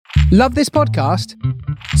Love this podcast?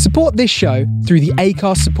 Support this show through the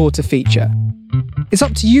Acast supporter feature. It's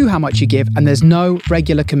up to you how much you give, and there's no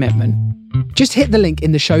regular commitment. Just hit the link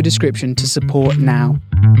in the show description to support now.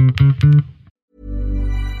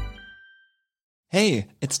 Hey,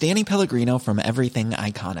 it's Danny Pellegrino from Everything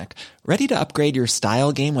Iconic. Ready to upgrade your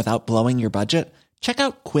style game without blowing your budget? Check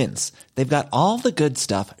out Quince. They've got all the good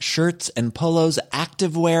stuff, shirts and polos,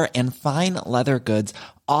 activewear, and fine leather goods,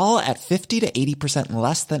 all at 50 to 80%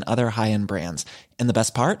 less than other high-end brands. And the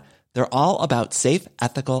best part? They're all about safe,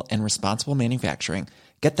 ethical, and responsible manufacturing.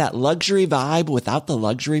 Get that luxury vibe without the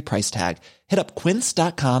luxury price tag. Hit up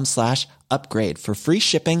quince.com/upgrade for free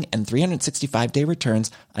shipping and 365-day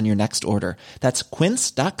returns on your next order. That's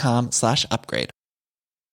quince.com/upgrade.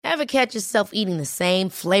 Ever catch yourself eating the same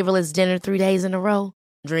flavorless dinner 3 days in a row?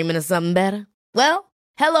 Dreaming of something better? Well,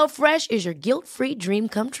 HelloFresh is your guilt-free dream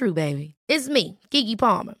come true, baby. It's me, Keke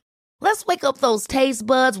Palmer. Let's wake up those taste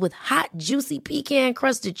buds with hot, juicy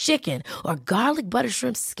pecan-crusted chicken or garlic butter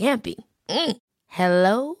shrimp scampi.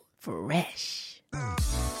 Hello Fresh.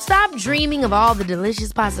 Stop dreaming of all the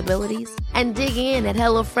delicious possibilities and dig in at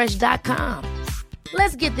HelloFresh.com.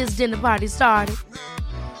 Let's get this dinner party started.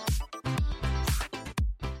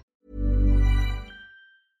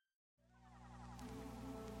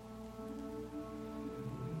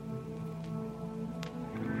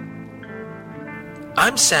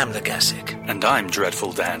 I'm Sam Legassic. And I'm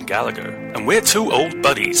Dreadful Dan Gallagher. And we're two old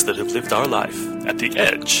buddies that have lived our life at the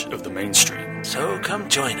edge of the mainstream. So come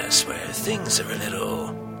join us where things are a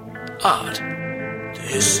little odd.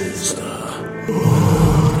 This is the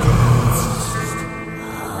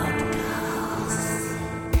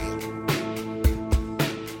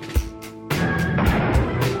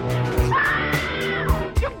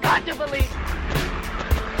You've got to believe.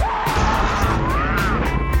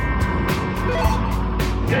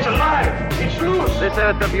 It's alive! It's loose! This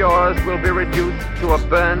earth of yours will be reduced to a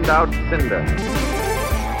burned-out cinder.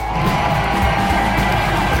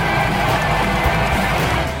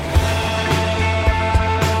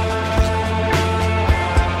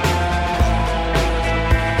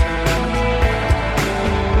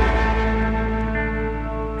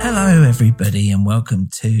 Hello, everybody, and welcome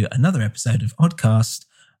to another episode of Oddcast,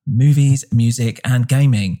 Movies, Music, and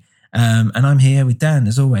Gaming. And I'm here with Dan,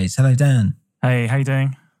 as always. Hello, Dan. Hey, how you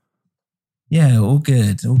doing? Yeah, all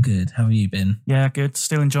good, all good. How have you been? Yeah, good.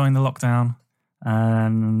 Still enjoying the lockdown.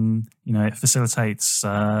 And, it facilitates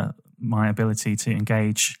my ability to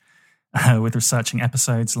engage with researching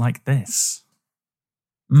episodes like this.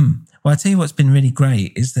 Well, I tell you what's been really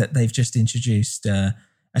great is that they've just introduced,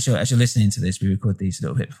 as you're listening to this, we record these a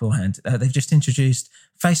little bit beforehand, they've just introduced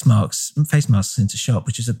face masks into shop,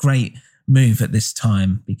 which is a great move at this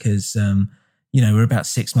time because... we're about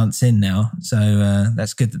 6 months in now, so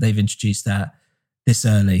that's good that they've introduced that this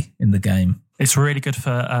early in the game. It's really good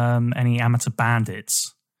for any amateur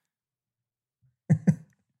bandits.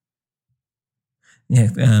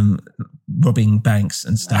 Robbing banks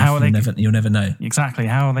and stuff. You'll never know. Exactly.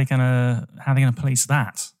 How are they gonna police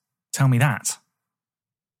that? Tell me that.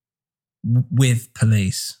 With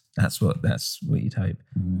police, that's what you'd hope.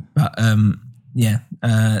 But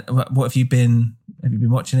what have you been? Have you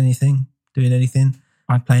been watching anything? Doing anything?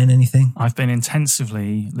 Playing anything? I've been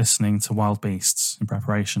intensively listening to Wild Beasts in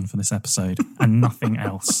preparation for this episode and nothing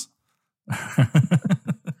else.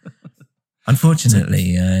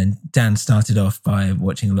 Unfortunately, Dan started off by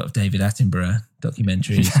watching a lot of David Attenborough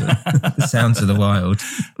documentaries, The Sounds of the Wild.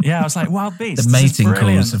 Yeah, I was like, Wild Beasts. The mating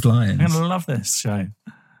calls of lions. I'm going to love this show.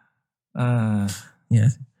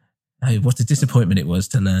 Yeah. Oh, what a disappointment it was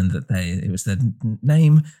to learn that it was the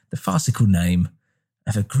farcical name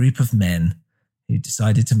of a group of men who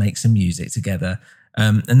decided to make some music together.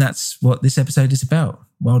 And that's what this episode is about,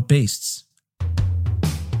 Wild Beasts.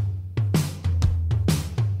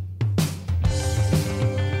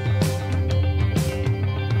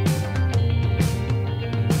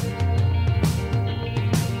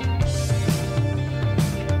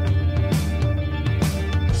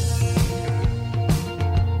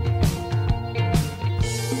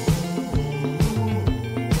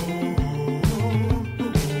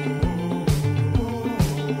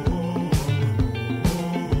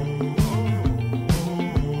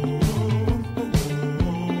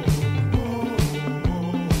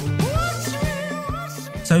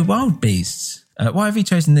 So Wild Beasts, why have you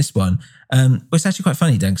chosen this one? Well, it's actually quite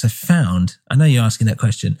funny, Dan, because I know you're asking that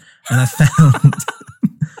question, and I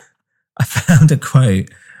found a quote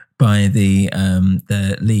by the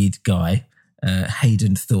lead guy,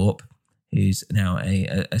 Hayden Thorpe, who's now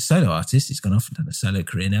a solo artist. He's gone off and done a solo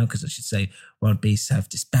career now, because I should say Wild Beasts have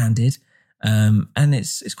disbanded. And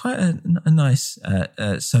it's quite a nice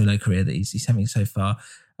solo career that he's having so far.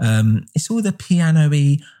 It's all the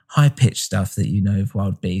piano-y, high-pitched stuff that you know of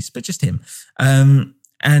Wild Beast, but just him.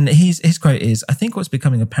 And his quote is, I think what's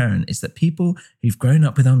becoming apparent is that people who've grown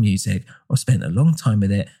up with our music or spent a long time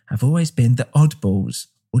with it have always been the oddballs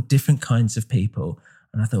or different kinds of people.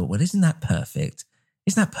 And I thought, well, isn't that perfect?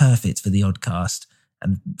 Isn't that perfect for the Oddcast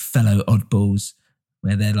and fellow oddballs,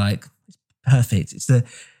 where they're like, it's perfect. It's the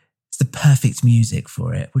perfect music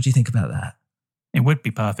for it. What do you think about that? It would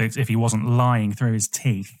be perfect if he wasn't lying through his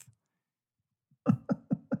teeth.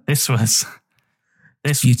 This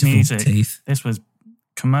beautiful music. Teeth. This was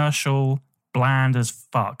commercial, bland as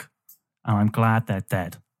fuck, and I'm glad they're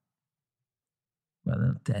dead. Well, they're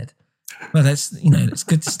not dead. Well, that's it's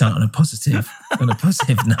good to start on a positive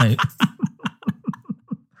note.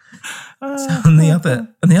 So on the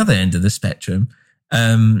other end of the spectrum,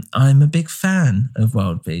 I'm a big fan of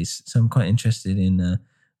Wild Beast, so I'm quite interested in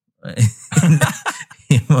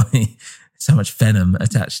so much venom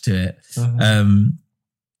attached to it.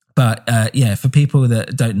 But for people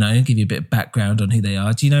that don't know, give you a bit of background on who they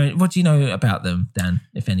are. What do you know about them, Dan,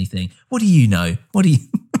 if anything? What do you know?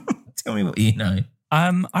 Tell me what you know.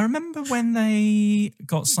 I remember when they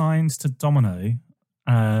got signed to Domino,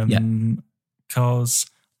 because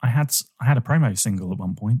I had a promo single at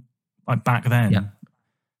one point, like back then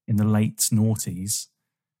in the late noughties,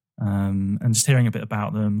 and just hearing a bit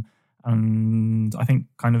about them. And I think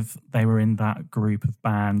kind of they were in that group of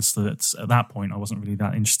bands that at that point I wasn't really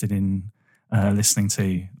that interested in listening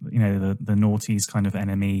to, the noughties kind of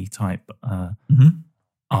NME type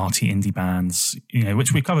arty indie bands,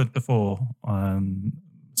 which we covered before. Some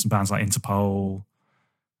bands like Interpol,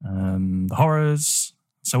 The Horrors.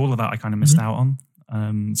 So all of that I kind of missed out on.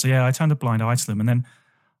 I turned a blind eye to them, and then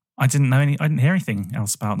I didn't hear anything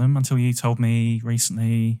else about them until you told me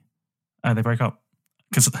recently they broke up.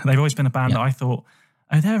 Because they've always been a band that I thought,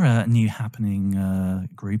 they're a new happening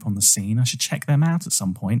group on the scene. I should check them out at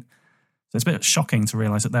some point. So it's a bit shocking to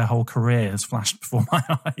realise that their whole career has flashed before my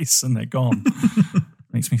eyes and they're gone.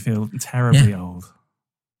 Makes me feel terribly old.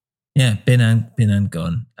 Yeah, been and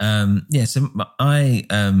gone. So I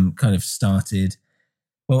kind of started.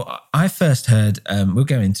 Well, I first heard. We'll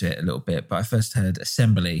go into it a little bit, but I first heard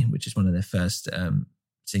Assembly, which is one of their first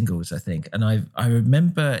singles, I think, and I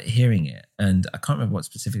remember hearing it, and I can't remember what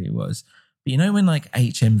specifically it was, but when like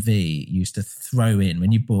HMV used to throw in,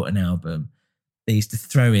 when you bought an album, they used to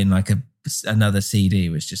throw in like another CD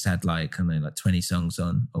which just had like 20 songs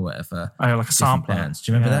on or whatever. Oh, like a sampler. Bands.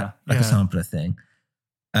 Do you remember that? Like a sampler thing.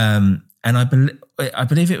 And I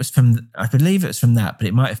believe it was from that, but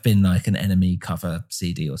it might have been like an Enemy cover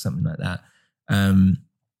CD or something like that. And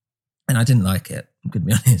I didn't like it, I'm going to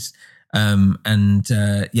be honest.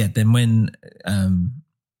 Then when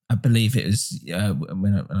I believe it was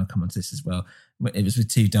when I come on to this as well, it was with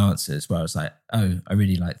Two Dancers where I was like, oh, I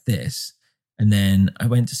really like this. And then I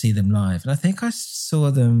went to see them live, and I think I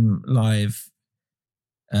saw them live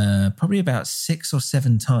probably about 6 or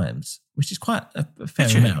 7 times, which is quite a fair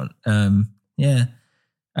amount. In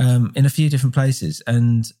a few different places,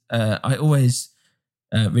 and I always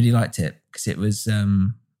really liked it because it was.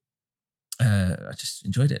 I just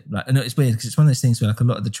enjoyed it. And it's weird because it's one of those things where like a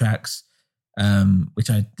lot of the tracks, which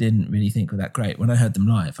I didn't really think were that great, when I heard them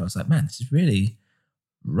live, I was like, man, this is really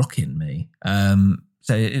rocking me.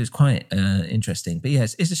 So it was quite interesting. But yeah,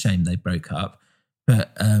 it's a shame they broke up.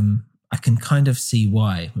 But I can kind of see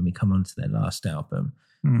why when we come on to their last album.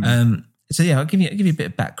 I'll give you a bit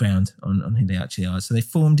of background on who they actually are. So they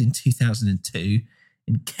formed in 2002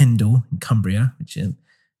 in Kendal, in Cumbria, which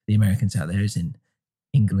the Americans out there is in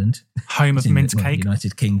England. Home of mint cake.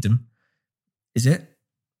 United Kingdom. Is it?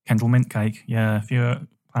 Kendal mint cake. Yeah, if you're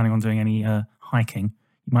planning on doing any hiking,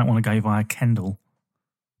 you might want to go via Kendal.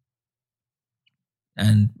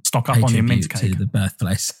 And stock up on your mint cake. To the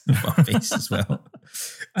birthplace of Wild Beast as well.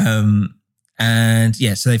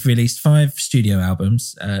 So they've released 5 studio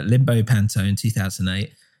albums. Limbo Panto in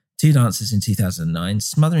 2008, Two Dancers in 2009,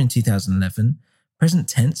 Smother in 2011, Present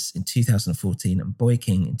Tense in 2014, and Boy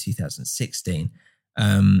King in 2016.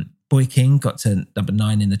 Boy King got to number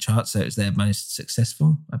 9 in the charts, so it was their most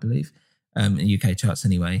successful, I believe, in UK charts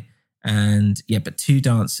anyway. But Two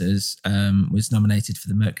Dancers was nominated for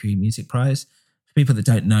the Mercury Music Prize. For people that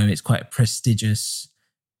don't know, it's quite a prestigious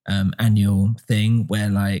annual thing where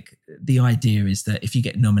like the idea is that if you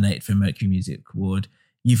get nominated for a Mercury Music Award,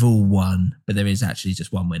 you've all won, but there is actually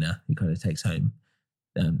just one winner who kind of takes home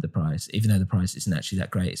the prize, even though the prize isn't actually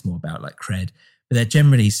that great. It's more about like cred. But they're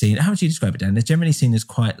generally seen, how would you describe it, Dan? They're generally seen as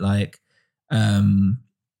quite like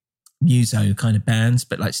muso kind of bands,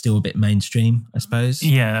 but like still a bit mainstream, I suppose.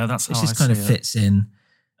 Yeah, that's how it just I kind of see fits in.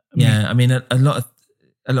 Yeah, I mean, a lot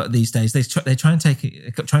of these days they try and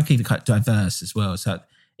keep it quite diverse as well. So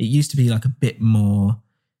it used to be like a bit more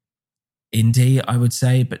indie, I would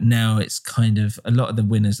say, but now it's kind of a lot of the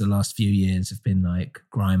winners the last few years have been like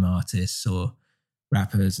grime artists or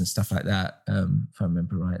rappers and stuff like that. If I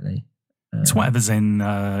remember rightly, it's whatever's in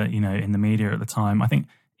in the media at the time. I think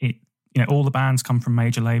all the bands come from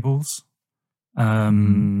major labels,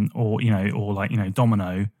 or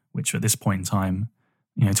Domino, which at this point in time,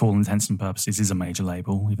 to all intents and purposes, is a major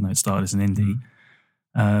label, even though it started as an indie.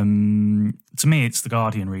 To me, it's the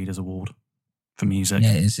Guardian Readers Award for music.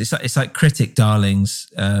 Yeah, it's like critic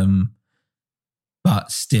darlings,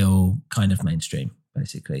 but still kind of mainstream,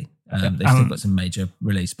 basically. They've still got some major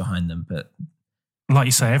release behind them, but like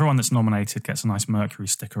you say, everyone that's nominated gets a nice Mercury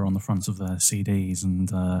sticker on the front of their CDs and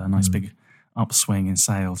a nice big upswing in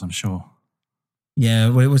sales, I'm sure. Yeah,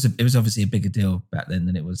 well, it was obviously a bigger deal back then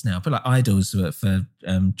than it was now. But like Idols for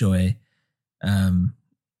Joy, the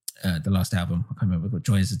last album, I can't remember, but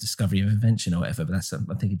Joy is a Discovery of Invention or whatever, but that's, I'm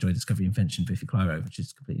thinking Joy, Discovery, Invention, Biffy Clyro, which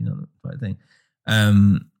is completely not the right thing.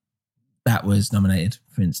 That was nominated,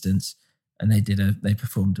 for instance, and they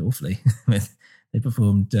performed awfully. They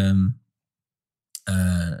performed,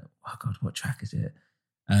 what track is it?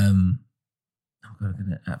 I'm going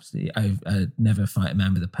to absolutely, Never Fight a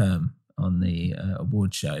Man with a Perm on the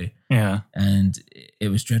award show. Yeah. And it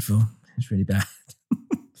was dreadful. It was really bad.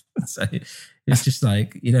 So it's just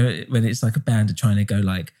like, when it's like a band are trying to go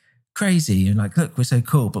like crazy and like, look, we're so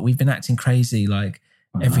cool, but we've been acting crazy like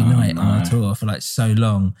every night on our tour for like so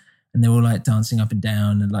long, and they're all like dancing up and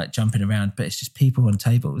down and like jumping around, but it's just people on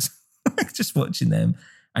tables just watching them,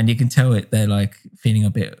 and you can tell they're like feeling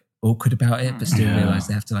a bit awkward about it, but still realize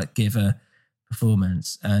they have to like give a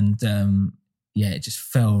performance. And it just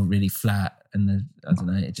fell really flat, and I don't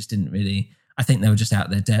know, it just didn't really, I think they were just out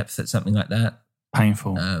their depth at something like that.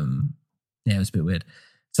 Painful. It was a bit weird.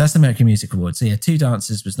 So that's the American Music Awards. So yeah, Two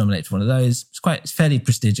Dancers was nominated for one of those. It's fairly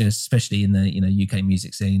prestigious, especially in the UK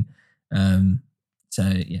music scene.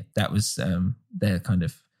 That was their kind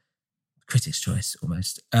of critics' choice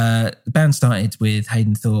almost. The band started with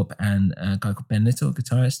Hayden Thorpe and a guy called Ben Little,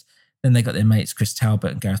 guitarist. Then they got their mates Chris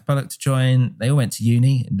Talbot and Gareth Bullock to join. They all went to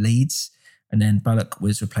uni in Leeds, and then Bullock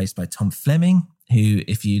was replaced by Tom Fleming, who,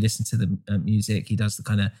 if you listen to the music, he does the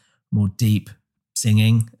kind of more deep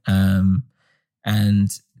singing, and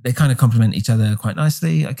they kind of complement each other quite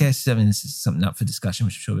nicely, I guess. I mean, this is something up for discussion,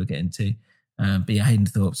 which I'm sure we'll get into. But yeah, Hayden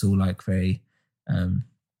Thorpe's all like very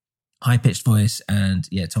high-pitched voice, and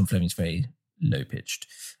yeah, Tom Fleming's very low-pitched.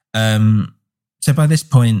 So by this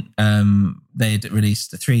point, they'd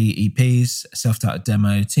released 3 EPs, a self-titled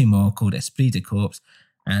demo, 2 more called Esprit de Corps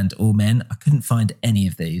and All Men. I couldn't find any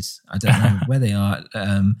of these. I don't know where they are,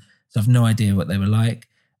 so I've no idea what they were like.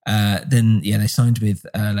 Then they signed with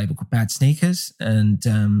a label called Bad Sneakers, and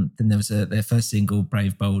then there was their first single,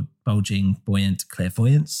 Brave, Bold, Bulging, Buoyant,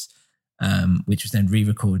 Clairvoyance, which was then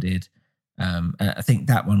re-recorded. I think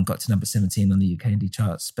that one got to number 17 on the UK indie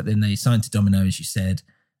charts, but then they signed to Domino, as you said,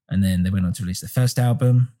 and then they went on to release their first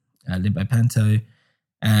album, Limbo Panto,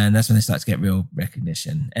 and that's when they started to get real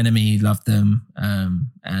recognition. Enemy loved them,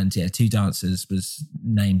 and Two Dancers was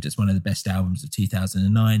named as one of the best albums of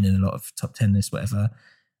 2009 in a lot of top 10 lists, whatever.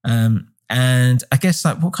 And I guess,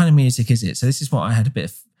 like, what kind of music is it? So this is what I had a bit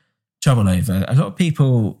of trouble over. A lot of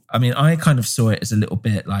people, I mean, I kind of saw it as a little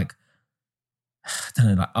bit like, I don't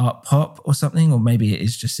know, like art pop or something, or maybe it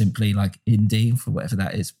is just simply like indie, for whatever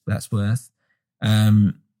that's worth.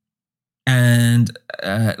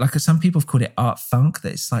 Like some people have called it art funk,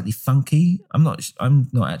 that it's slightly funky. I'm not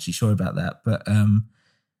actually sure about that, but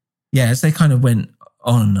as they kind of went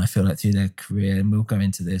on, I feel like, through their career, and we'll go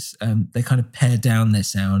into this, they kind of pared down their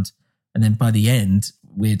sound, and then by the end,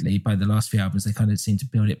 weirdly, by the last few albums, they kind of seem to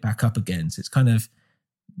build it back up again. So it's kind of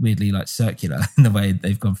weirdly like circular in the way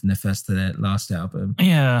they've gone from their first to their last album.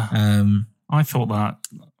 Yeah. I thought that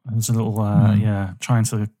it was a little, trying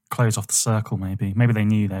to close off the circle, maybe. Maybe they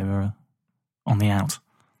knew they were on the out.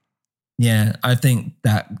 Yeah, I think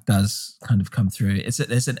that does kind of come through.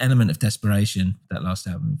 There's an element of desperation, that last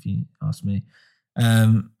album, if you ask me.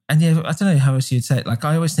 And yeah, I don't know how else you'd say it. Like,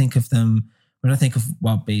 I always think of them, when I think of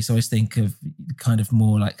Wild Beast, I always think of kind of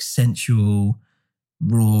more like sensual,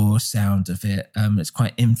 raw sound of it. It's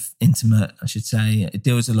quite intimate, I should say. It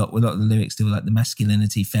deals a lot of the lyrics deal with like the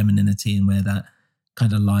masculinity, femininity, and where that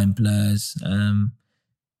kind of line blurs.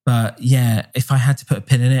 But yeah, if I had to put a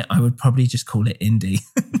pin in it, I would probably just call it indie.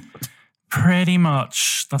 Pretty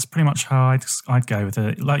much. That's pretty much how I'd go with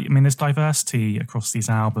it. Like, I mean, there's diversity across these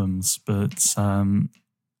albums, but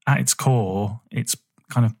at its core, it's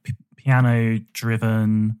kind of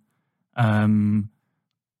piano-driven,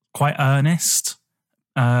 quite earnest,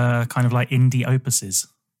 kind of like indie opuses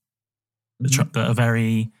that are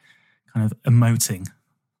very kind of emoting.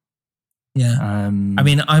 Yeah. I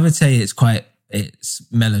mean, I would say it's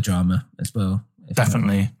melodrama as well.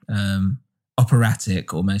 Definitely.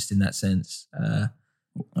 Operatic almost in that sense.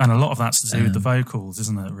 And a lot of that's to do with the vocals,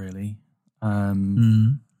 isn't it, really?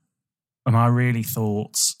 And I really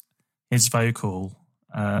thought his vocal,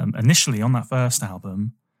 initially on that first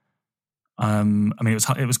album, I mean,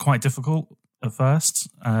 it was quite difficult at first,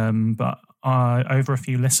 but over a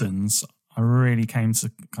few listens, I really came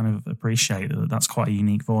to kind of appreciate that that's quite a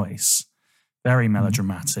unique voice. Very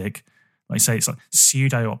melodramatic. Like you say, it's like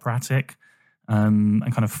pseudo-operatic and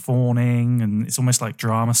kind of fawning, and it's almost like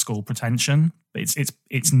drama school pretension. But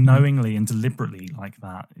it's knowingly and deliberately like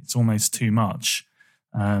that. It's almost too much.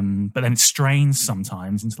 But then it strains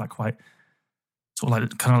sometimes into like quite sort of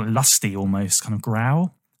like kind of like lusty almost kind of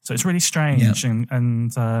growl. So it's really strange, and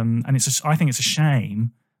it's just, I think it's a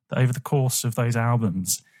shame that over the course of those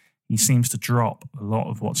albums, he seems to drop a lot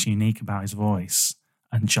of what's unique about his voice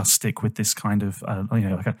and just stick with this kind of like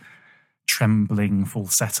a trembling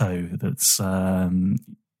falsetto that's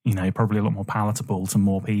probably a lot more palatable to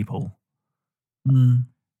more people. And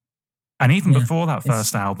even before that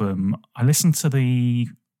first album, I listened to the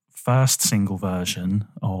first single version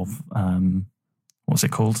of what's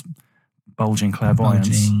it called? Bulging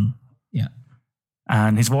Clairvoyance. Yeah.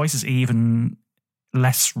 And his voice is even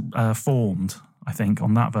less formed, I think,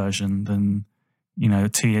 on that version than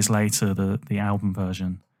 2 years later the album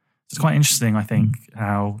version. It's quite interesting, I think,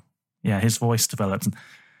 how his voice developed. And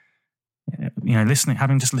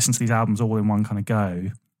having just listened to these albums all in one kind of go,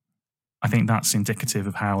 I think that's indicative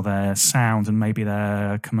of how their sound and maybe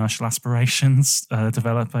their commercial aspirations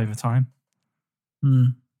develop over time.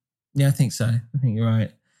 Yeah, I think so. I think you're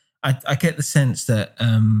right. I get the sense that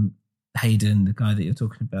Hayden, the guy that you're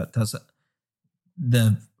talking about, does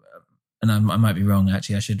and I might be wrong,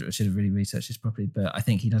 actually. I should have really researched this properly, but I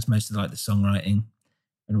think he does most of the songwriting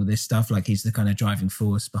and all this stuff. Like, he's the kind of driving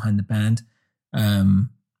force behind the band.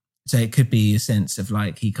 So it could be a sense of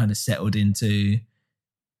like he kind of settled into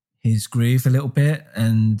his groove a little bit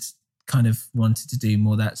and kind of wanted to do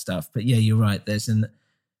more of that stuff. But yeah, you're right. There's an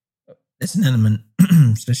element,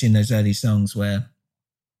 especially in those early songs, where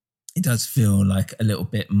it does feel like a little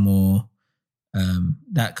bit more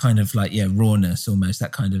that kind of like rawness, almost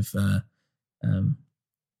that kind of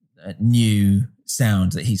new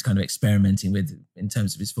sound that he's kind of experimenting with in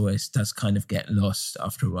terms of his voice does kind of get lost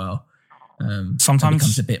after a while. Sometimes it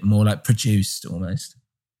becomes a bit more like produced almost.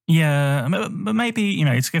 Yeah, but maybe,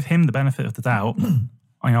 to give him the benefit of the doubt,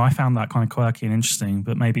 I found that kind of quirky and interesting,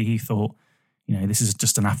 but maybe he thought, this is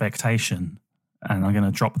just an affectation and I'm going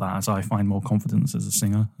to drop that as I find more confidence as a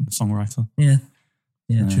singer and a songwriter. Yeah,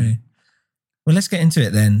 true. Well, let's get into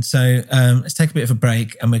it then. So let's take a bit of a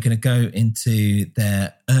break and we're going to go into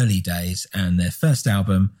their early days and their first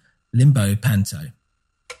album, Limbo Panto.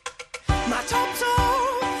 My top's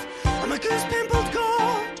off, I'm a goose pimpled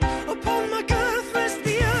gold. Upon my girth rests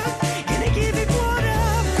the earth, gonna give it what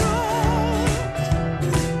I've got.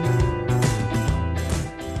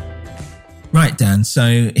 Right, Dan,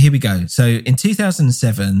 so here we go. So in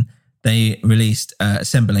 2007, they released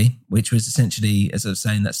Assembly, which was essentially, as I was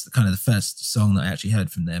saying, that's kind of the first song that I actually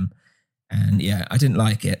heard from them. And yeah, I didn't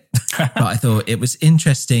like it, but I thought it was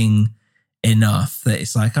interesting enough that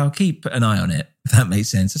it's like, I'll keep an eye on it, if that makes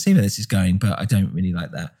sense. I see where this is going, but I don't really like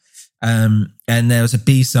that. And there was a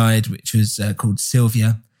B-side, which was called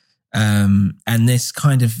Sylvia. And this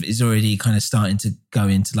kind of is already kind of starting to go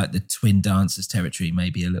into like the Twin Dancers territory,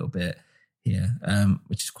 maybe a little bit here,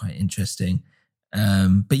 which is quite interesting.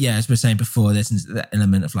 But yeah, as we were saying before, there's that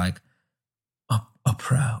element of like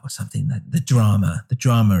opera or something, the drama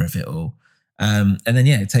of it all. And then,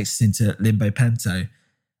 it takes us into Limbo Panto.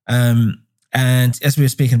 And as we were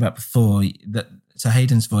speaking about before, so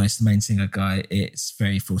Hayden's voice, the main singer guy, it's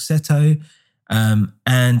very falsetto.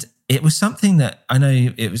 And it was something that I know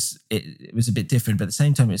it was a bit different, but at the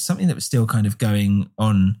same time, it's something that was still kind of going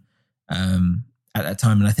on at that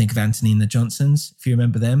time. And I think of Anthony and the Johnsons, if you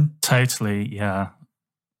remember them. Totally, yeah.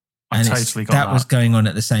 I totally got that. That was going on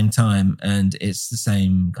at the same time, and it's the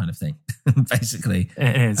same kind of thing, basically.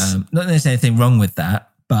 It is. Not that there's anything wrong with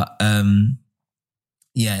that, but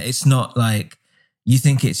it's not like you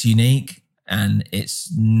think it's unique, and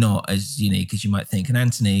it's not as unique as you might think. And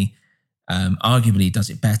Anthony arguably does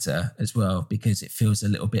it better as well, because it feels a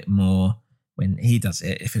little bit more, when he does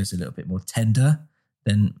it, it feels a little bit more tender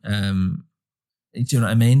than Do you know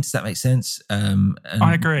what I mean? Does that make sense? And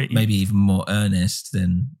I agree. Maybe even more earnest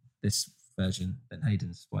than this version, than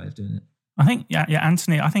Hayden's way of doing it. I think,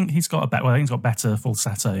 Anthony, I think he's got better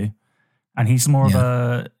falsetto, and he's more of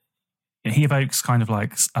a, he evokes kind of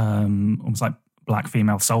like, almost like black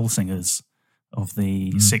female soul singers of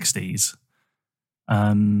the 60s.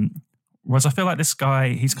 Whereas I feel like this guy,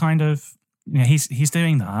 he's kind of, he's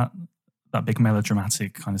doing that big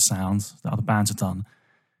melodramatic kind of sound that other bands have done.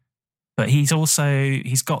 But he's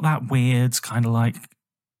got that weird kind of like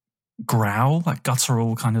growl, like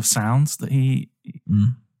guttural kind of sound that he,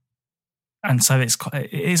 and so it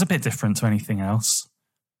is a bit different to anything else.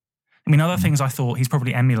 I mean, other things I thought he's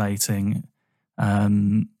probably emulating.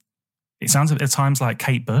 It sounds at times like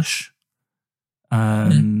Kate Bush.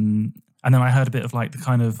 And then I heard a bit of like the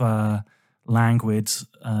kind of languid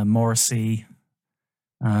Morrissey.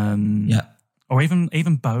 Or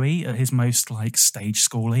even Bowie at his most like stage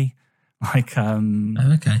schooly. Like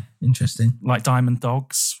okay, interesting. Like Diamond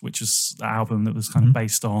Dogs, which is the album that was kind of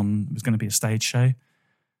based on, it was going to be a stage show.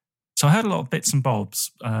 So I heard a lot of bits and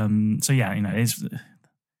bobs. So yeah, it's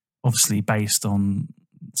obviously based on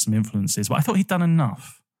some influences, but I thought he'd done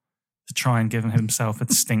enough to try and give himself a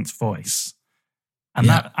distinct voice. And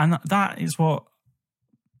that is what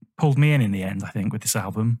pulled me in the end, I think, with this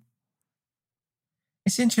album.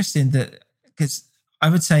 It's interesting that, because I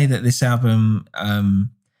would say that this album, how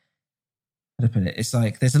to put it, it's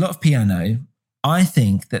like there's a lot of piano. I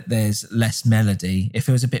think that there's less melody. It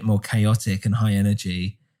feels a bit more chaotic and high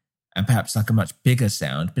energy and perhaps like a much bigger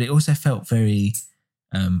sound, but it also felt very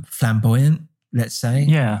flamboyant, let's say.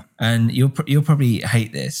 Yeah. And you'll probably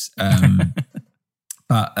hate this,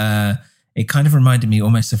 but it kind of reminded me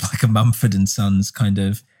almost of like a Mumford and Sons kind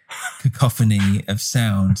of cacophony of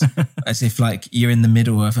sound, as if like you're in the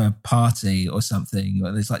middle of a party or something,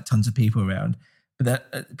 or there's like tons of people around.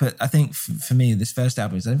 But I think for me, this first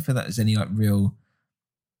album, I don't feel that there's any like real,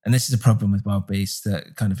 and this is a problem with Wild Beast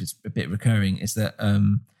that kind of is a bit recurring, is that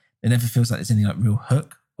it never feels like there's any like real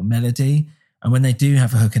hook or melody. And when they do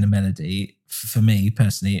have a hook and a melody, for me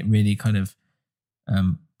personally, it really kind of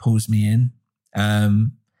pulls me in.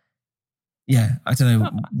 Yeah, I don't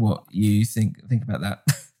know what you think about that.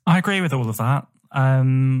 I agree with all of that.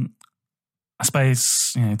 I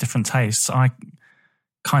suppose, different tastes. I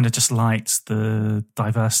kind of just liked the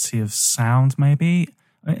diversity of sound, maybe.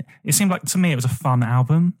 It seemed like, to me, it was a fun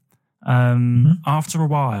album. After a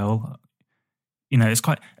while, it's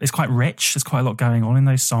quite rich. There's quite a lot going on in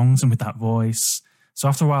those songs and with that voice. So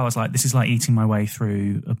after a while, I was like, this is like eating my way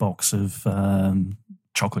through a box of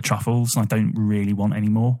chocolate truffles. And I don't really want any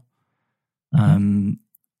more.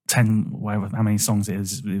 10, whatever, how many songs it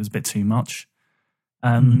is, it was a bit too much.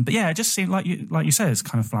 But yeah, it just seemed like you said, it's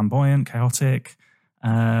kind of flamboyant, chaotic.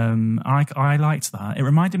 I liked that. It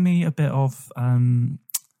reminded me a bit of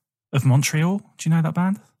Montreal. Do you know that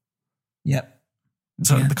band? Yep.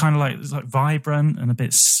 So the kind of it's like vibrant and a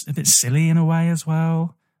bit silly in a way as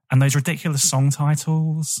well. And those ridiculous song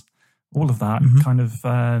titles, all of that kind of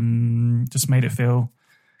just made it feel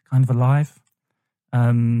kind of alive.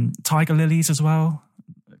 Tiger Lilies as well,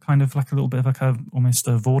 kind of like a little bit of like almost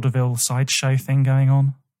a vaudeville sideshow thing going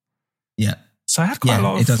on. Yeah. So I had quite a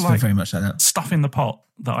lot of, it does feel very much like that, stuff in the pot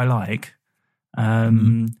that I like.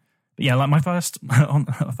 But yeah, like my first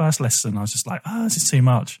listen, I was just like, this is too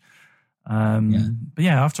much. But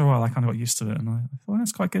yeah, after a while, I kind of got used to it, and I thought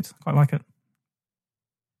that's quite good. I quite like it.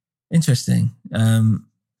 Interesting,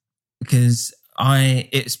 because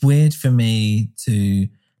it's weird for me to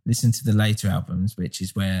listen to the later albums, which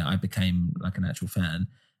is where I became like an actual fan,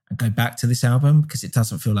 and go back to this album because it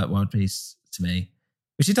doesn't feel like Wild Beast to me,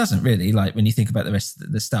 which it doesn't really. Like when you think about the rest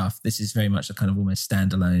of the stuff, this is very much a kind of almost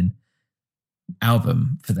standalone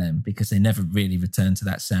album for them because they never really returned to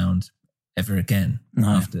that sound ever again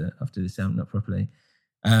after this album, not properly.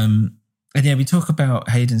 And yeah, we talk about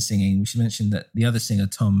Hayden singing. We should mention that the other singer,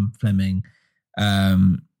 Tom Fleming,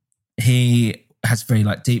 he has a very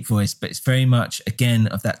like deep voice, but it's very much again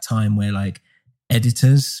of that time where like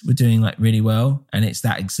editors were doing like really well, and it's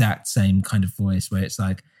that exact same kind of voice where it's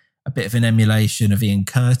like a bit of an emulation of Ian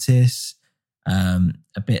Curtis,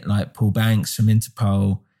 a bit like Paul Banks from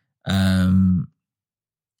Interpol, that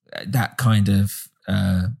kind of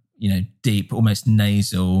deep, almost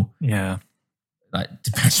nasal, like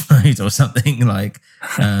Depeche Mode or something like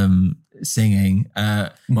singing.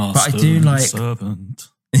 But I do like servant.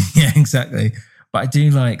 Yeah, exactly. But I do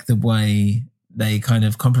like the way they kind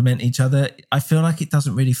of complement each other. I feel like it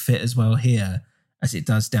doesn't really fit as well here as it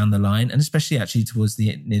does down the line, and especially actually towards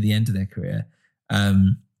near the end of their career,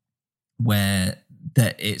 where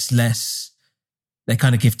that it's less. They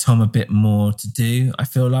kind of give Tom a bit more to do. I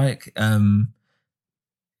feel like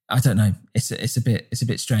I don't know. It's a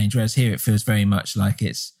bit strange. Whereas here it feels very much like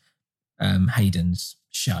it's Hayden's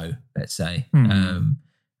show, let's say, and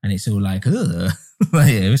it's all like, ugh.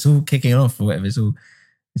 It's all kicking off or whatever. It's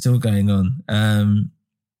all going on.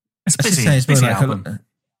 It's busy. Busy album.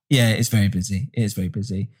 It's very busy. It is very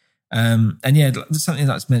busy. And yeah, something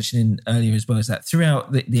that's mentioned earlier as well is that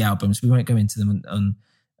throughout the albums, we won't go into them on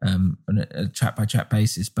a track by track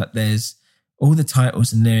basis, but there's all the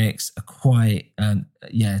titles and lyrics are quite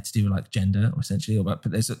to do with like gender essentially, but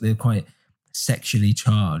they're quite sexually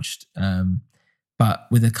charged, but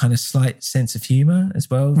with a kind of slight sense of humor as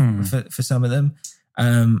well for some of them,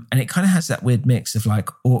 and it kind of has that weird mix of like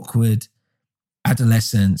awkward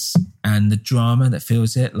adolescence and the drama that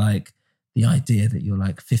feels it, like the idea that you're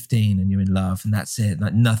like 15 and you're in love and that's it,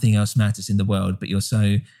 like nothing else matters in the world, but you're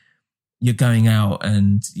going out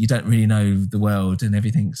and you don't really know the world and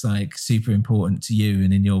everything's like super important to you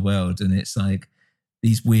and in your world. And it's like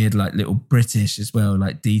these weird, like little British as well,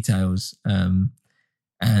 like details.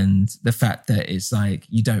 And the fact that it's like,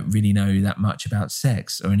 you don't really know that much about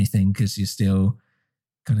sex or anything because you're still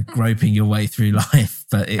kind of groping your way through life,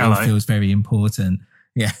 but it all feels very important.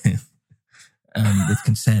 Yeah. With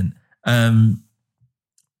consent. So,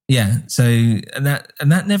 and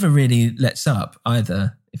that never really lets up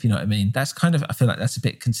either, if you know what I mean. That's kind of, I feel like that's a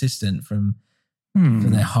bit consistent from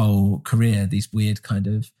their whole career, these weird kind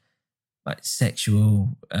of like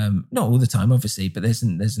sexual, not all the time, obviously, but there's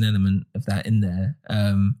an element of that in there.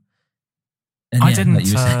 And yeah, I didn't, like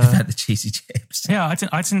you were saying about the cheesy chips. Yeah,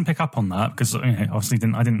 I didn't pick up on that because obviously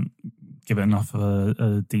I didn't give it enough of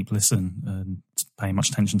a deep listen and pay much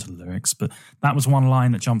attention to the lyrics. But that was one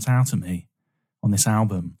line that jumped out at me on this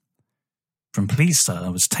album from Please Sir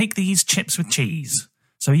was, "Take these chips with cheese."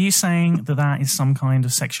 So are you saying that is some kind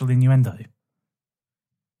of sexual innuendo?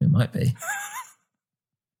 It might be.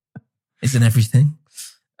 Isn't everything?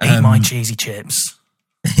 Eat my cheesy chips.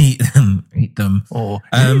 Eat them. Or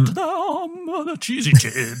eat them, the cheesy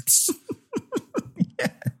chips.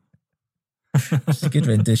 Yeah. It's a good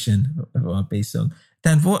rendition of our B song.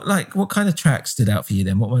 Dan, what kind of tracks stood out for you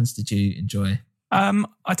then? What ones did you enjoy? I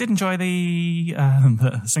did enjoy the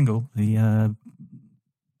single, the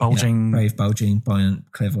bulging... Brave, bulging,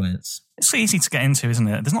 buoyant, clairvoyance. It's easy to get into, isn't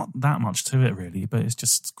it? There's not that much to it really, but it's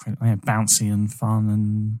just bouncy and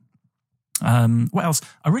fun. And what else?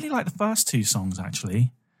 I really like the first two songs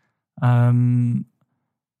actually. Again,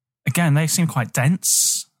 they seem quite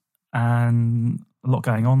dense and a lot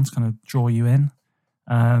going on to kind of draw you in.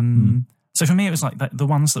 So for me, it was like the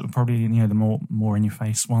ones that were probably the more in your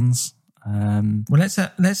face ones. Well, let's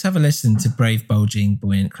have a listen to Brave, Bulging,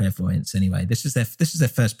 Buoyant, Clairvoyance. Anyway, this is their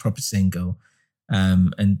first proper single,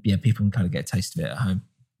 and yeah, people can kind of get a taste of it at home.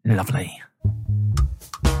 Lovely.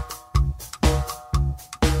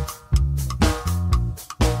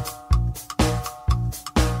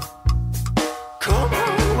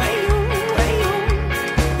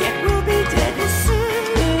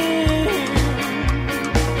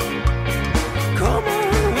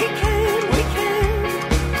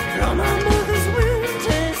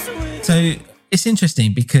 So it's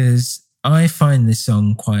interesting because I find this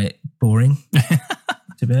song quite boring,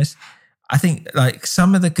 to be honest. I think like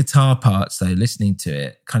some of the guitar parts though, listening to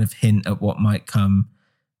it kind of hint at what might come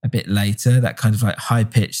a bit later, that kind of like high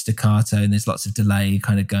pitched staccato and there's lots of delay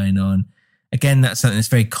kind of going on. Again, that's something that's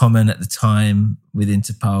very common at the time with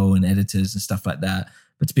Interpol and editors and stuff like that.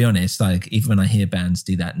 But to be honest, like even when I hear bands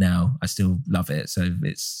do that now, I still love it. So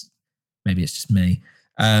maybe it's just me.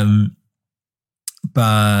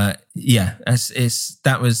 But yeah,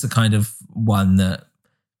 that was the kind of one that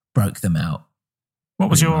broke them out.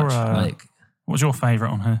 What was your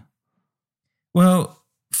favourite on her? Well,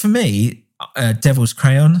 for me, Devil's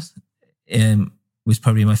Crayon was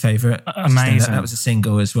probably my favourite. Amazing. That was a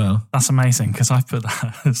single as well. That's amazing because I put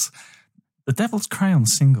that as the Devil's Crayon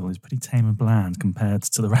single is pretty tame and bland compared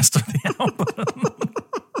to the rest of the album.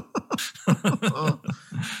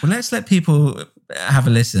 Well, let's let people have a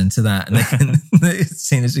listen to that, and they can,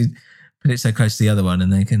 seeing as we put it so close to the other one,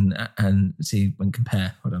 and they can and see and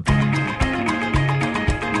compare. Hold on.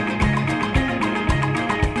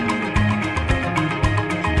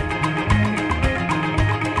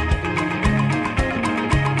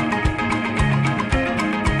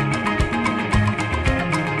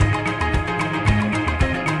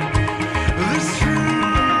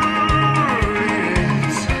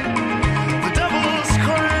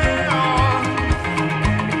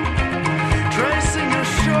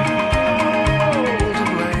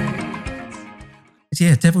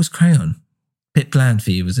 Yeah, Devil's Crayon. Bit bland for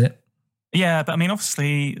you, was it? Yeah, but I mean,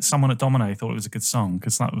 obviously, someone at Domino thought it was a good song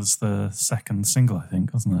because that was the second single, I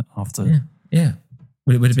think, wasn't it? After yeah,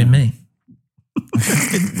 Well, it would have been me.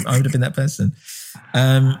 I would have been that person.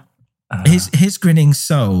 His grinning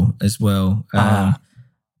soul as well. I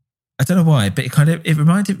don't know why, but it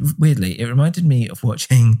reminded me of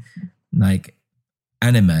watching like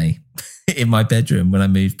anime in my bedroom when I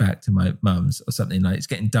moved back to my mum's or something. Like, it's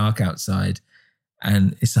getting dark outside,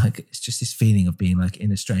 and it's just this feeling of being like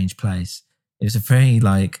in a strange place. It was a very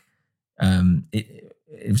like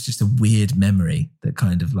it was just a weird memory that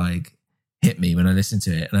kind of like hit me when I listened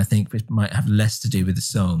to it, and I think it might have less to do with the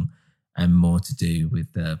song and more to do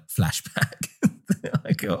with the flashback that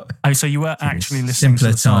I got. Oh, so you were actually listening to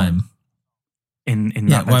the song in that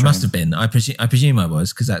bedroom? Well, I must have been. I presume I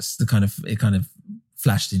was, because that's it kind of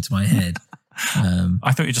flashed into my head.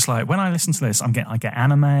 I thought you were just like, when I listen to this, I get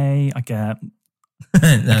anime, I get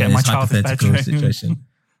my childhood bedroom situation.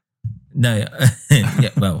 No, yeah,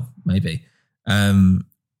 well, maybe.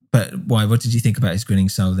 But why? What did you think about his grinning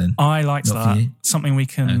soul then? I liked that. Something we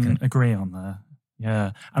can agree on there.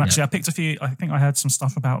 Yeah, and actually, I picked a few. I think I heard some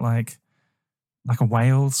stuff about like a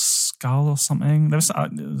whale's skull or something. There was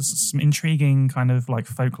some intriguing kind of like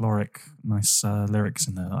folkloric, nice lyrics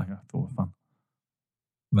in there that I thought were fun.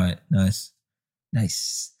 Right, nice.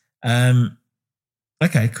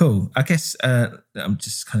 Okay, cool. I guess I'm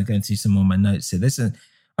just kind of going through some more of my notes here.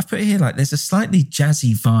 I've put here like there's a slightly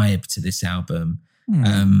jazzy vibe to this album,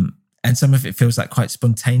 and some of it feels like quite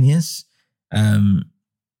spontaneous.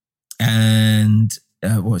 And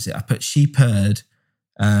what was it? I put She Purred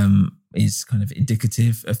is kind of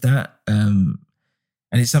indicative of that. And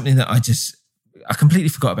it's something that I completely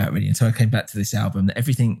forgot about really until I came back to this album,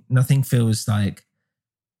 that nothing feels like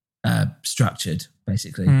structured,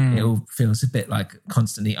 basically. It all feels a bit like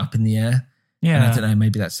constantly up in the air. Yeah. And I don't know,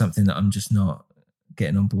 maybe that's something that I'm just not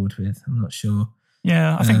getting on board with. I'm not sure.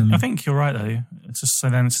 Yeah, I think you're right though. It's just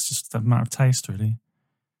a matter of taste, really.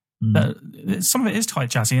 Some of it is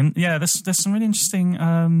quite jazzy, and yeah, there's some really interesting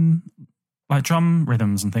like drum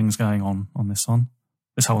rhythms and things going on this whole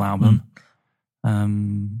album.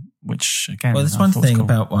 Which again, well, there's one thing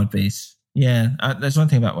about Wild Beast. Yeah, there's one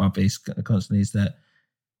thing about Wild Beast constantly is that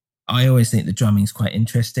I always think the drumming's quite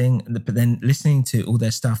interesting, but then listening to all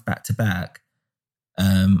their stuff back to back,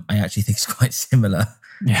 I actually think it's quite similar.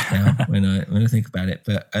 Yeah, when I think about it,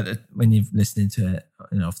 but when you're listening to it,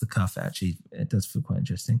 off the cuff, it does feel quite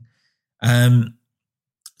interesting.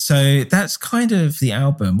 So that's kind of the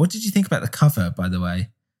album. What did you think about the cover, by the way?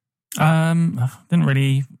 Didn't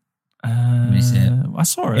really. I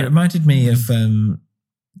saw it. It reminded me of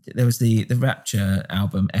there was the Rapture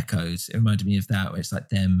album Echoes. It reminded me of that, where it's like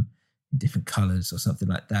them in different colours or something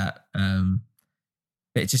like that.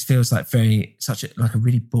 But it just feels like like a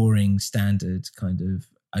really boring standard kind of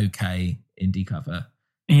okay indie cover.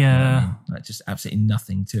 Yeah. Like just absolutely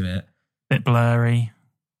nothing to it. Bit blurry.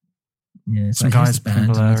 Yeah. Some guys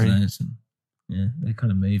band, blurry. They're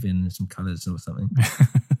kind of moving some colours or something. I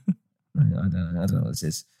don't know what this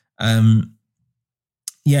is. So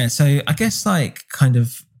I guess like kind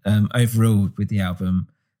of overall with the album,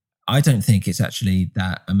 I don't think it's actually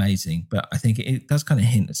that amazing, but I think it does kind of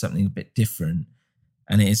hint at something a bit different.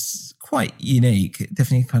 And it is quite unique,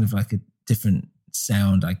 definitely kind of like a different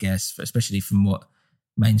sound, I guess, especially from what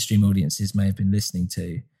mainstream audiences may have been listening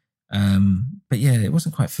to. But yeah, it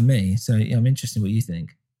wasn't quite for me. So yeah, I'm interested in what you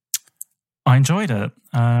think. I enjoyed it.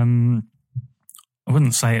 I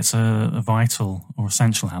wouldn't say it's a vital or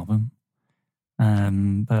essential album.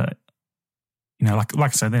 But, like I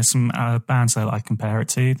said, there's some bands that I compare it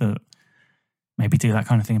to that maybe do that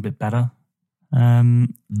kind of thing a bit better.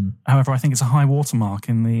 However, I think it's a high watermark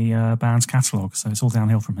in the band's catalogue, so it's all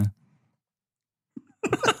downhill from here.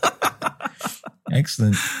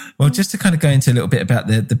 Excellent. Well, just to kind of go into a little bit about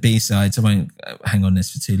the B-sides, I won't hang on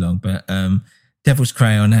this for too long, but Devil's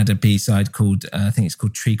Crayon had a B-side called, I think it's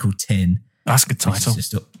called Treacle Tin. That's a good title.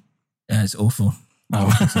 It's awful. Oh.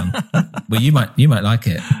 Well, you might like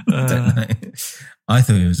it. I don't know. I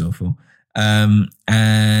thought it was awful.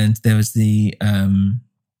 And there was the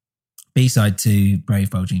B-side to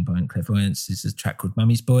Brave, Bulging, Buoyant Clairvoyance. This is a track called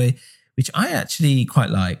Mummy's Boy, which I actually quite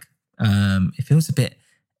like. It feels a bit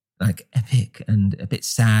like epic and a bit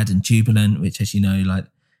sad and jubilant, which, as you know, like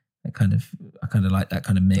I kind of like that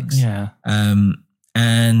kind of mix. Yeah.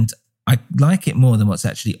 And I like it more than what's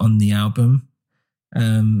actually on the album.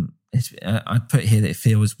 I put here that it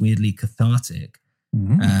feels weirdly cathartic.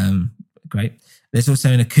 Mm-hmm. Great. There's also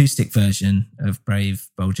an acoustic version of Brave,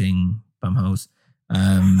 Bulging Bumholes,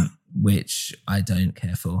 which I don't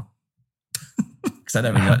care for. Because I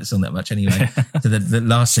don't really like the song that much anyway. So the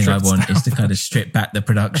last thing I want is to kind of strip back the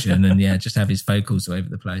production and just have his vocals all over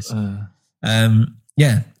the place. So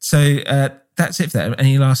that's it for that.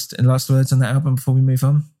 Any last words on that album before we move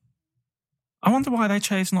on? I wonder why they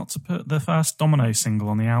chose not to put the first Domino single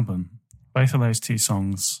on the album. Both of those two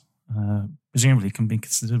songs presumably can be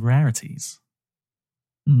considered rarities.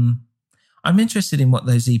 I'm interested in what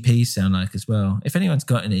those EPs sound like as well. If anyone's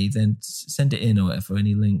got any, then send it in or whatever,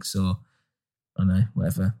 any links or I don't know,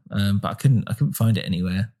 whatever. But I couldn't find it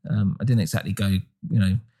anywhere. I didn't exactly go,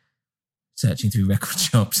 searching through record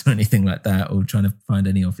shops or anything like that, or trying to find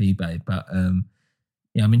any off eBay. But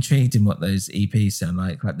yeah, I'm intrigued in what those EPs sound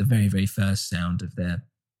like the very, very first sound of their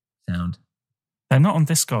sound. They're not on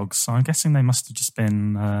Discogs, so I'm guessing they must have just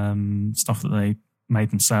been stuff that they made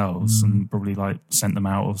themselves and probably sent them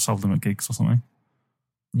out or sold them at gigs or something.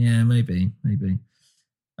 Yeah, maybe.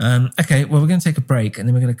 Okay, well, we're going to take a break and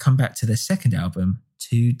then we're going to come back to their second album,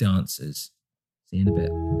 Two Dancers. See you in a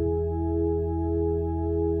bit.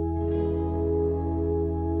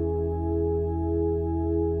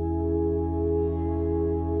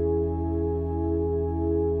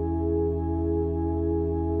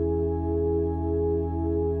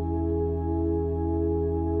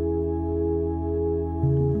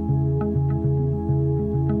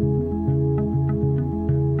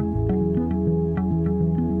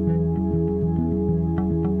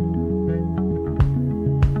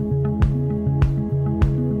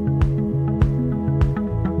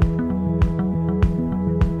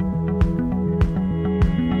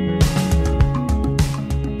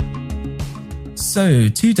 So,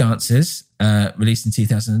 Two Dancers, released in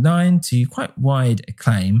 2009 to quite wide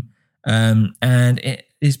acclaim, and it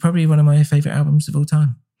is probably one of my favourite albums of all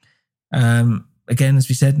time. Again, as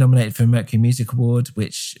we said, nominated for a Mercury Music Award,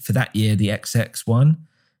 which for that year, the XX won.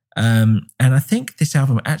 And I think this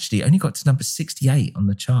album actually only got to number 68 on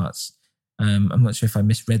the charts. I'm not sure if I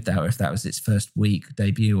misread that or if that was its first week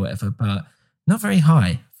debut or whatever, but not very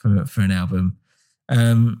high for an album.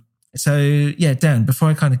 So, yeah, Dan, before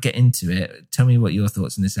I kind of get into it, tell me what your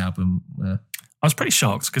thoughts on this album were. I was pretty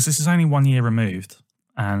shocked because this is only 1 year removed,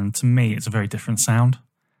 and to me, it's a very different sound.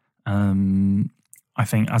 I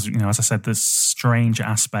think, as I said, there's strange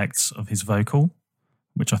aspects of his vocal,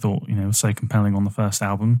 which I thought, was so compelling on the first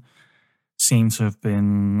album, seem to have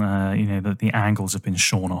been, that the angles have been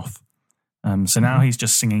shorn off. So now he's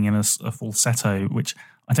just singing in a falsetto, which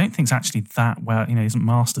I don't think is actually that well, he hasn't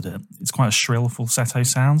mastered it. It's quite a shrill falsetto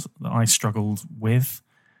sound that I struggled with.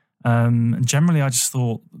 And generally, I just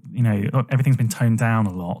thought, everything's been toned down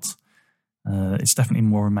a lot. It's definitely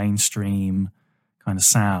more a mainstream kind of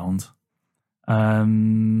sound.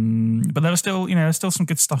 But there was still, still some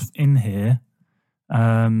good stuff in here.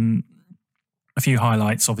 A few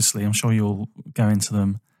highlights, obviously. I'm sure you'll go into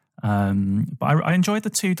them. But I enjoyed the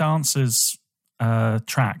Two Dancers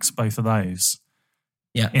tracks, both of those.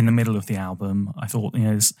 Yeah. In the middle of the album, I thought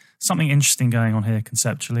there's something interesting going on here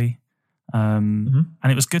conceptually, and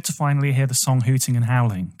it was good to finally hear the song "Hooting and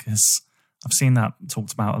Howling" because I've seen that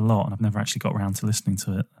talked about a lot, and I've never actually got around to listening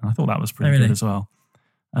to it. And I thought that was pretty good as well.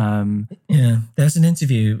 Yeah, there's an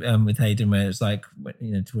interview with Hayden where it's like,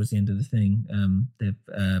 towards the end of the thing, the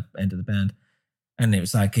end of the band, and it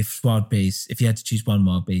was like if you had to choose one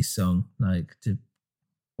Wild Beast song, like to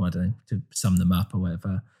sum them up or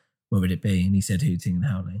whatever, what would it be? And he said "Hooting and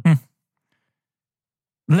Howling."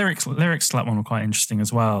 Lyrics to that one were quite interesting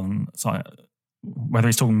as well. And so whether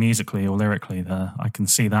he's talking musically or lyrically, I can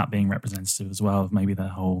see that being representative as well of maybe their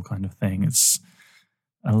whole kind of thing. It's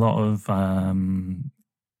a lot of kind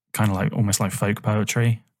of like almost like folk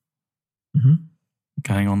poetry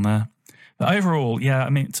going on there. But overall, yeah, I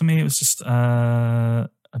mean, to me, it was just a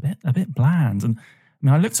bit bland. And I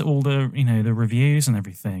mean, I looked at all the the reviews and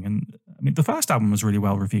everything, and I mean, the first album was really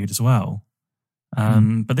well reviewed as well.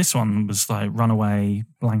 But this one was like runaway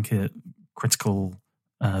blanket critical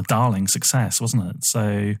darling success, wasn't it?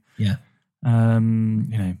 So yeah,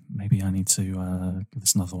 maybe I need to give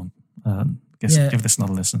this another one. Give this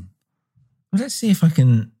another listen. Well, let's see if I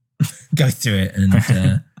can go through it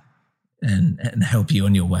and help you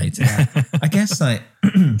on your way to that. I guess like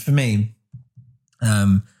for me,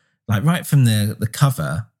 like right from the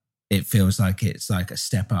cover, it feels like it's like a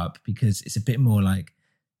step up because it's a bit more like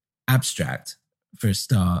abstract for a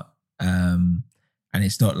start. And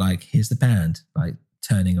it's not like, here's the band like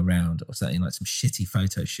turning around or something like some shitty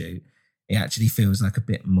photo shoot. It actually feels like a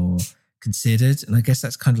bit more considered. And I guess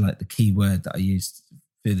that's kind of like the key word that I used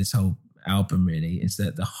through this whole album really, is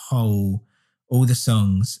that all the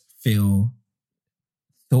songs feel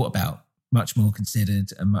thought about, much more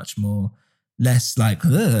considered and much more less like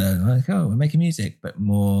we're making music, but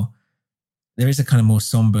more, there is a kind of more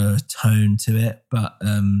somber tone to it, but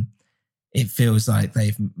it feels like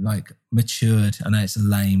they've like matured. I know it's a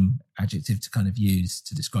lame adjective to kind of use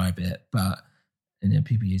to describe it, but and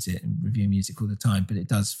people use it and review music all the time, but it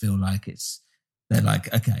does feel like they're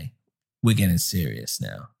like, okay, we're getting serious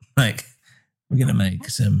now. Like, we're going to make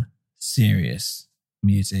some serious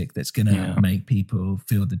music that's going to make people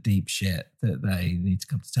feel the deep shit that they need to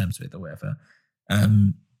come to terms with or whatever.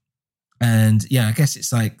 And yeah, I guess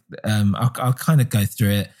it's like, I'll kind of go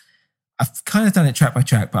through it. I've kind of done it track by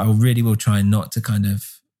track, but I really will try not to kind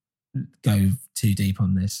of go too deep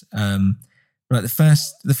on this. Like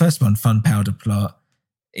the first one, Fun Powder Plot,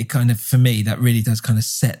 it kind of, for me, that really does kind of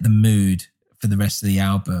set the mood for the rest of the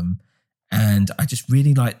album. And I just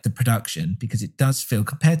really like the production because it does feel,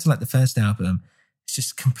 compared to like the first album, it's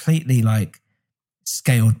just completely like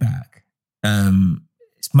scaled back.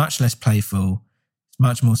 It's much less playful. It's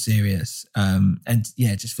much more serious. And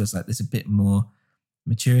yeah, it just feels like there's a bit more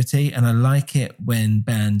maturity. And I like it when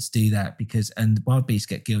bands do that because, and Wild Beasts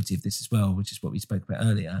get guilty of this as well, which is what we spoke about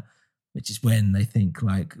earlier, which is when they think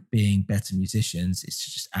like being better musicians is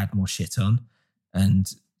to just add more shit on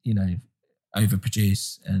and, you know,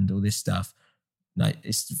 overproduce and all this stuff. Like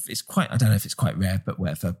it's quite, I don't know if it's quite rare, but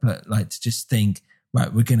whatever, but like to just think,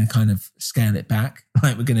 right, we're going to kind of scale it back.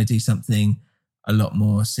 Like we're going to do something a lot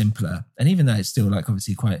more simpler. And even though it's still like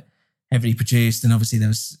obviously quite heavily produced and obviously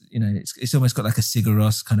there's, you know, it's almost got like a Sigur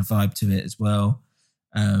Rós kind of vibe to it as well.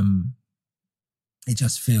 It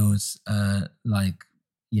just feels like,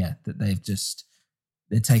 yeah, that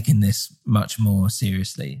they're taking this much more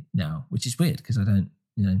seriously now, which is weird because I don't,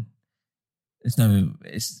 you know, it's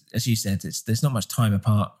as you said, there's not much time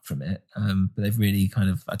apart from it, but they've really kind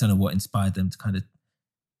of, I don't know what inspired them to kind of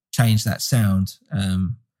change that sound.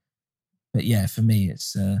 But yeah, for me,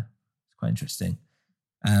 it's quite interesting.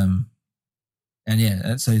 And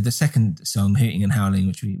yeah, so the second song, Hooting and Howling,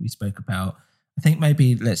 which we spoke about, I think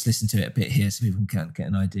maybe let's listen to it a bit here so people can get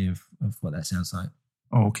an idea of what that sounds like.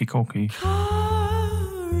 Okie dokie.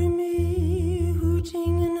 Carry me,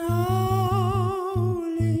 hooting and howling,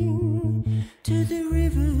 to the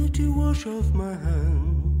river to wash off my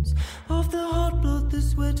hands, of the hot blood, the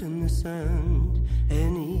sweat and the sand.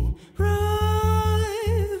 Any rival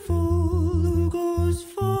who goes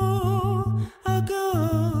for our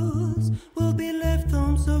girls will be left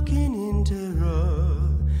on soaking in terror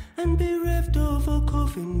and bereft of our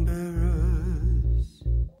coffin bearers.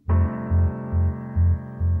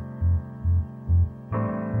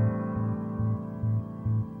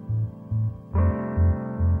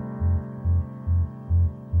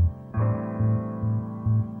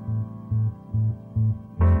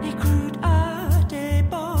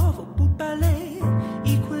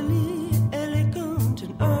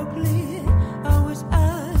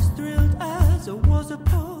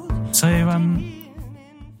 So,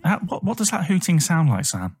 what does that hooting sound like,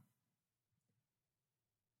 Sam?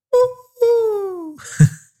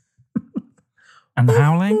 And the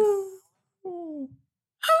howling? Oh,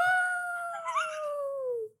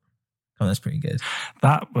 that's pretty good.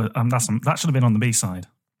 That should have been on the B-side.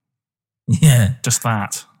 Yeah. Just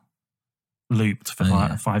that looped for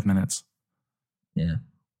 5 minutes. Yeah.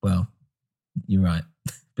 Well, you're right.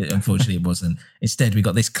 But unfortunately it wasn't. Instead, we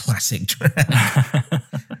got this classic track.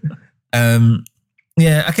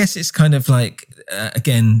 Yeah, I guess it's kind of like,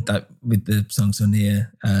 again, like with the songs on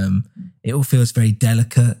here, it all feels very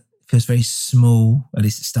delicate, feels very small, at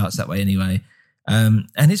least it starts that way anyway. And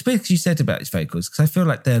it's weird because you said about his vocals, because I feel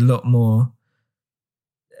like they're a lot more,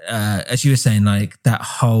 as you were saying, like that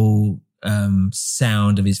whole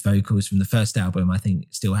sound of his vocals from the first album, I think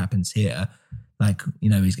still happens here. Like, you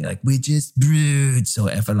know, he's like, we're just brutes or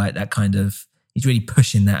whatever, like that kind of, he's really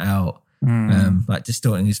pushing that out. Like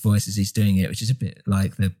distorting his voice as he's doing it, which is a bit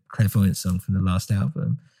like the Clairvoyant song from the last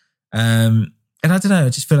album. And I don't know, I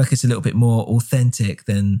just feel like it's a little bit more authentic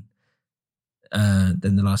than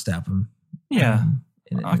the last album. Yeah,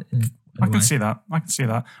 I can see that. I can see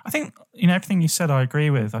that. I think, you know, everything you said I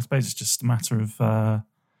agree with. I suppose it's just a matter of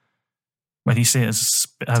whether you see it as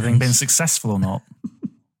having been successful or not.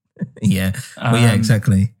 Yeah, well, yeah,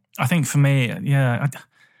 exactly. I think for me, yeah,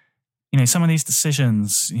 you know, some of these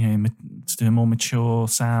decisions, you know, to do a more mature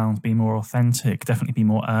sound, be more authentic, definitely be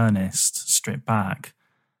more earnest, stripped back.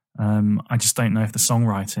 I just don't know if the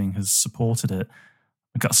songwriting has supported it.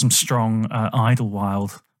 I've got some strong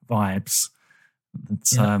Idlewild vibes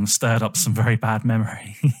that stirred up some very bad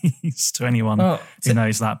memories to anyone who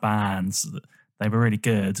knows that band. They were really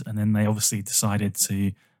good, and then they obviously decided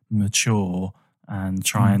to mature and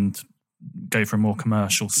try and go for a more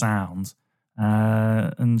commercial sound,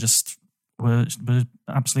 and just were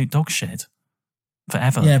absolute dog shit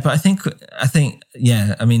forever. Yeah, but I think,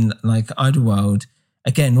 yeah, I mean, like Idlewild,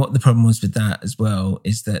 again, what the problem was with that as well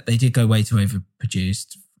is that they did go way too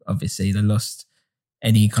overproduced. Obviously, they lost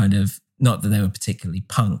any kind of not that they were particularly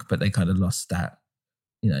punk, but they kind of lost that,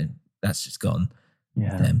 that's just gone.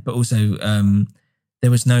 Yeah. Them. But also, there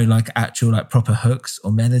was no like actual like proper hooks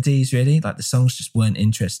or melodies really. Like the songs just weren't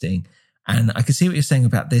interesting. And I can see what you're saying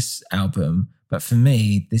about this album, but for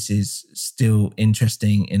me, this is still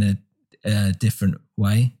interesting in a different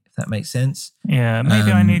way, if that makes sense. Yeah,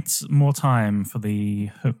 maybe I need more time for the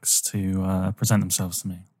hooks to present themselves to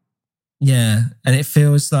me. Yeah, and it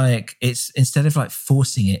feels like it's, instead of like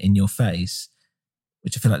forcing it in your face,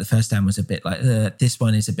 which I feel like the first album was a bit like, this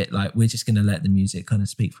one is a bit like, we're just going to let the music kind of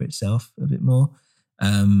speak for itself a bit more.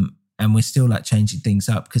 And we're still like changing things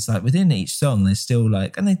up because like within each song, there's still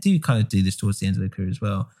like, and they do kind of do this towards the end of their career as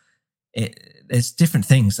well. There's different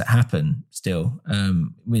things that happen still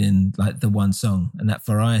within like the one song, and that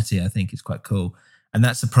variety I think is quite cool. And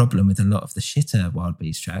that's the problem with a lot of the shitter Wild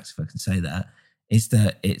Beast tracks, if I can say that, is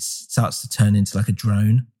that it starts to turn into like a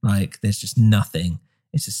drone. Like there's just nothing.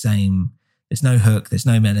 It's the same. There's no hook. There's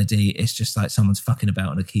no melody. It's just like someone's fucking about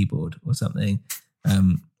on a keyboard or something,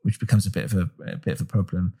 which becomes a bit of a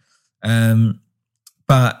problem.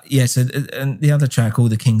 But yeah, so and the other track, All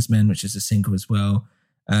the King's Men, which is a single as well.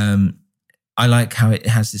 I like how it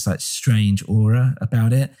has this like strange aura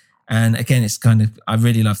about it. And again, it's kind of, I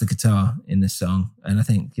really love the guitar in this song. And I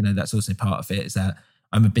think, that's also part of it, is that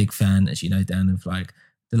I'm a big fan, as you know, Dan, of like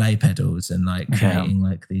delay pedals and like creating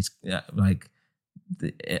like these, like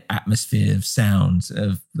the atmosphere of sound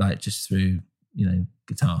of like just through,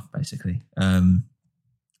 guitar basically. And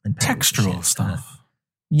textural stuff.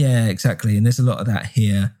 Yeah, exactly. And there's a lot of that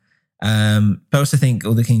here. But I also think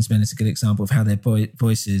All the King's Men is a good example of how their both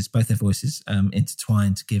their voices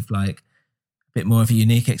intertwine to give like a bit more of a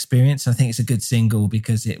unique experience. I think it's a good single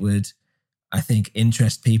because it would, I think,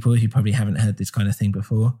 interest people who probably haven't heard this kind of thing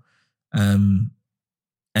before. And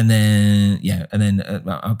then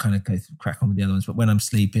I'll kind of crack on with the other ones. But When I'm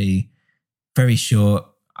Sleepy, very short.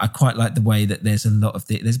 I quite like the way that there's a lot of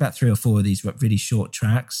there's about 3 or 4 of these really short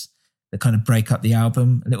tracks that kind of break up the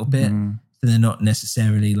album a little bit. So they're not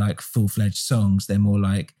necessarily like full-fledged songs. They're more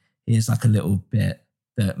like, here's like a little bit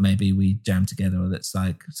that maybe we jam together, or that's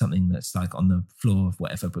like something that's like on the floor of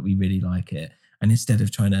whatever, but we really like it. And instead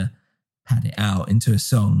of trying to pad it out into a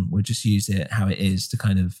song, we'll just use it how it is to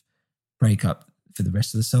kind of break up for the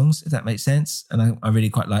rest of the songs, if that makes sense. And I really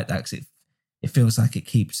quite like that because it feels like it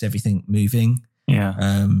keeps everything moving.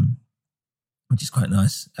 Yeah. Which is quite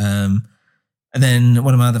nice. And then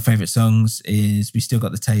one of my other favourite songs is We Still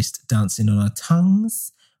Got the Taste, Dancing on Our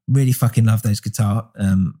Tongues. Really fucking love those guitar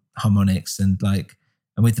harmonics and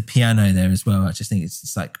with the piano there as well. I just think it's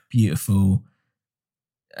just like a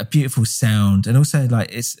beautiful sound. And also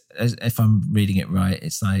like it's, if I'm reading it right,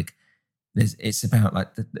 it's like it's about like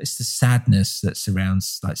it's the sadness that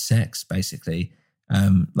surrounds like sex basically.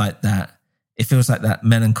 Like that, it feels like that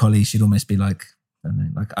melancholy should almost be like, I don't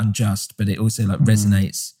know, like unjust, but it also like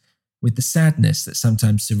resonates with the sadness that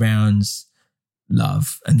sometimes surrounds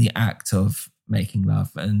love and the act of making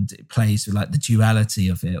love, and it plays with like the duality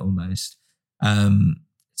of it almost.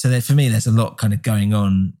 So there, for me, there's a lot kind of going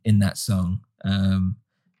on in that song, and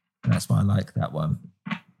that's why I like that one.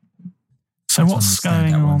 So what's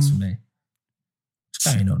going on? For me.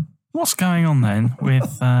 What's going on? What's going on then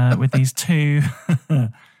with these two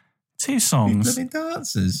songs? Living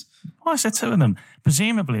dancers. Why is there 2 of them?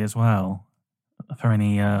 Presumably as well, for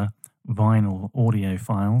any vinyl audio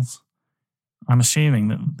files. I'm assuming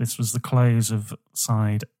that this was the close of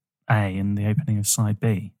side A and the opening of side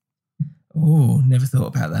B. Oh, never thought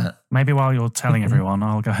about that. Maybe while you're telling everyone,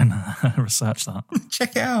 I'll go and research that.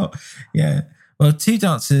 Check it out. Yeah. Well, 2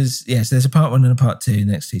 dancers. Yes, there's a part 1 and a part 2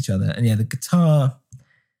 next to each other. And yeah, the guitar,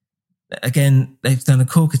 again, they've done a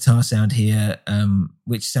cool guitar sound here,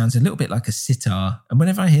 which sounds a little bit like a sitar. And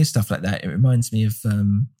whenever I hear stuff like that, it reminds me of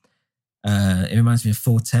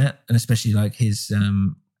Fortet, and especially like his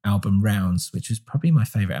album Rounds, which was probably my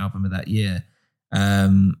favorite album of that year.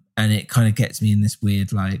 And it kind of gets me in this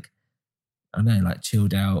weird, like, I don't know, like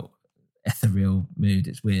chilled out, ethereal mood.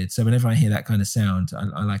 It's weird. So whenever I hear that kind of sound,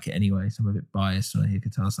 I like it anyway. So I'm a bit biased when I hear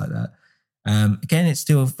guitars like that. Again, it's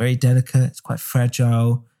still very delicate. It's quite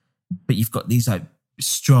fragile, but you've got these like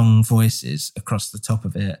strong voices across the top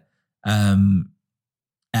of it. And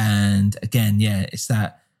again, yeah, it's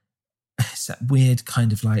that weird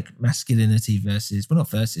kind of like masculinity versus, well, not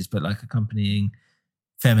versus, but like accompanying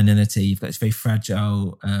femininity. You've got this very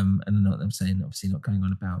fragile, and I'm saying obviously not going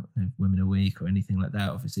on about women are weak or anything like that,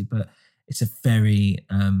 obviously, but it's a very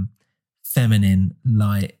feminine,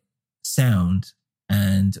 light sound.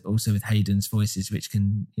 And also with Hayden's voices, which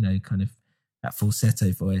can, kind of that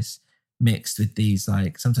falsetto voice mixed with these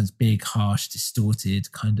like sometimes big, harsh,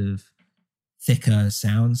 distorted kind of thicker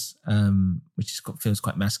sounds, which feels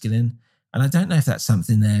quite masculine. And I don't know if that's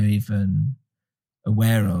something they're even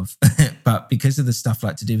aware of, but because of the stuff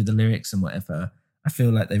like to do with the lyrics and whatever, I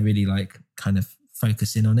feel like they really like kind of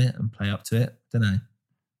focus in on it and play up to it. Don't know.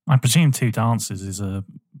 I presume Two Dances is a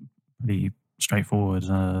pretty straightforward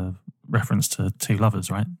reference to two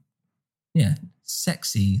lovers, right? Yeah,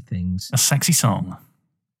 sexy things. A sexy song.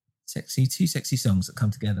 Two sexy songs that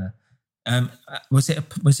come together. Was it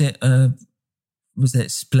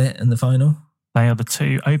split in the final? They are the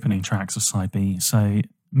two opening tracks of side B. So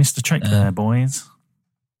missed the trick there, boys.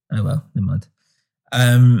 Oh well, never mind.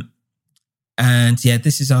 And yeah,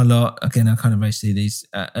 This Is Our Lot. Again, I kind of raced through these.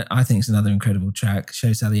 I think it's another incredible track.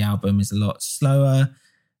 Shows how the album is a lot slower.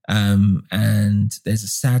 And there's a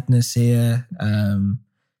sadness here. And,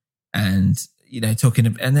 and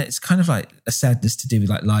it's kind of like a sadness to do with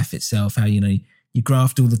like life itself, how, you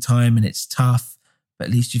graft all the time and it's tough, but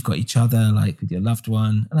at least you've got each other, like with your loved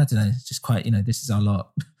one. And I don't know, it's just quite, this is our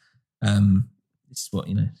lot. This is what,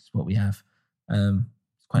 it's what we have.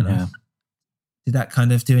 It's quite nice. Did that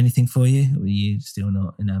kind of do anything for you? Or were you still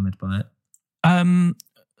not enamored by it?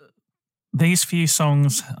 These few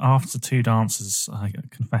songs after Two Dances, I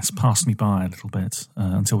confess, passed me by a little bit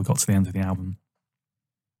until we got to the end of the album.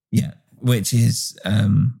 Yeah, which is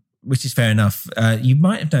fair enough. You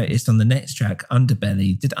might have noticed on the next track,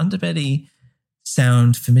 Underbelly. Did Underbelly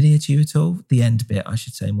sound familiar to you at all? The end bit, I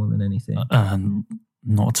should say, more than anything.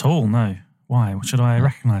 Not at all, no. Why? Should I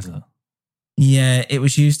recognise it? Yeah, it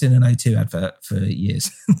was used in an O2 advert for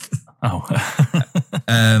years. Oh.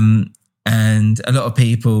 And a lot of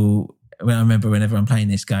people, I remember whenever I'm playing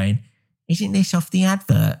this going, isn't this off the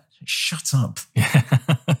advert? Shut up.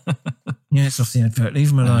 Yeah, it's off the advert. Leave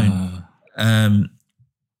them alone.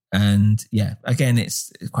 And yeah, again,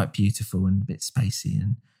 it's quite beautiful and a bit spacey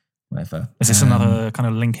and whatever. Is this another kind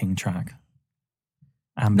of linking track?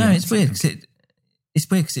 No, it's weird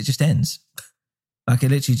because it just ends. Like it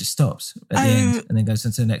literally just stops at the end and then goes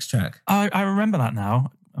into the next track. I remember that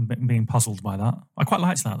now. I'm being puzzled by that. I quite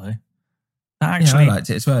liked that though. That actually, I liked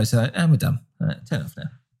it as well. So, and we're done. All right, turn it off now.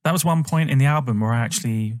 That was one point in the album where I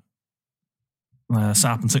actually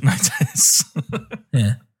sat up and took notice.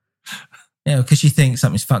 Yeah, because you think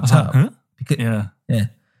something's fucked up. Huh? Because, yeah,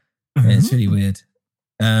 it's really weird.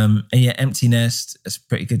 And yeah, Empty Nest is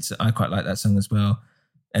pretty good. I quite like that song as well.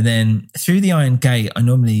 And then Through the Iron Gate,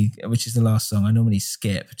 which is the last song, I normally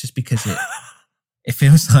skip just because it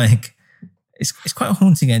feels like it's quite a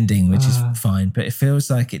haunting ending, which is fine, but it feels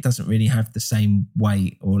like it doesn't really have the same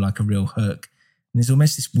weight or like a real hook. And there's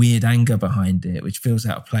almost this weird anger behind it, which feels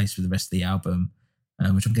out of place with the rest of the album,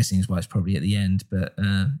 which I'm guessing is why it's probably at the end. But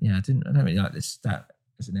yeah, I don't really like that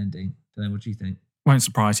as an ending. Don't know, what do you think? Won't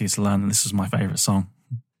surprise you to learn that this is my favourite song.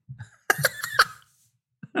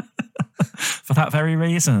 For that very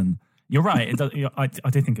reason. You're right. I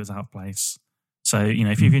did think it was out of place. So,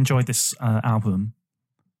 if you've enjoyed this album,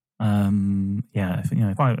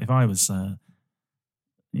 if I was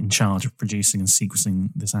in charge of producing and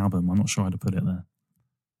sequencing this album, I'm not sure I'd have put it there.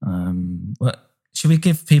 Well, should we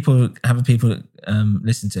have people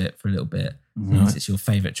listen to it for a little bit? Since it's your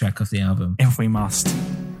favourite track off the album. If we must.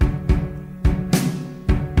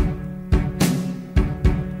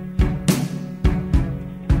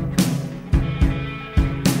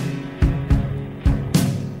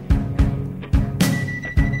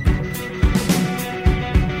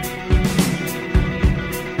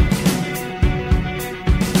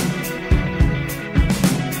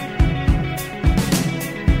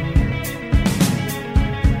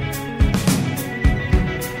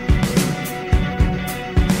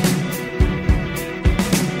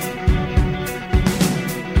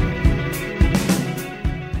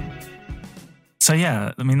 So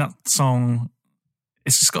yeah, I mean, that song,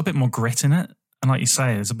 it's just got a bit more grit in it. And like you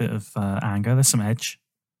say, there's a bit of anger, there's some edge.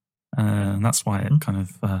 And that's why it kind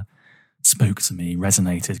of spoke to me,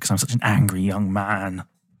 resonated, because I'm such an angry young man.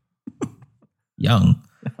 Young?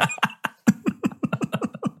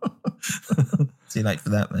 Too late for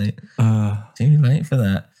that, mate. Too late for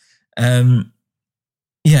that.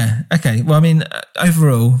 Yeah, okay. Well, I mean,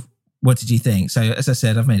 overall, what did you think? So as I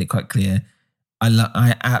said, I've made it quite clear.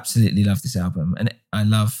 I absolutely love this album, and I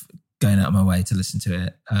love going out of my way to listen to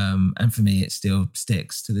it. And for me, it still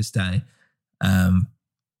sticks to this day.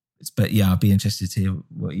 But yeah, I'd be interested to hear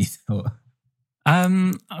what you thought. I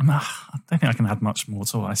don't think I can add much more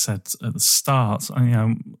to what I said at the start.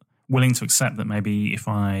 I'm willing to accept that maybe if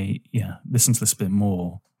I listen to this a bit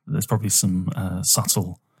more, there's probably some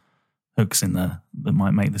subtle hooks in there that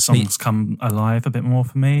might make the songs come alive a bit more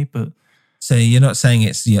for me. But So you're not saying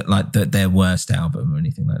it's like their worst album or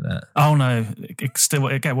anything like that? Oh no, it gets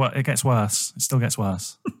worse. It still gets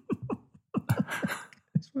worse.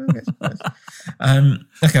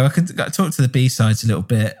 Okay, I could talk to the B-sides a little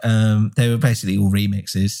bit. They were basically all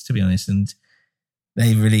remixes, to be honest, and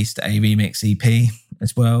they released a remix EP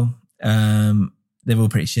as well. They're all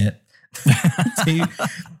pretty shit.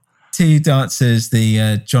 Two Dancers,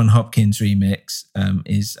 the John Hopkins remix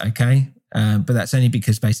is okay, but that's only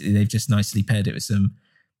because basically they've just nicely paired it with some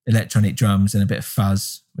electronic drums and a bit of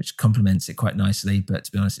fuzz, which complements it quite nicely. But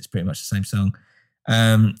to be honest, it's pretty much the same song.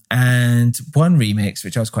 And one remix,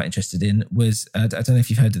 which I was quite interested in, was I don't know if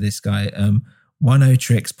you've heard of this guy,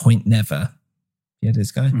 Oneohtrix Point Never. You heard of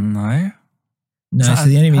this guy? No. So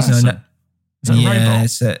the only reason I know,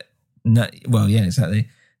 yeah, exactly.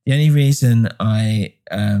 The only reason I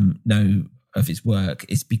know of his work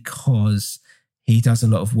is because he does a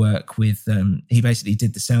lot of work with. He basically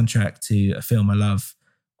did the soundtrack to a film I love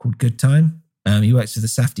called Good Time. He works with the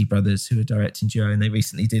Safdie brothers, who are a directing duo, and they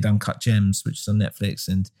recently did Uncut Gems, which is on Netflix,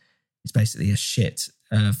 and it's basically a shit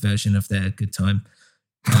version of their Good Time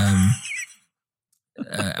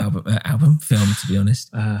film, to be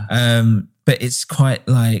honest. But it's quite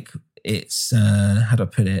like, it's how do I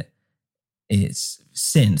put it? It's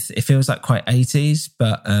synth. It feels like quite 80s,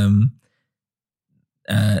 but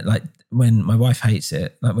like when my wife hates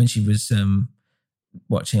it, like when she was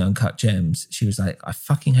watching Uncut Gems, she was like, I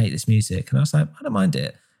fucking hate this music. And I was like, I don't mind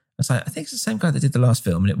it. I was like, I think it's the same guy that did the last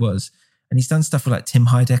film, and it was. And he's done stuff with like Tim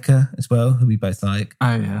Heidecker as well, who we both like.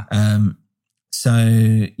 Oh, yeah. So,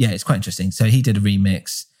 yeah, it's quite interesting. So he did a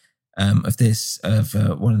remix of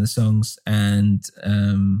one of the songs, and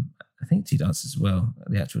I think Two Dancers as well.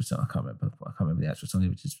 The actual song, I can't remember the actual song,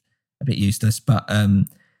 which is a bit useless. But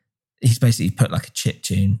he's basically put like a chip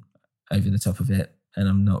tune over the top of it, and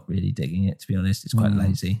I'm not really digging it, to be honest. It's quite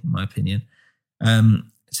lazy, in my opinion.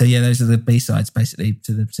 So yeah, those are the B-sides basically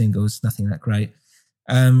to the singles. Nothing that great.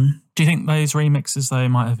 Do you think those remixes, though,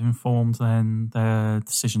 might have informed then their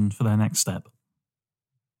decision for their next step?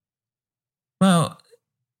 Well,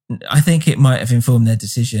 I think it might have informed their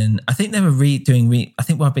decision. I think they were I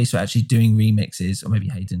think Wild Beasts were actually doing remixes, or maybe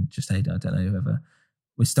Hayden, I don't know, whoever,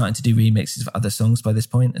 was starting to do remixes of other songs by this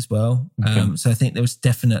point as well. Okay. So I think there was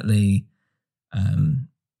definitely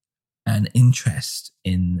an interest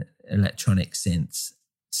in electronic synths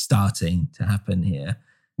starting to happen here.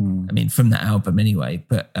 I mean, from that album anyway,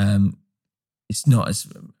 but it's not as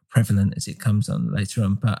prevalent as it comes on later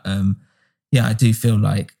on. But yeah, I do feel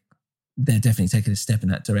like they're definitely taking a step in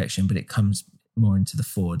that direction, but it comes more into the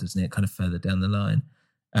fore, doesn't it? Kind of further down the line.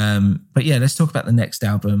 But yeah, let's talk about the next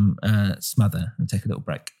album, Smother, and take a little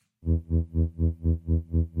break.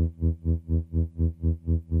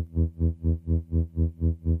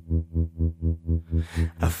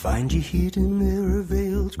 I find you hidden there, a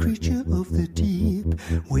veiled creature of the deep,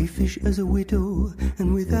 wayfish as a widow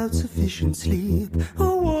and without sufficient sleep.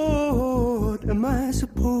 Oh, what am I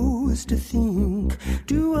supposed to think?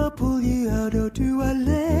 Do I pull you out or do I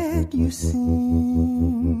let you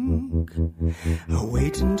sink? I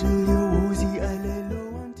wait until you're woozy, I lay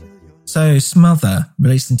low until you're... So Smother,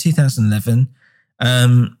 released in 2011.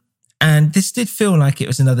 And this did feel like it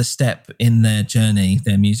was another step in their journey,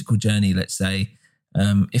 their musical journey, let's say.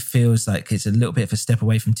 It feels like it's a little bit of a step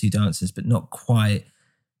away from Two Dancers, but not quite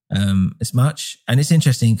as much. And it's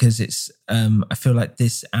interesting because it's, I feel like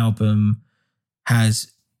this album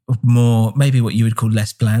has more, maybe what you would call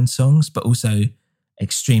less bland songs, but also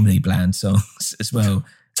extremely bland songs as well.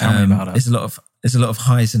 Tell me about it. There's a lot of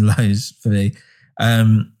highs and lows for me.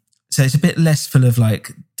 So it's a bit less full of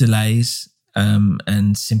like delays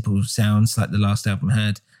and simple sounds like the last album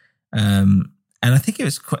had. And I think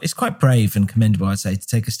it's quite brave and commendable, I'd say, to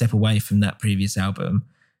take a step away from that previous album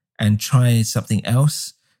and try something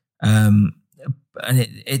else. And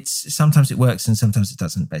it's sometimes it works and sometimes it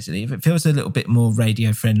doesn't, basically. It feels a little bit more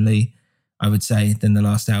radio friendly, I would say, than the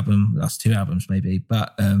last two albums maybe.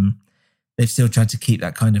 But they've still tried to keep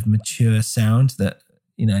that kind of mature sound that,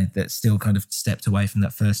 you know, that still kind of stepped away from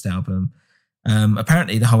that first album.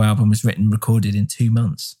 Apparently the whole album was written and recorded in 2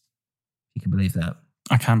 months. You can believe that.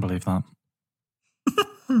 I can believe that.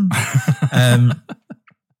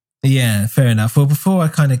 Yeah, fair enough. Well, before I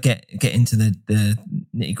kind of get into the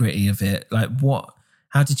nitty gritty of it, like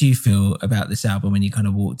how did you feel about this album when you kind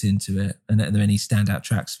of walked into it? And are there any standout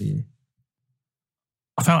tracks for you?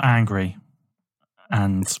 I felt angry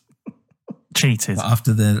and cheated. But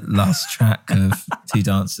after the last track of Two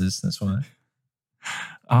Dancers, that's why.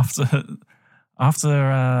 After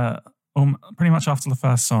pretty much after the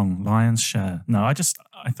first song, Lion's Share. No, I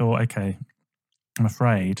thought, okay, I'm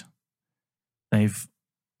afraid they've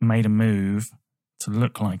made a move to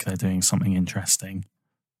look like they're doing something interesting,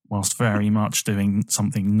 whilst very much doing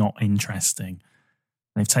something not interesting.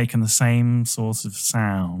 They've taken the same sort of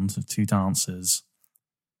sound of two dancers,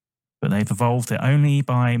 but they've evolved it only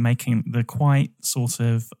by making the quite sort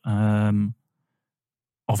of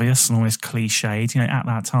obvious and almost cliched, at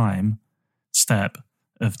that time, step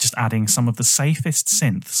of just adding some of the safest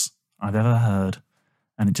synths I've ever heard.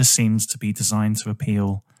 And it just seems to be designed to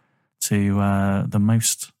appeal to the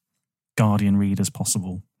most Guardian readers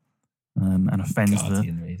possible, and offend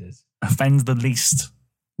the least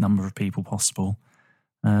number of people possible.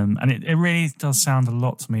 And it really does sound a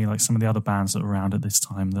lot to me like some of the other bands that were around at this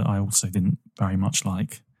time that I also didn't very much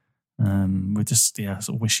like. With just sort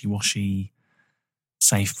of wishy-washy,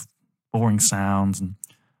 safe, boring sounds. And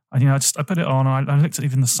I put it on. I looked at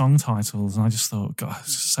even the song titles, and I just thought, God,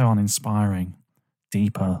 it's so uninspiring.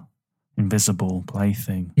 Deeper, Invisible,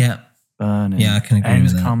 Plaything. Yeah. Burning. Yeah, I can agree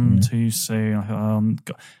Ends with that. come too soon. I thought,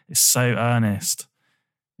 God, it's so earnest.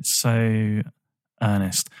 It's so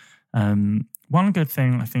earnest. One good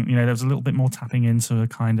thing, I think, there was a little bit more tapping into a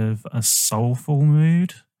kind of a soulful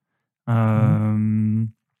mood.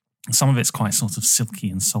 Some of it's quite sort of silky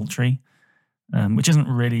and sultry, which isn't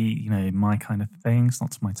really, my kind of thing. It's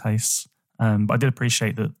not to my tastes. But I did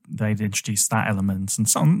appreciate that they'd introduced that element, and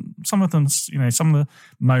some of them, some of the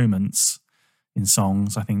moments in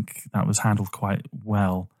songs, I think that was handled quite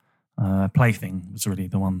well. Plaything was really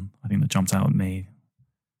the one I think that jumped out at me,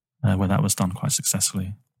 where that was done quite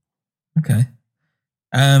successfully. Okay.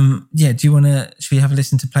 Should we have a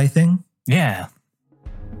listen to Plaything? Yeah.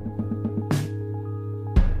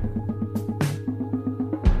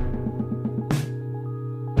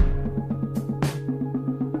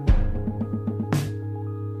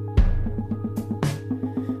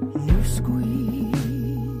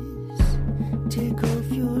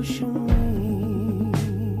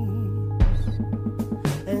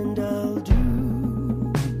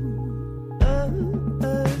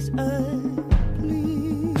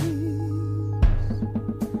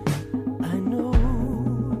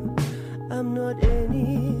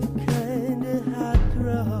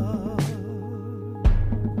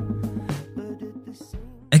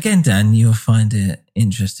 Again, Dan, you'll find it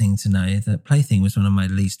interesting to know that Plaything was one of my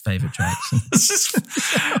least favourite tracks. This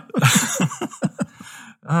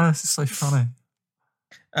is so funny.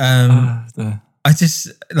 I just,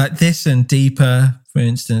 like this and Deeper, for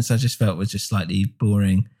instance, I just felt was just slightly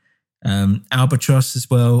boring. Albatross as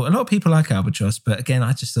well. A lot of people like Albatross, but again,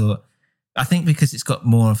 I just thought, I think because it's got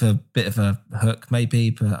more of a bit of a hook maybe,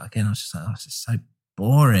 but again, I was just like, oh, it's just so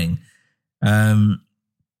boring.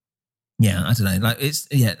 Yeah, I don't know. Like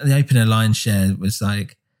the opener line share was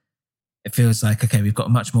like, it feels like, okay, we've got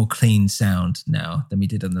a much more clean sound now than we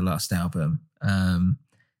did on the last album.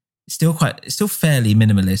 It's still fairly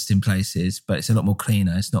minimalist in places, but it's a lot more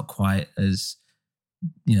cleaner. It's not quite as,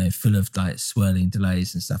 full of like swirling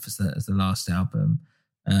delays and stuff as the last album.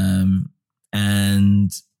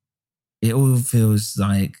 And it all feels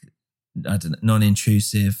like, I don't know,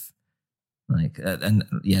 non-intrusive, like,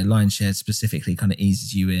 line share specifically kind of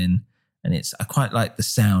eases you in. And I quite like the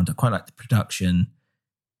sound. I quite like the production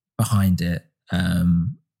behind it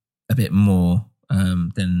a bit more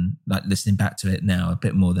than like listening back to it now, a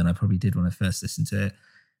bit more than I probably did when I first listened to it.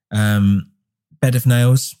 Bed of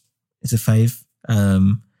Nails is a fave.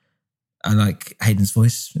 I like Hayden's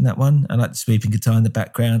voice in that one. I like the sweeping guitar in the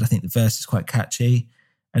background. I think the verse is quite catchy.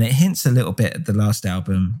 And it hints a little bit at the last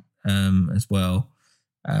album as well.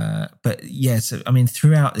 But yeah, so I mean,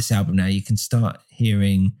 throughout this album now, you can start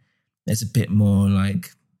hearing there's a bit more like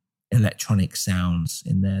electronic sounds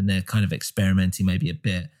in there, and they're kind of experimenting maybe a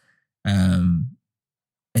bit. And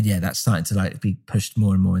yeah, that's starting to like be pushed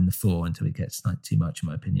more and more in the fore until it gets like too much, in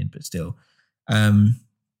my opinion. But still,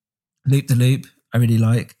 Loop the Loop, I really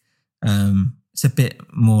like. It's a bit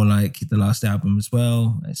more like the last album as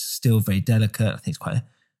well. It's still very delicate. I think it's quite a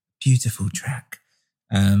beautiful track.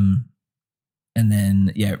 And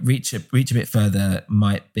then, yeah, Reach a Bit Further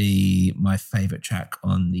might be my favourite track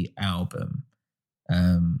on the album.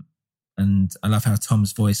 And I love how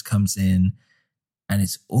Tom's voice comes in, and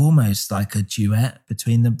it's almost like a duet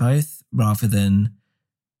between them both, rather than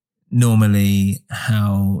normally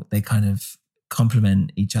how they kind of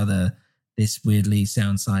complement each other. This weirdly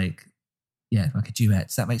sounds like, like a duet.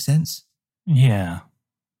 Does that make sense? Yeah.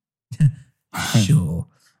 Sure.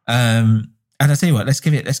 And I'll tell you what, let's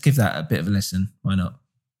give that a bit of a listen. Why not?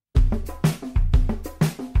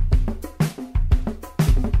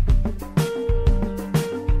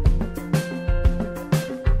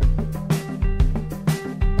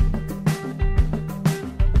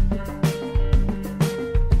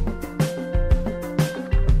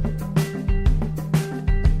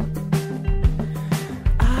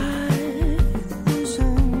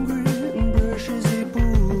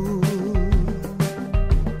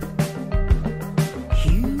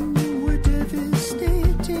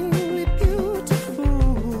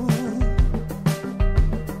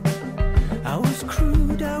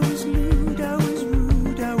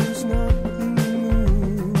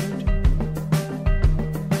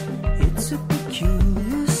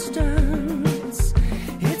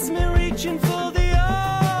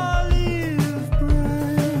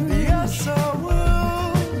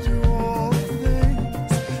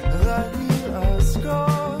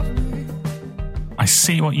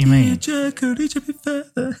 see what you mean. Dear Jack, reach a bit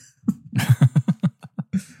further.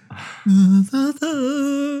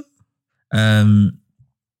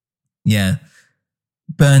 Yeah.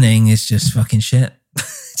 Burning is just fucking shit.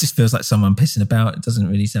 It just feels like someone pissing about. It doesn't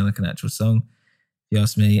really sound like an actual song, if you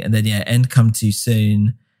ask me. And then, yeah, End Come Too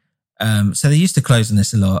Soon. So they used to close on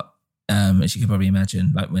this a lot, as you can probably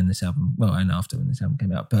imagine, like when this album, well, and after when this album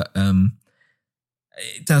came out. But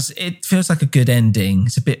it feels like a good ending.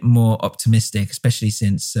 It's a bit more optimistic, especially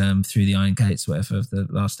since Through the Iron Gates, whatever, of the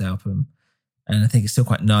last album. And I think it's still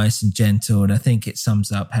quite nice and gentle. And I think it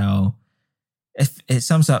sums up that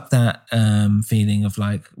feeling of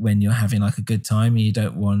like when you're having like a good time and you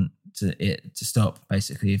don't want it to stop,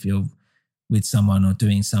 basically, if you're with someone or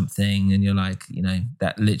doing something and you're like, you know,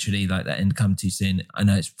 that literally like that end come too soon. I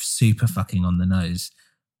know it's super fucking on the nose,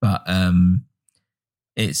 but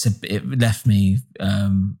it left me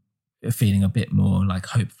feeling a bit more like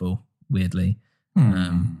hopeful, weirdly,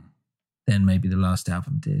 than maybe the last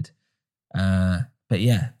album did. But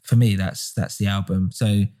yeah, for me, that's the album.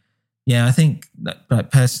 So yeah, I think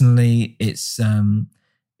like personally, it's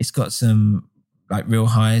got some like real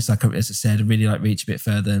highs. Like as I said, I really like Reach a Bit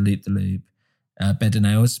Further, Loop the Loop, Bed of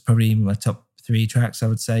Nails, probably my top 3 tracks, I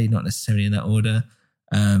would say, not necessarily in that order.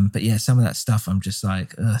 But yeah, some of that stuff, I'm just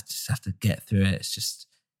like, just have to get through it. It's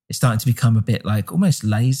starting to become a bit like almost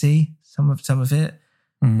lazy. Some of it,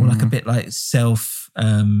 or like a bit like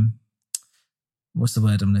what's the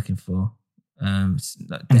word I'm looking for?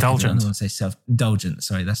 Like indulgent. I want to say self-indulgent.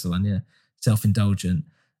 Sorry, that's the one. Yeah, self-indulgent.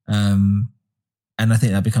 And I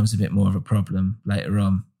think that becomes a bit more of a problem later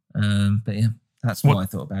on. But yeah, that's what I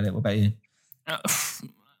thought about it. What about you?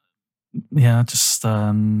 Yeah, just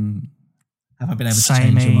have I been able to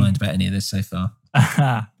change your mind about any of this so far?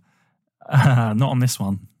 Not on this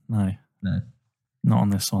one. No, not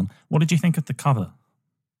on this one. What did you think of the cover?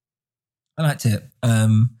 I liked it.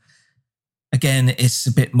 Again, it's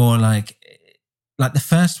a bit more like the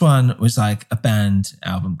first one was like a band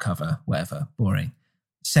album cover, whatever, boring.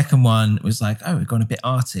 Second one was like, oh, we've gone a bit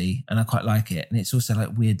arty, and I quite like it. And it's also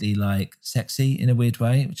like weirdly like sexy in a weird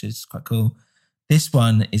way, which is quite cool. This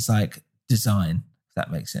one is like design, if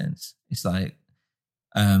that makes sense. It's like,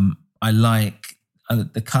 I like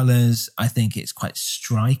the colours. I think it's quite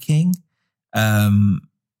striking. I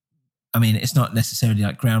mean, it's not necessarily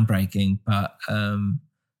like groundbreaking, but I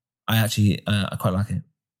quite like it,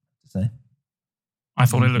 to say. I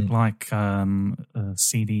thought it looked like a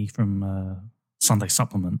CD from Sunday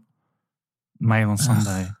Supplement, Mail on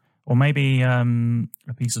Sunday. Or maybe a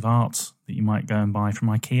piece of art that you might go and buy from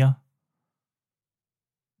IKEA.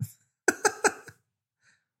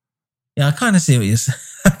 Yeah, I kind of see what you're saying.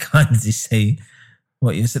 I kind of see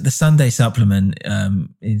what you said. The Sunday Supplement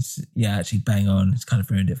is, yeah, actually bang on. It's kind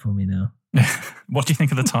of ruined it for me now. What do you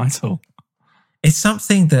think of the title? It's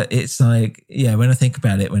something that it's like, yeah, when I think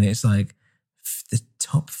about it, when it's like the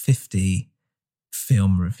top 50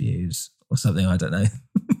 film reviews or something, I don't know.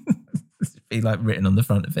 It'd be like written on the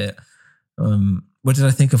front of it. What did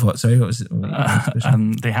I think of what? Sorry, what was it?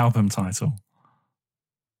 The album title.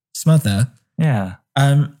 Smother. Yeah.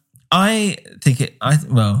 I think I'm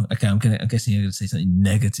guessing you're going to say something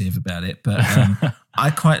negative about it, but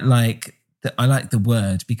I quite like I like the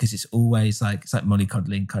word because it's always like, it's like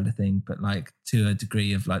mollycoddling kind of thing, but like to a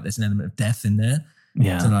degree of like, there's an element of death in there.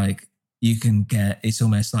 Yeah. So like you can it's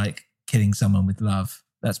almost like killing someone with love.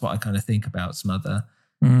 That's what I kind of think about Smother.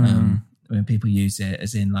 When people use it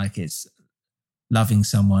as in like it's loving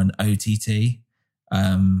someone OTT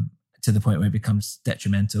to the point where it becomes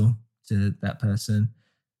detrimental to that person.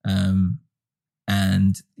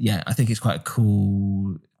 And yeah, I think it's quite a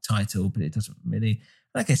cool title, but it doesn't really,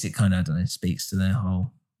 I guess it kind of, I don't know, speaks to their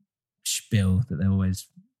whole spiel that they're always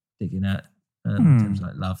digging at in terms of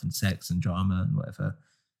like love and sex and drama and whatever.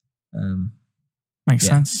 Makes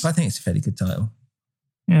sense. But I think it's a fairly good title.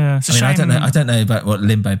 Yeah, it's a shame. I don't know about what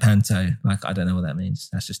limbo panto, like I don't know what that means.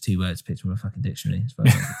 That's just 2 words picked from a fucking dictionary. As far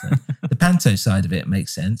as I'm concerned. The panto side of it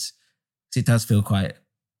makes sense because it does feel quite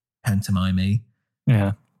pantomime-y.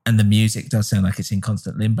 Yeah. And the music does sound like it's in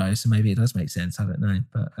constant limbo, so maybe it does make sense. I don't know.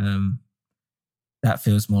 But that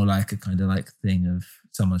feels more like a kind of like thing of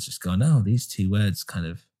someone's just gone, oh, these 2 words kind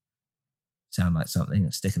of sound like something,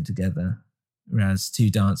 and stick them together. Whereas 2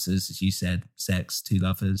 dancers, as you said, sex, 2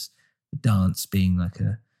 lovers, the dance being like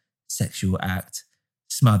a sexual act,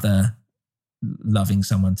 smother, loving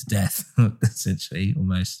someone to death, essentially,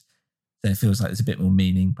 almost. So it feels like there's a bit more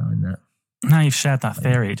meaning behind that. Now you've shared that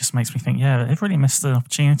theory, it just makes me think, yeah, they've really missed an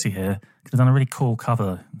opportunity here. Could have done a really cool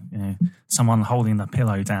cover, you know, someone holding the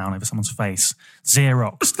pillow down over someone's face.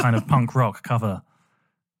 Xerox kind of punk rock cover,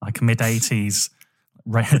 like mid-80s,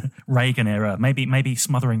 Reagan era. Maybe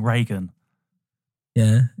Smothering Reagan.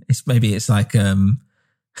 Yeah, it's like it's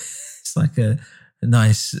like a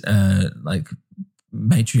nice like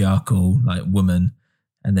matriarchal like woman,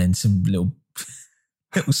 and then some little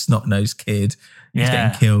snot-nosed kid who's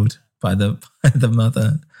getting killed by the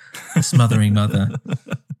mother, the smothering mother.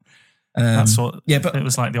 That's what. Yeah, but it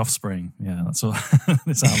was like The Offspring. Yeah, that's what.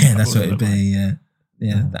 That's what it'd be.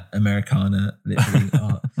 Yeah, that Americana literally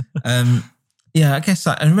art. Yeah, I guess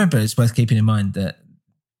I remember it's worth keeping in mind that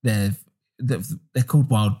they're called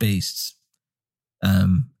wild beasts,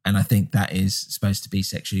 and I think that is supposed to be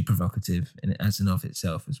sexually provocative in as and of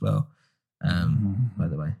itself as well. By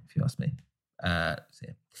the way, if you ask me, they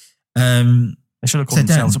should have called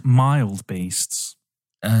themselves mild beasts.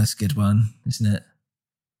 That's a good one, isn't it?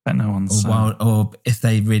 Bet no one's or if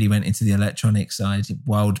they really went into the electronic side,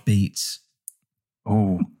 wild beats.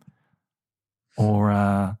 Oh, or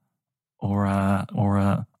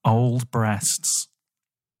old breasts.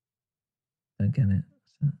 Don't get it.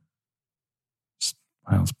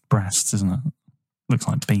 Well, it's breasts, isn't it? Looks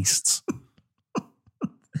like beasts.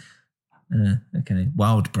 Okay,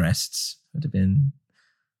 wild breasts would have been.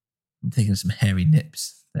 I'm thinking of some hairy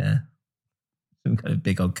nips there. Some kind of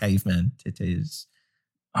big old caveman titties.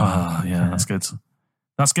 Oh, yeah, that's good.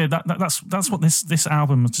 That's good. That's what this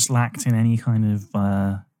album just lacked in any kind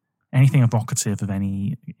of anything evocative of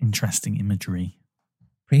any interesting imagery.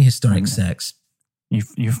 Prehistoric sex.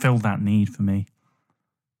 You've filled that need for me.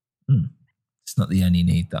 It's not the only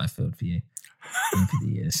need that I filled for you over the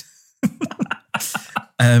years.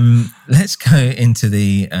 Let's go into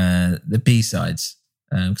the B-sides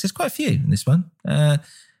because there's quite a few in this one.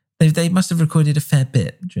 They must have recorded a fair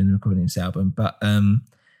bit during the recording of this album, but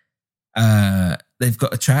they've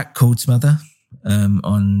got a track called Smother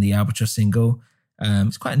on the Albatross single.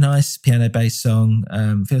 It's quite a nice piano-based song.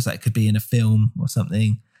 Feels like it could be in a film or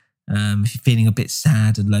something. If you're feeling a bit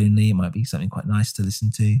sad and lonely, it might be something quite nice to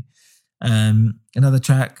listen to. Another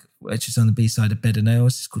track, which is on the B-side of Bed of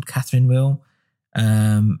Nails, is called Catherine Wheel.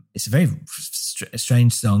 It's a very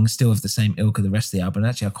strange song, still of the same ilk of the rest of the album.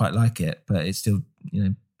 Actually, I quite like it, but it's still,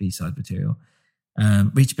 B-side material.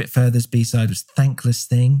 Reach a Bit Further's B-side was Thankless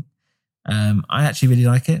Thing. I actually really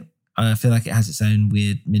like it. I feel like it has its own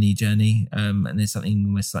weird mini journey, and there's something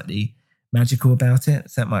almost slightly magical about it.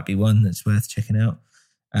 So that might be one that's worth checking out.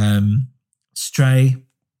 Stray,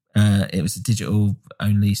 it was a digital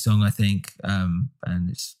only song, I think, and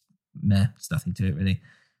it's meh, there's nothing to it really.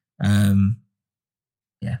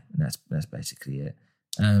 Yeah, and that's basically it.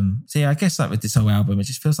 So yeah, I guess like with this whole album, it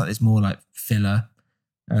just feels like there's more like filler.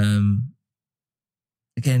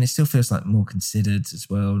 Again, it still feels like more considered as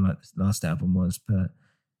well, like the last album was, but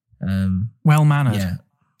well-mannered. Yeah.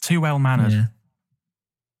 Too well-mannered. Yeah.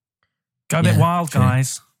 Go a bit wild, true.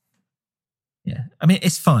 Guys. Yeah. I mean,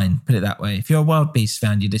 it's fine, put it that way. If you're a Wild Beast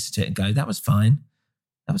fan, you listen to it and go, that was fine.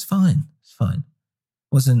 That was fine. It's fine.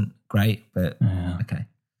 Wasn't great, but okay.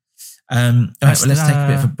 All right, well, let's take a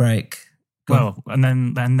bit of a break. And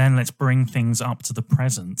then let's bring things up to the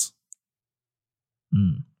present.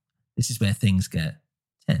 This is where things get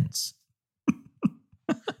tense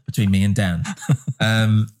between me and Dan.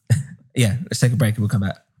 Yeah, let's take a break and we'll come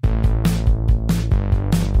back.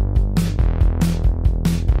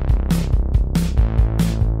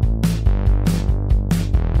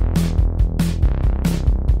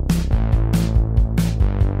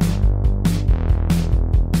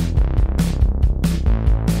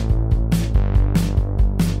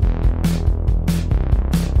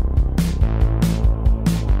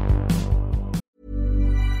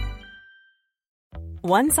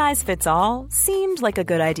 One size fits all seemed like a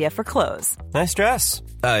good idea for clothes. Nice dress.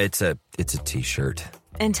 It's a t-shirt.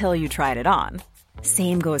 Until you tried it on.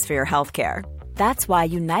 Same goes for your healthcare. That's why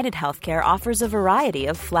United Healthcare offers a variety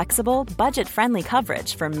of flexible, budget-friendly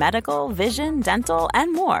coverage for medical, vision, dental,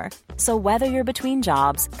 and more. So whether you're between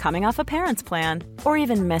jobs, coming off a parent's plan, or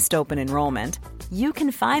even missed open enrollment, you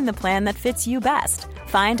can find the plan that fits you best.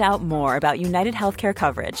 Find out more about United Healthcare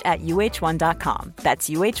coverage at UH1.com. That's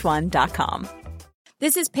UH1.com.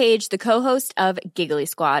 This is Paige, the co-host of Giggly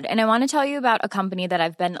Squad, and I want to tell you about a company that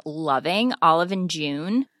I've been loving, Olive &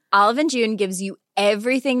 June. Olive & June gives you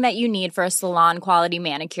everything that you need for a salon-quality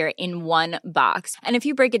manicure in one box. And if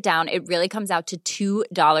you break it down, it really comes out to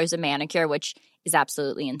 $2 a manicure, which is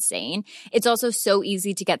absolutely insane. It's also so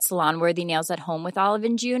easy to get salon-worthy nails at home with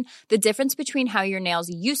Olive & June. The difference between how your nails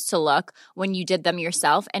used to look when you did them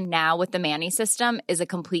yourself and now with the Mani system is a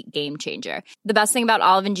complete game changer. The best thing about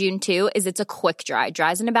Olive & June, too, is it's a quick dry.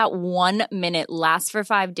 Dries in about 1 minute, lasts for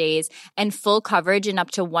 5 days, and full coverage in up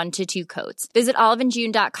to 1 to 2 coats. Visit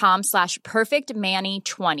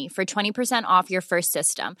oliveandjune.com/perfectmani20 for 20% off your first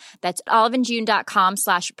system. That's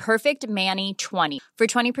oliveandjune.com/perfectmani20 for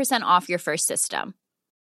 20% off your first system.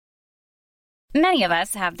 Many of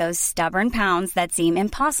us have those stubborn pounds that seem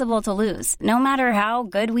impossible to lose, no matter how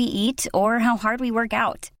good we eat or how hard we work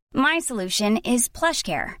out. My solution is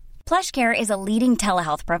PlushCare. PlushCare is a leading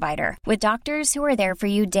telehealth provider with doctors who are there for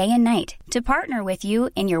you day and night to partner with you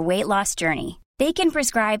in your weight loss journey. They can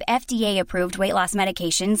prescribe FDA-approved weight loss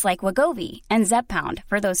medications like Wegovy and Zepbound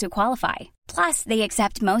for those who qualify. Plus, they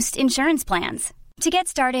accept most insurance plans. To get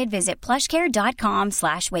started, visit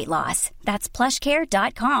plushcare.com/weightloss. That's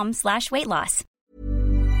plushcare.com/weightloss.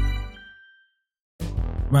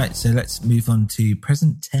 Right, so let's move on to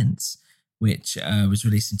Present Tense, which was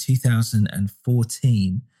released in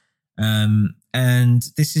 2014. And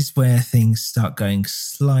this is where things start going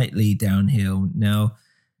slightly downhill. Now,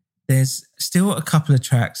 there's still a couple of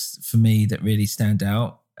tracks for me that really stand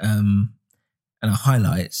out and are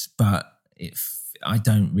highlights, but I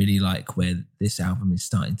don't really like where this album is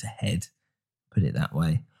starting to head, put it that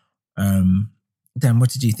way. Dan,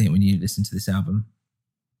 what did you think when you listened to this album?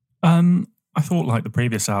 I thought, like the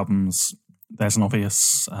previous albums, there's an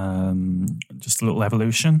obvious, just a little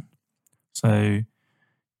evolution. So,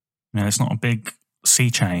 it's not a big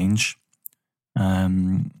sea change,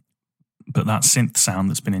 but that synth sound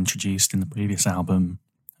that's been introduced in the previous album,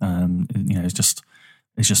 is just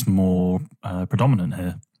more predominant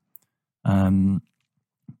here.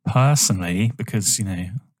 Personally, because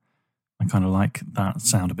I kind of like that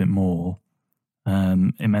sound a bit more.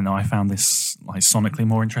 It meant that I found this like sonically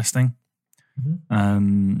more interesting.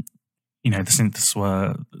 Mm-hmm. The synths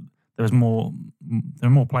were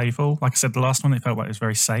more playful. Like I said, the last one, it felt like it was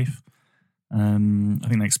very safe. I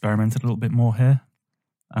think they experimented a little bit more here.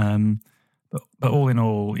 But all in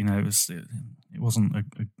all, it wasn't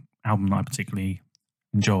an album that I particularly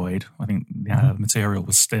enjoyed. I think the material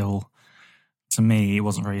was still, to me, it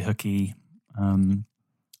wasn't very hooky.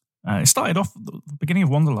 It started off, the beginning of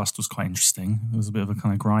Wanderlust was quite interesting. It was a bit of a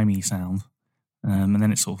kind of grimy sound. And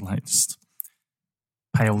then it sort of like just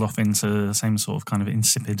paled off into the same sort of kind of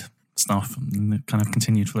insipid stuff, and it kind of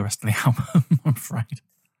continued for the rest of the album, I'm afraid.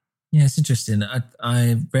 Yeah, it's interesting.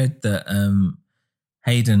 I read that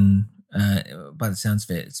Hayden, by the sounds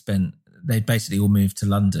of it, they basically all moved to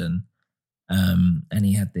London, and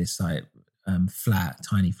he had this like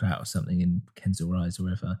tiny flat or something in Kensal Rise or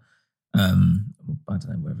wherever. I don't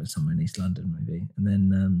know, whether somewhere in East London maybe. And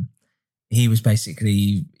then he was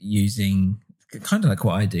basically using kind of like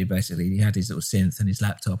what I do. Basically, he had his little synth and his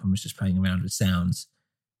laptop and was just playing around with sounds,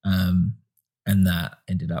 and that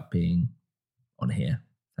ended up being on here.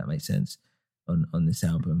 If that makes sense. On this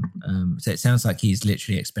album. So it sounds like he's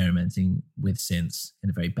literally experimenting with synths in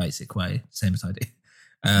a very basic way, same as I do.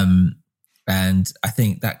 And I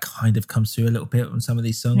think that kind of comes through a little bit on some of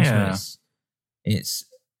these songs. Yeah. Where it's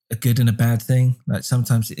a good and a bad thing. Like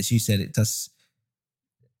sometimes, as you said, it does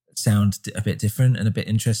sound a bit different and a bit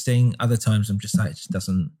interesting. Other times I'm just like, it's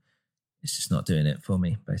just not doing it for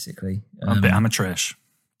me, basically. A bit amateurish.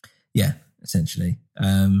 Yeah, essentially.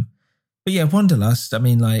 But yeah, Wanderlust, I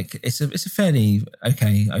mean, like it's a fairly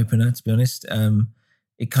okay opener, to be honest.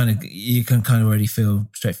 You can kind of already feel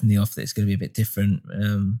straight from the off that it's going to be a bit different.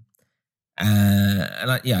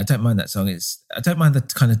 I don't mind that song. I don't mind the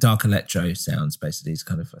kind of dark electro sounds. Basically, it's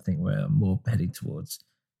kind of, I think, where I'm more heading towards.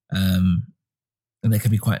 And they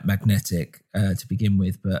can be quite magnetic to begin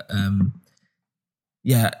with, but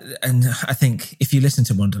yeah. And I think if you listen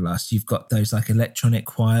to Wanderlust, you've got those like electronic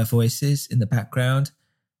choir voices in the background.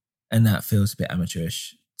 And that feels a bit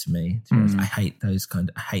amateurish to me. To be honest. I hate those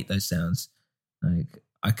sounds. Like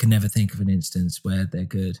I can never think of an instance where they're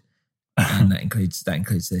good, and that includes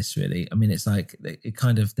this really. I mean, it's like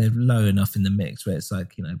they're low enough in the mix where it's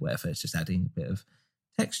like whatever. It's just adding a bit of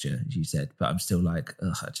texture, as you said. But I'm still like,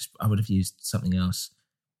 I would have used something else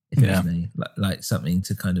if it was me, like something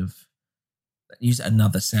to kind of use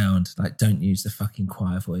another sound. Like, don't use the fucking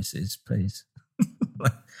choir voices, please.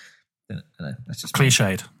 I don't know, that's just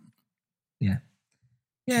cliched.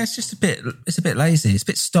 Yeah, it's just a bit lazy. It's a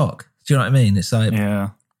bit stock. Do you know what I mean? It's like,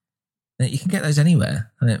 you can get those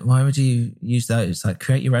anywhere. Like, why would you use those? Like,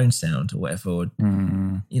 create your own sound or whatever, or or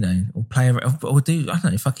play or do, I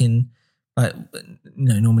don't know, fucking like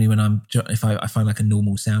normally when if I find like a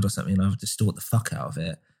normal sound or something and I would distort the fuck out of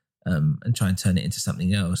it, and try and turn it into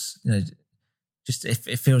something else. You know, just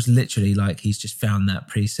it feels literally like he's just found that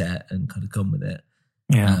preset and kind of gone with it.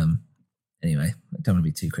 Yeah. Anyway, I don't want to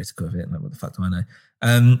be too critical of it. Like, what the fuck do I know?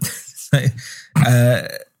 I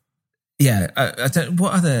don't.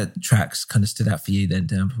 What other tracks kind of stood out for you then,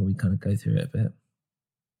 Dan? Before we kind of go through it a bit.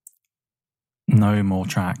 No more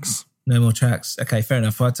tracks. No more tracks. Okay, fair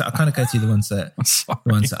enough. Well, I'll kind of go through the ones that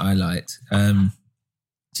I liked. So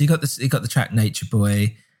you got the track Nature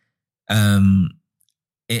Boy.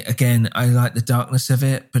 Again, I like the darkness of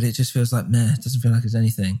it, but it just feels like meh. It doesn't feel like it's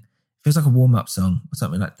anything. It feels like a warm-up song or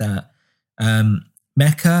something like that.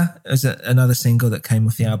 Mecca is another single that came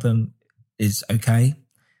off the album, is okay.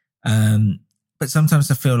 But sometimes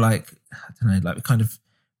I feel like, I don't know, like we kind of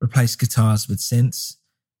replace guitars with synths,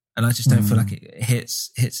 and I just don't feel like it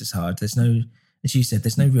hits as hard. There's no, as you said,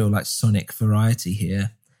 there's no real like sonic variety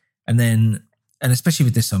here. And especially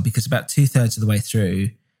with this song, because about 2/3 of the way through,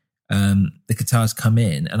 the guitars come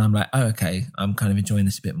in and I'm like, oh, okay, I'm kind of enjoying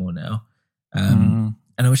this a bit more now.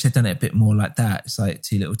 And I wish they'd done it a bit more like that. It's like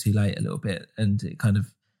too little, too late a little bit. And it kind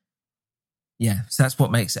of, yeah, so that's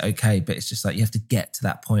what makes it okay. But it's just like you have to get to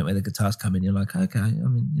that point where the guitars come in. You're like, okay, I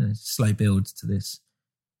mean, you know, slow build to this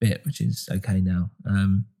bit, which is okay now.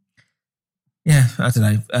 Yeah, I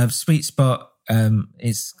don't know. Sweet Spot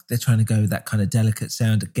is they're trying to go with that kind of delicate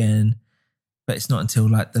sound again, but it's not until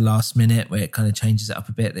like the last minute where it kind of changes it up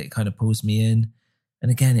a bit that it kind of pulls me in.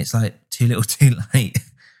 And again, it's like too little, too late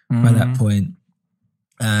by that point.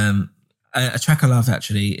 A track I love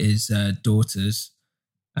actually is Daughters.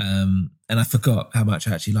 And I forgot how much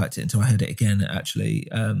I actually liked it until I heard it again, actually,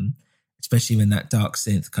 especially when that dark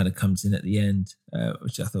synth kind of comes in at the end,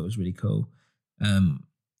 which I thought was really cool.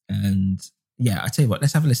 And yeah, I tell you what,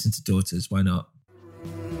 let's have a listen to Daughters. Why not?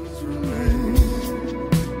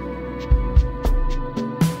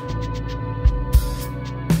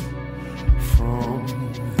 From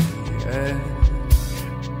the edge,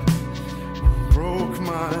 broke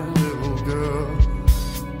my little girl,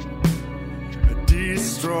 a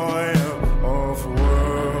destroyer of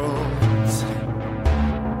worlds.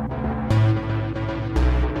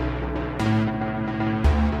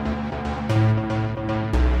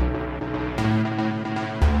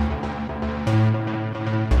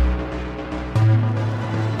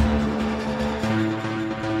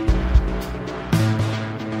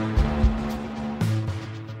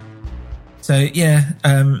 So yeah,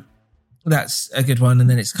 that's a good one. And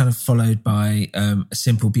then it's kind of followed by A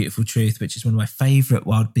Simple Beautiful Truth, which is one of my favourite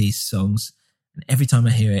Wild Beast songs. And every time I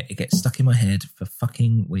hear it, it gets stuck in my head for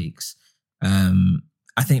fucking weeks. I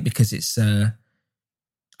think because it's, I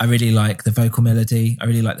really like the vocal melody. I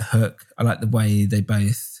really like the hook. I like the way they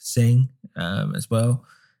both sing as well.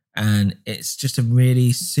 And it's just a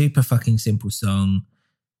really super fucking simple song.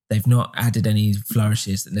 They've not added any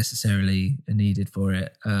flourishes that necessarily are needed for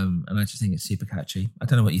it. And I just think it's super catchy. I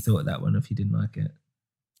don't know what you thought of that one, if you didn't like it.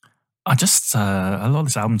 I just, a lot of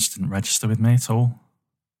this album just didn't register with me at all.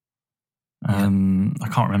 I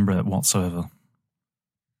can't remember it whatsoever.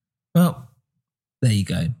 Well, there you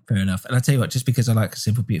go. Fair enough. And I'll tell you what, just because I like A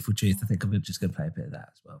Simple Beautiful Truth, I think I'm just going to play a bit of that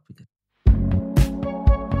as well. Because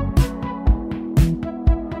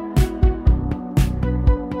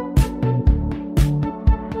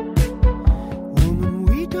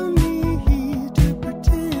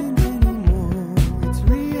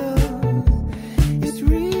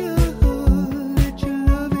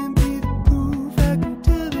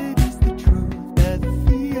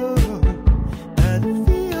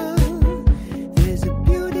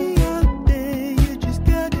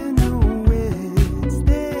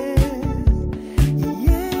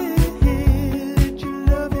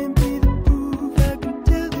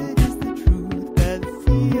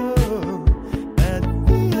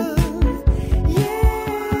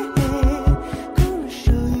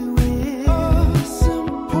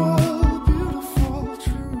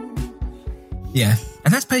yeah,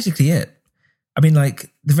 and that's basically it. I mean,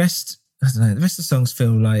 like the rest, I don't know. The rest of the songs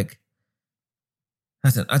feel like I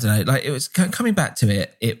don't know. Like it was coming back to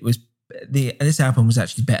it. It was this album was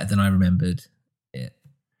actually better than I remembered it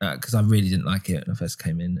because I really didn't like it when I first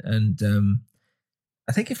came in, and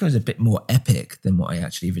I think if it was a bit more epic than what I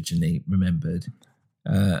actually originally remembered.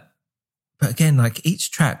 But again, like each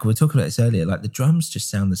track, we were talking about this earlier. Like the drums just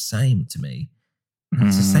sound the same to me.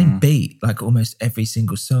 It's the same beat, like almost every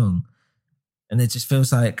single song. And it just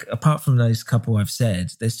feels like, apart from those couple I've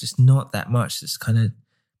said, there's just not that much that's kind of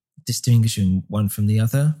distinguishing one from the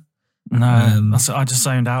other. No, I just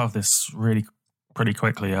zoned out of this pretty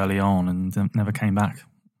quickly early on and never came back.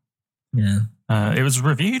 Yeah. It was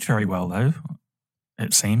reviewed very well, though,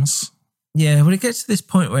 it seems. Yeah, well, it gets to this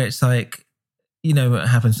point where it's like, you know what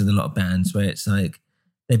happens with a lot of bands where it's like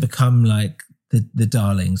they become like the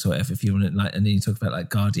darlings or whatever, if you want to, like, and then you talk about like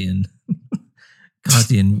Guardian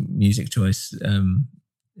music choice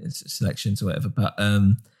selections or whatever, but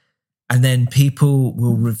and then people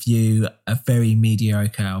will review a very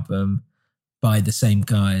mediocre album by the same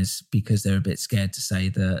guys because they're a bit scared to say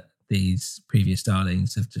that these previous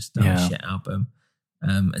darlings have just done a shit album,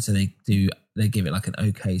 and so they give it like an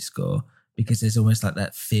okay score because there's almost like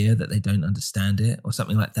that fear that they don't understand it or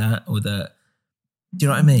something like that, or that, do you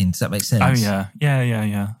know what I mean? Does that make sense? Oh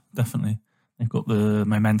yeah, definitely. They've got the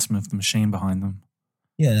momentum of the machine behind them.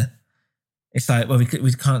 Yeah, it's like, well, we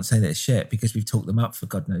can't say that it's shit because we've talked them up for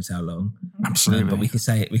God knows how long. Absolutely, but we could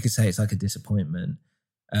say it's like a disappointment.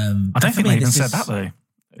 I don't think they even said that though.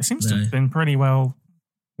 It seems to have been pretty well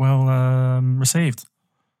received.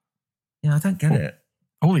 Yeah, I don't get it.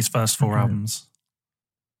 All these first 4 albums.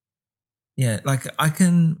 Yeah, like I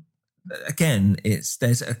can. Again,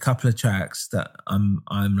 there's a couple of tracks that I'm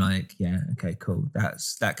like, yeah, okay, cool.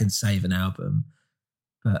 That can save an album,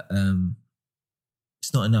 but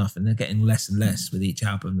it's not enough, and they're getting less and less with each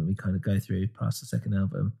album that we kind of go through past the second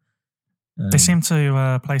album. They seem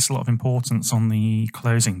to place a lot of importance on the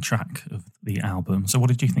closing track of the album. So what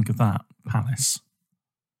did you think of that, Palace?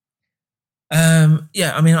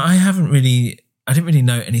 Yeah, I mean, I didn't really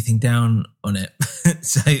note anything down on it.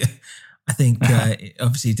 So I think it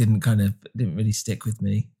obviously didn't really stick with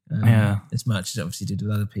me as much as it obviously did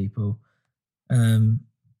with other people.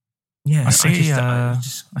 Yeah, I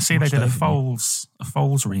see they did a Foles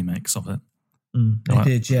remix of it. They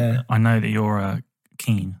did, yeah. I know that you're a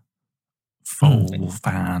keen Foles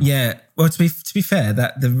fan. Yeah, well, to be fair,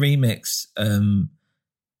 that the remix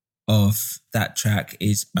of that track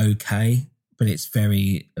is okay, but it's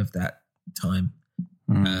very of that time.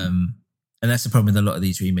 And that's the problem with a lot of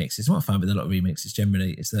these remixes. What I find with a lot of remixes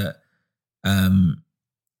generally is that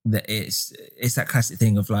that it's that classic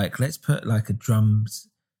thing of like, let's put like a drums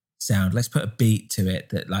sound, let's put a beat to it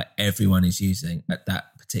that like everyone is using on that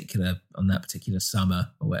particular summer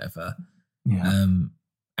or whatever. Yeah.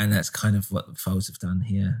 And that's kind of what the Foles have done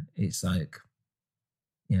here. It's like,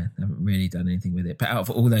 yeah, they haven't really done anything with it. But out of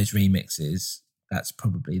all those remixes, that's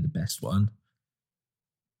probably the best one.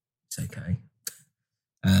 It's okay.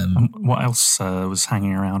 What else was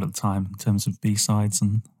hanging around at the time in terms of B-sides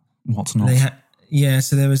and whatnot?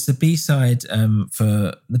 So there was the B-side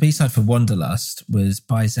for Wanderlust was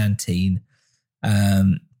Byzantine,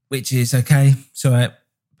 which is okay. It's all right.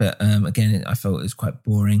 But again, I felt it was quite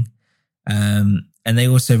boring. And they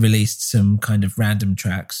also released some kind of random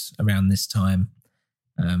tracks around this time.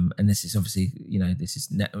 And this is obviously, this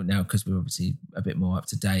is now because we're obviously a bit more up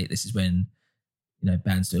to date. This is when,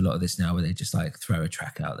 bands do a lot of this now where they just like throw a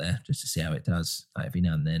track out there just to see how it does, like every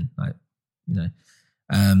now and then,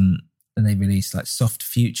 and they released like Soft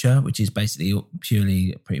Future, which is basically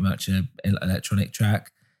purely pretty much an electronic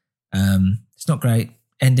track. It's not great.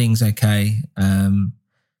 Ending's okay.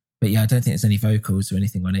 But yeah, I don't think there's any vocals or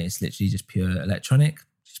anything on it. It's literally just pure electronic,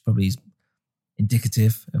 which is probably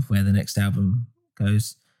indicative of where the next album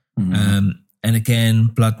goes. Mm-hmm. And again,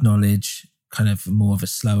 Blood Knowledge, kind of more of a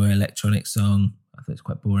slower electronic song. I thought it was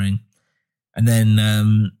quite boring. And then,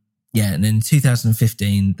 and then in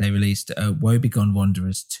 2015, they released Woe Begone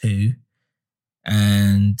Wanderers 2.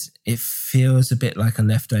 And it feels a bit like a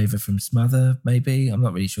leftover from Smother, maybe. I'm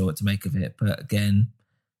not really sure what to make of it. But again,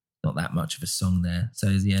 not that much of a song there. So,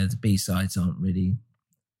 yeah, the B-sides aren't really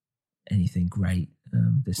anything great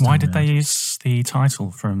this time. Why did they use the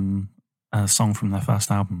title from a song from their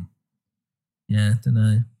first album? Yeah, I don't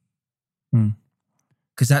know.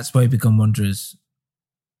 Because that's Woe Begone Wanderers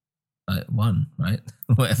 1, right?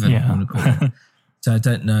 Whatever you want to call it. So I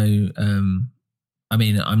don't know. I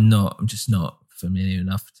mean, I'm just not familiar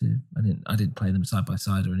enough to. I didn't play them side by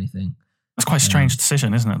side or anything. It's quite a strange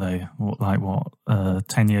decision, isn't it? Though,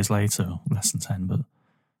 10 years later, less than 10, but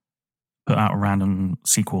put out a random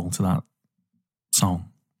sequel to that song.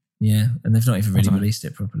 Yeah, and they've not even really released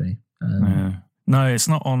it properly. No, it's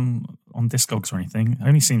not on Discogs or anything. It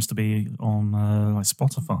only seems to be on like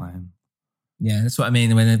Spotify. Yeah, that's what I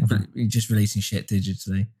mean. When they're just releasing shit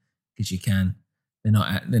digitally, because you can. They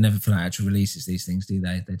never feel like actual releases, these things, do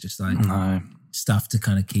they? They're just like stuff to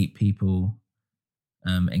kind of keep people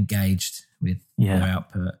engaged with their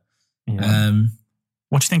output. Yeah.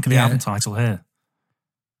 What do you think of the album title here?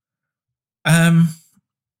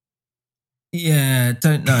 Yeah,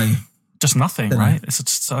 don't know. Just nothing, right? It's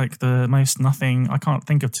just like the most nothing. I can't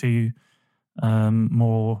think of two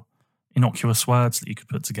more innocuous words that you could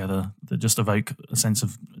put together that just evoke a sense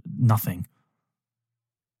of nothing.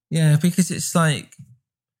 Yeah, because it's like,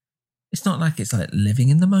 it's not like it's like living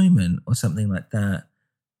in the moment or something like that.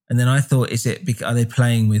 And then I thought, are they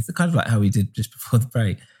playing with kind of like how we did just before the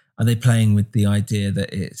break? Are they playing with the idea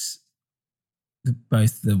that it's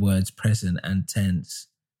both the words present and tense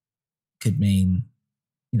could mean,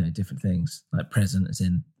 different things, like present as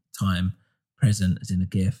in time, present as in a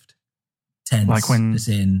gift, tense like as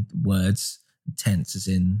in words, tense as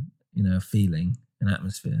in, a feeling, an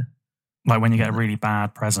atmosphere. Like when you get a really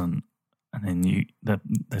bad present and then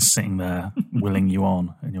they're sitting there willing you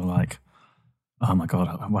on and you're like, oh my God,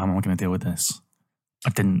 how am I going to deal with this? I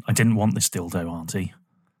didn't want this dildo, Auntie.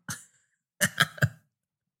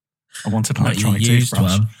 I wanted an electronic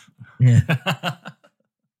toothbrush. One. Yeah.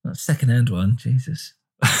 That second-hand one, Jesus.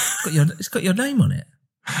 It's got your name on it.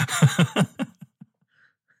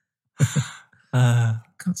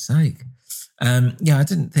 God's sake. I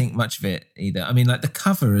didn't think much of it either. I mean, like the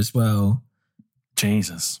cover as well.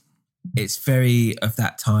 Jesus. It's very of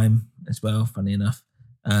that time as well, funny enough.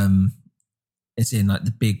 It's in like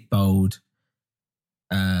the big, bold,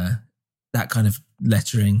 that kind of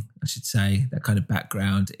lettering, I should say, that kind of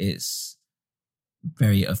background. It's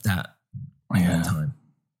very of that time.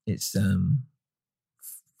 It's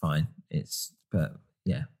fine. But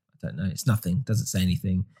I don't know. It's nothing. Doesn't say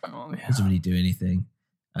anything. Doesn't really do anything.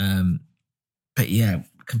 But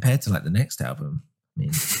compared to like the next album, I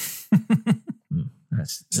mean,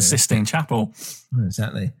 that's it's a Sistine Chapel.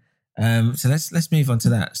 Exactly. So let's move on to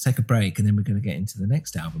that. Let's take a break, and then we're going to get into the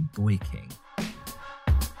next album, Boy King.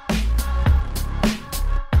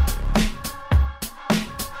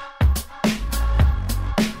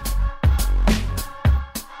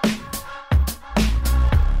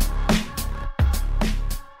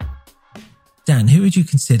 Dan, who would you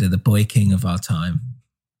consider the Boy King of our time?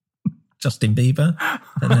 Justin Bieber? I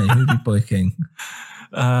don't know. Who would be Boy King?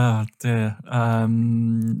 Dear.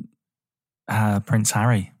 Prince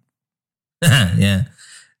Harry. Yeah.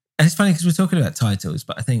 And it's funny because we're talking about titles,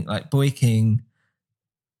 but I think like Boy King,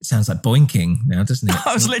 it sounds like boinking now, doesn't it?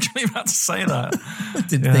 I was literally about to say that. I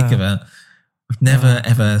didn't think about. I've never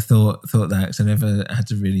ever thought that because I've never had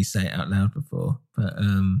to really say it out loud before. But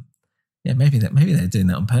maybe they're doing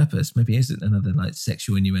that on purpose. Maybe it isn't another like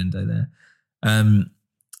sexual innuendo there.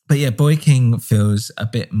 But yeah, Boy King feels a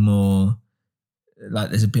bit more like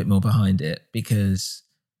there's a bit more behind it because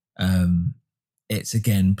it's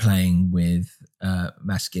again playing with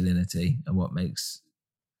masculinity and what makes.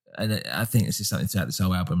 And I think this is something throughout this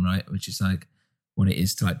whole album, right? Which is like what it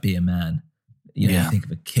is to like be a man. You think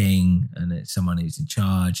of a king and it's someone who's in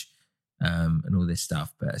charge and all this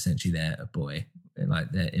stuff, but essentially they're a boy.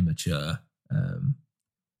 They're immature.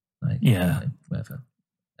 Whatever.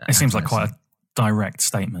 It seems like quite a direct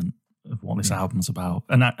statement of what this album's about.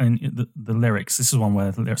 And the lyrics, this is one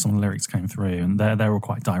where some of the lyrics came through and they're all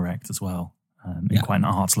quite direct as well, in quite an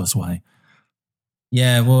artless way.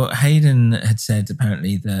 Yeah, well, Hayden had said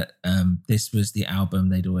apparently that this was the album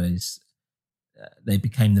they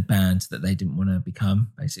became the band that they didn't want to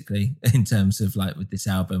become, basically, in terms of like with this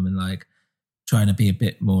album and like trying to be a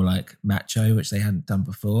bit more like macho, which they hadn't done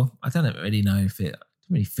before. I don't really know if it didn't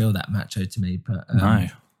really feel that macho to me, but no.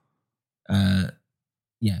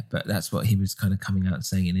 But that's what he was kind of coming out and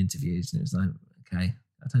saying in interviews, and it was like, okay,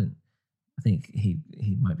 I think he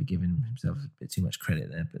might be giving himself a bit too much credit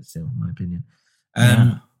there, but still, in my opinion.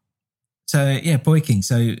 So yeah, Boy King.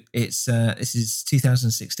 So it's this is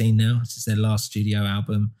 2016 now. This is their last studio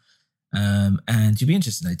album, and you'll be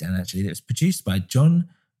interested to know, Dan, actually, that it was produced by John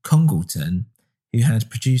Congleton, who had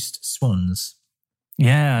produced Swans.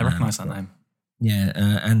 Yeah, I recognise that name. Yeah,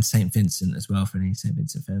 and St. Vincent as well for any St.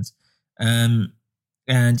 Vincent fans.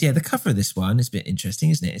 And yeah, the cover of this one is a bit interesting,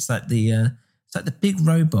 isn't it? It's like the big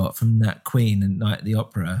robot from that Queen and Night at the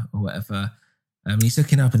Opera or whatever. He's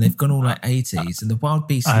looking up and they've gone all like 80s, and the Wild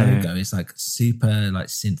Beast logo is like super like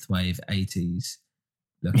synthwave 80s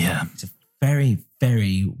looking. Yeah, it's a very,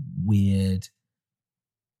 very weird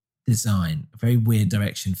design, a very weird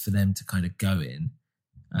direction for them to kind of go in.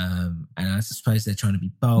 And I suppose they're trying to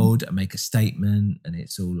be bold and make a statement, and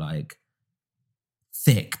it's all like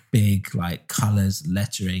thick, big, like colours,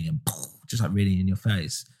 lettering, and just like really in your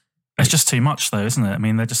face. It's just too much though, isn't it? I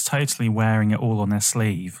mean, they're just totally wearing it all on their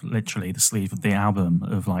sleeve, literally the sleeve of the album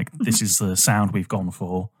of like, this is the sound we've gone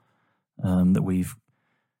for, that we've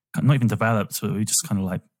not even developed, but we just kind of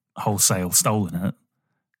like wholesale stolen it.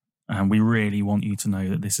 And we really want you to know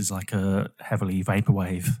that this is like a heavily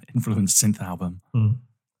vaporwave influenced synth album.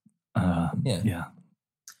 Yeah.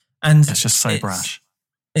 And it's just so brash.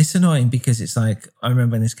 It's annoying because it's like, I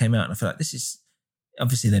remember when this came out and I feel like this is,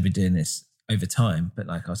 obviously they've been doing this over time, but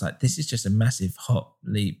like I was like, this is just a massive hop,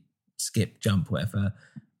 leap, skip, jump, whatever,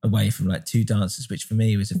 away from like Two Dancers, which for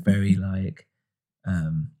me was a very like,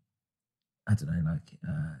 I don't know, like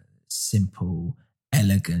simple,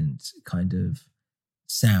 elegant kind of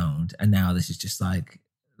sound. And now this is just like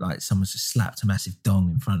someone's just slapped a massive dong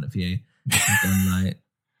in front of you and gone like,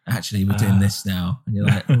 actually we're doing this now. And you're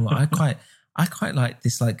like, oh, I quite like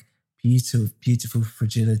this like beautiful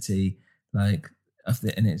fragility like of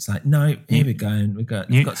the, and it's like, no, here we go. And we've got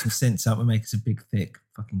some synths up, we're making some big thick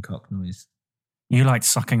fucking cock noise. You like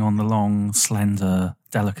sucking on the long, slender,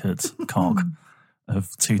 delicate cock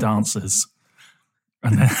of Two Dancers.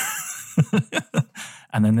 And then,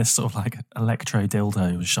 and then this sort of like electro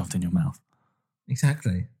dildo was shoved in your mouth.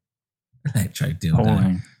 Exactly. Electro dildo.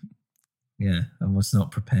 Boring. Yeah, I was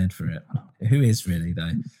not prepared for it. Who is really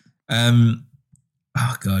though?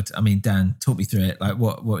 Oh God, I mean, Dan, talk me through it. Like,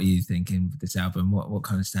 what are you thinking with this album? What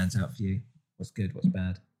kind of stands out for you? What's good? What's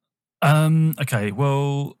bad? Okay,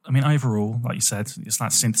 well, I mean, overall, like you said, it's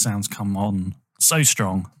that synth sounds come on so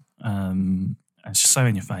strong. It's just so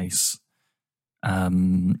in your face.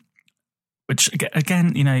 Which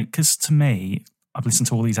again, you know, because to me, I've listened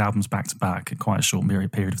to all these albums back to back in quite a short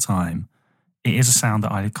period of time. It is a sound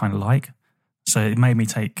that I kind of like. So it made me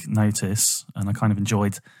take notice and I kind of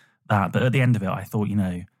enjoyed that. But at the end of it, I thought, you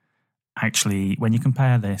know, actually, when you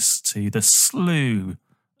compare this to the slew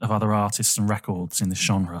of other artists and records in this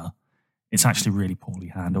genre, it's actually really poorly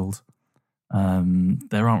handled.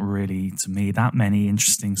 There aren't really, to me, that many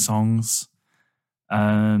interesting songs.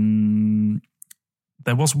 There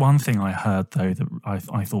was one thing I heard, though, that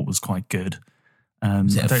I thought was quite good. I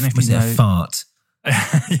don't know if was you know. Was it a fart?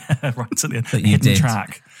 Yeah, right at the end. That you hidden did.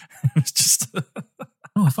 track. It was just...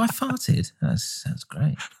 Oh, if I farted, that sounds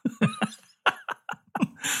great.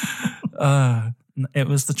 It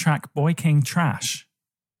was the track Boy King Trash.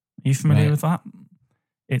 Are you familiar with that?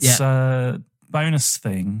 It's a bonus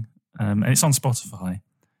thing, and it's on Spotify.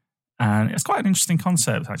 And it's quite an interesting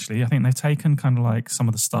concept, actually. I think they've taken kind of like some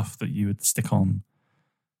of the stuff that you would stick on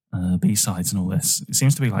B-sides and all this. It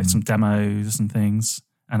seems to be like some demos and things,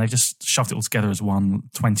 and they've just shoved it all together as one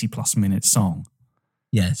 20-plus minute song.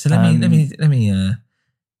 Yeah, so let me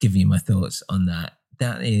give you my thoughts on that.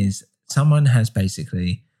 That is, someone has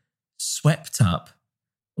basically swept up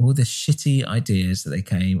all the shitty ideas that they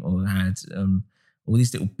came or had, all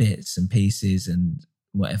these little bits and pieces and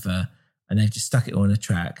whatever, and they've just stuck it all on a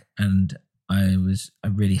track, and I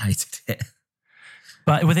really hated it.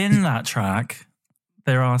 But within that track,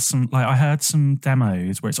 there are some, like I heard some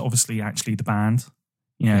demos where it's obviously actually the band,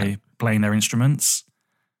 you know, playing their instruments.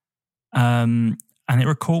 And it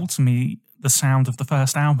recalled to me the sound of the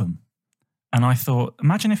first album. And I thought,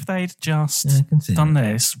 imagine if they'd just done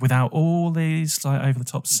this without all these like over the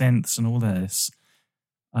top synths and all this.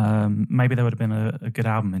 Maybe there would have been a good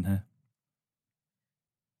album in here.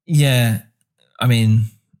 Yeah, I mean,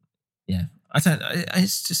 yeah,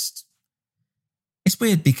 it's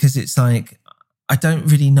weird because it's like, I don't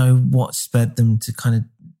really know what spurred them to kind of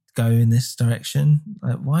go in this direction.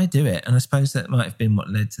 Like, why do it? And I suppose that might have been what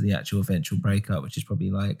led to the actual eventual breakup, which is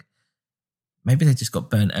probably like, maybe they just got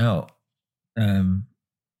burnt out. Or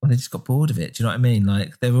they just got bored of it. Do you know what I mean?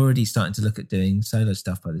 Like, they're already starting to look at doing solo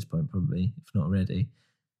stuff by this point, probably, if not already.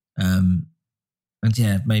 And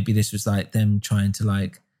yeah, maybe this was like them trying to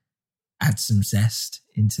like add some zest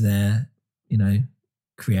into their, you know,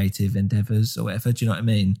 creative endeavors or whatever. Do you know what I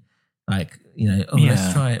mean? Like, you know,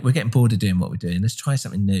 let's try it. We're getting bored of doing what we're doing. Let's try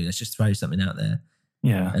something new. Let's just throw something out there.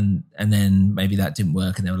 Yeah. And then maybe that didn't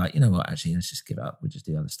work and they were like, you know what, actually, let's just give up. We'll just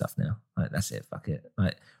do other stuff now. Like, that's it. Fuck it.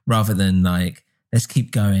 Like, rather than like, let's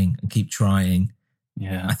keep going and keep trying.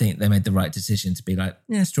 Yeah. I think they made the right decision to be like,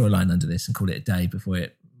 yeah, let's draw a line under this and call it a day before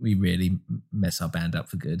we really mess our band up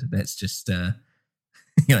for good. Let's just, you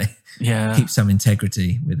know, keep some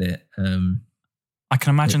integrity with it. I can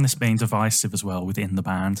imagine this being divisive as well within the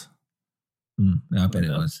band. I bet it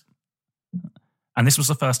was. And this was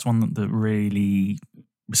the first one that really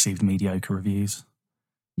received mediocre reviews.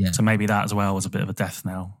 Yeah. So maybe that as well was a bit of a death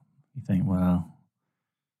knell. You think, well,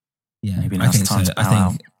 yeah, maybe now's the time to bow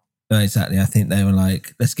out. Exactly. I think they were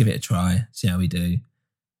like, let's give it a try, see how we do.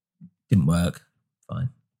 Didn't work. Fine.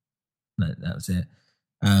 No, that was it.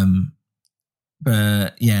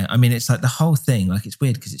 But yeah, I mean, it's like the whole thing, like it's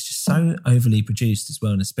weird because it's just so overly produced as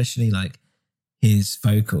well. And especially like his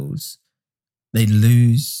vocals, they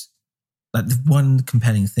lose like the one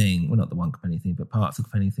compelling thing, well, not the one compelling thing, but part of the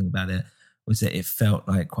compelling thing about it was that it felt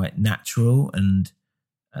like quite natural. And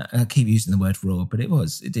I keep using the word raw, but it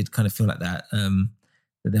did kind of feel like that, that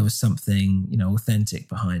there was something, you know, authentic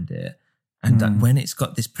behind it. And when it's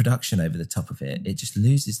got this production over the top of it, it just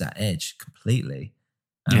loses that edge completely.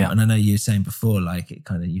 And I know you were saying before, like it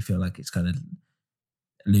kind of, you feel like it's kind of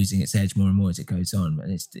losing its edge more and more as it goes on.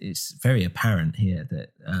 And it's very apparent here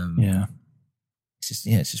that it's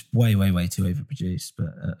just way too overproduced. But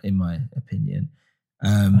in my opinion,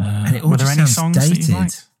 and it all were there just any sounds songs dated. that you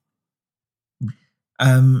liked?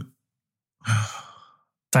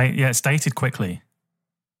 It's dated quickly.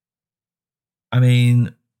 I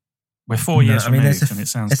mean, we're 4 years removed, and it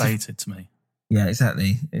sounds dated to me. Yeah,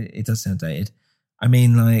 exactly. It does sound dated. I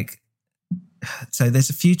mean, like, so there's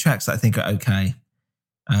a few tracks that I think are okay.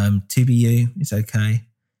 To Be You is okay.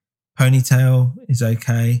 Ponytail is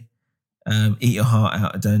okay. Eat Your Heart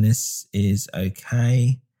Out, Adonis is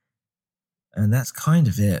okay. And that's kind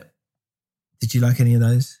of it. Did you like any of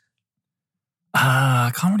those?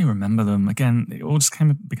 I can't really remember them. Again, it all just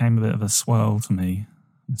became a bit of a swirl to me,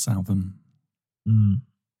 this album.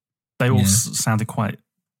 They all sounded it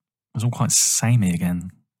was all quite samey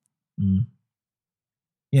again.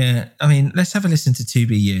 Yeah, I mean, let's have a listen to To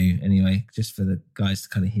Be You anyway, just for the guys to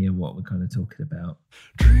kind of hear what we're kind of talking about.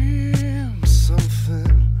 Dream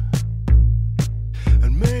something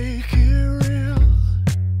and make it real.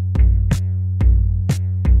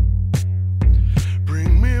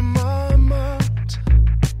 Bring me my mind,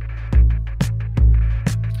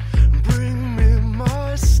 bring me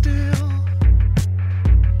my steel.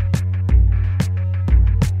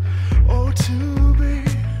 Oh, to be you.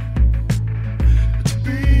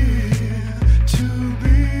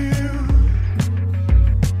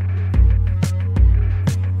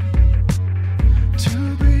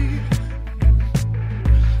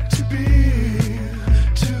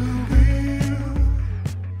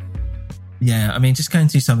 Yeah, I mean, just going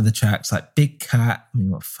through some of the tracks, like Big Cat. I mean,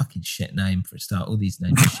 what a fucking shit name for a start. All these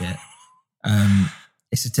names are shit.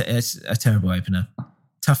 It's a terrible opener.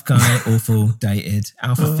 Tough Guy, awful, dated.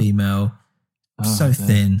 Alpha Female, so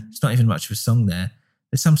thin. It's not even much of a song there.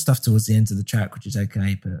 There's some stuff towards the end of the track, which is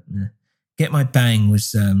okay, but Get My Bang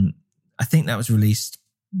was, I think that was released,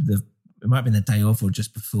 it might have been the day off or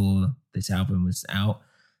just before this album was out.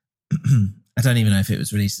 I don't even know if it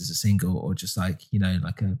was released as a single or just like,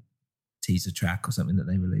 like a teaser track or something that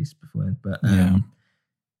they released before. But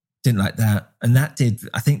didn't like that. And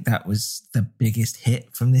I think that was the biggest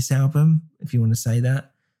hit from this album, if you want to say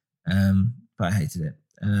that. But I hated it.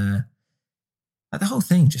 The whole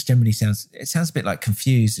thing just generally sounds a bit like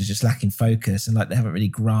confused or just lacking focus, and like they haven't really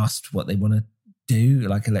grasped what they want to do,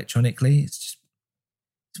 like electronically. It's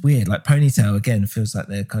weird. Like Ponytail again feels like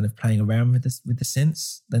they're kind of playing around with the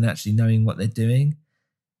synths than actually knowing what they're doing.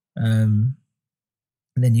 And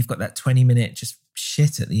then you've got that 20-minute just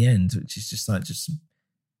shit at the end, which is just some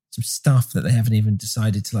stuff that they haven't even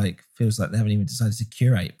decided to feels like they haven't even decided to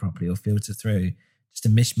curate properly or filter through. Just a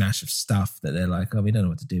mishmash of stuff that they're like, oh, we don't know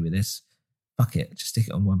what to do with this. Fuck it, just stick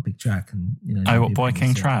it on one big track. And what Boy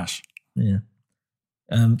King trash? Yeah.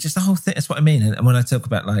 Just the whole thing. That's what I mean. And when I talk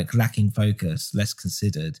about like lacking focus, less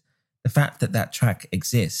considered, the fact that track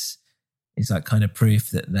exists is like kind of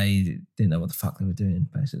proof that they didn't know what the fuck they were doing.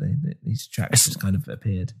 Basically, these tracks just kind of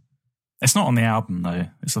appeared. It's not on the album though.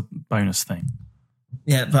 It's a bonus thing.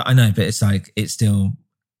 Yeah, but I know. But it's like it's still,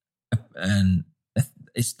 and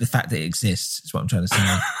it's the fact that it exists is what I'm trying to say.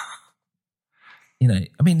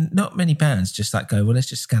 I mean, not many bands just like go, well, let's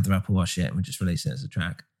just gather up all our shit and we'll just release it as a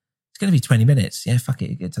track. It's going to be 20 minutes. Yeah, fuck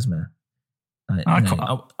it. It doesn't matter.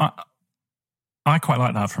 I quite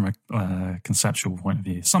like that from a conceptual point of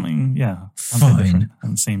view. Something, fine. I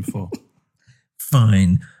haven't seen before.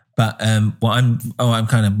 Fine. But what I'm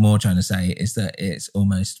kind of more trying to say is that it's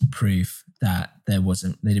almost proof that they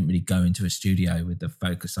didn't really go into a studio with the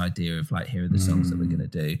focus idea of like, here are the songs that we're going to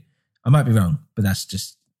do. I might be wrong, but that's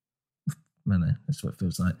just, I don't know, that's what it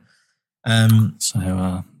feels like.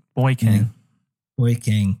 Boy King. Boy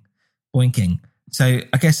King. So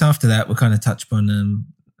I guess after that, we'll kind of touch upon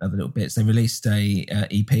other little bits. They released a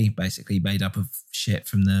EP basically made up of shit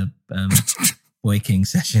from the Boy King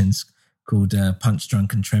sessions called Punch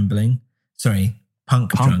Drunk and Trembling. Sorry,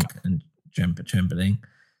 Punk Drunk and Trembling.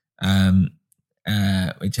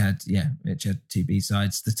 Which had 2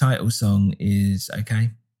 B-sides. The title song is okay.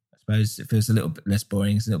 I suppose it feels a little bit less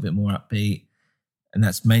boring. It's a little bit more upbeat. And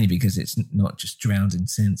that's mainly because it's not just drowned in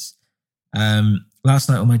synths. Last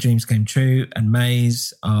Night All My Dreams Came True and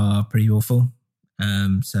Maze are pretty awful.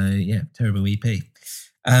 Terrible EP.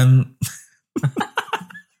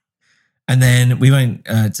 And then we won't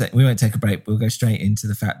take a break. We'll go straight into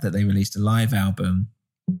the fact that they released a live album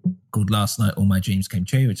called Last Night All My Dreams Came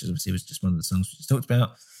True, which obviously was just one of the songs we just talked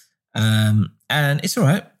about. And it's all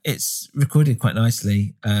right. It's recorded quite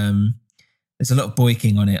nicely. There's a lot of Boy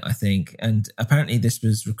King on it, I think. And apparently this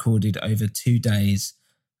was recorded over 2 days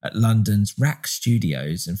at London's Rack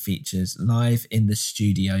Studios and features live in the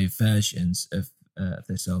studio versions of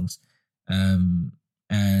their songs, so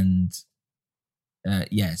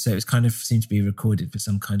it was kind of seemed to be recorded for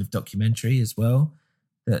some kind of documentary as well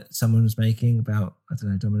that someone was making about, I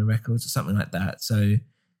don't know, Domino Records or something like that. So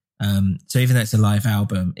even though it's a live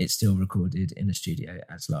album, it's still recorded in a studio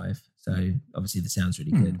as live. So obviously the sound's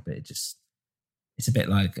really good, but it's a bit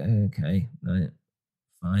like, okay, no,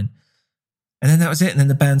 fine. And then that was it. And then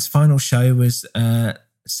the band's final show was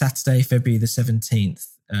Saturday, February the 17th.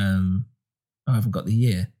 I haven't got the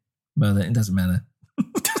year. Well, it doesn't matter.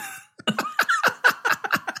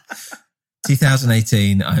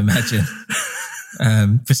 2018, I imagine.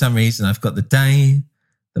 For some reason, I've got the day,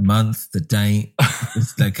 the month, the date,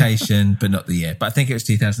 the location, but not the year. But I think it was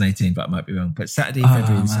 2018, but I might be wrong. But Saturday,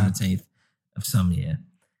 February the 17th of some year.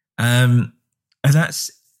 And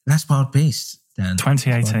that's Wild Beast, Dan.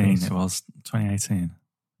 2018, it was 2018.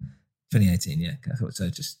 2018, yeah. I thought so.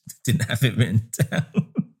 Just didn't have it written down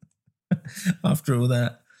after all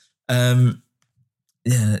that.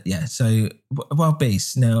 Yeah. So Wild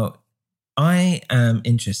Beast. Now, I am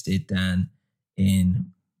interested, Dan,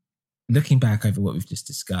 in looking back over what we've just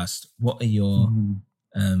discussed. What are your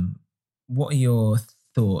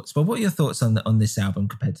thoughts? Well, what are your thoughts on this album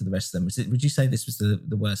compared to the rest of them? Would you say this was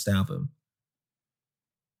the worst album?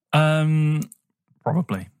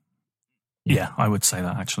 Probably. Yeah, I would say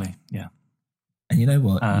that actually. Yeah. And you know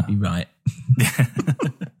what? You'd be right.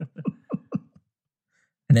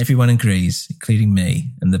 And everyone agrees, including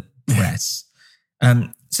me and the press.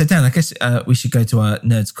 So Dan, I guess we should go to our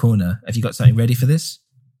Nerds Corner. Have you got something ready for this?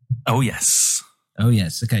 Oh, yes.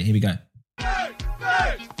 Okay, here we go.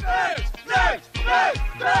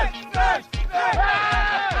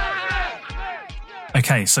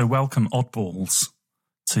 Okay, so welcome oddballs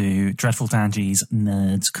to Dreadful Dangy's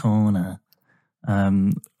Nerds Corner.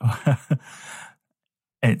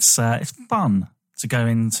 It's fun to go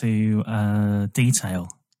into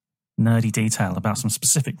nerdy detail about some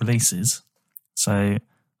specific releases. So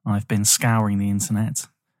I've been scouring the internet.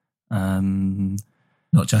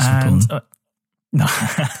 Not just for porn. No,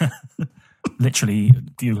 literally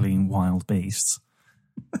Googling Wild Beasts.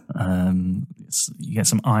 You get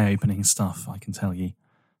some eye-opening stuff, I can tell you.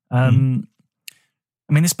 I mean,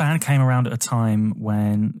 this band came around at a time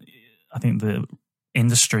when I think the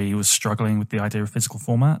industry was struggling with the idea of physical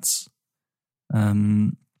formats.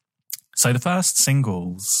 So the first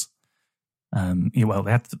singles, they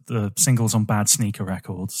had the singles on Bad Sneaker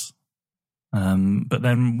Records. But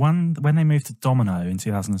then when they moved to Domino in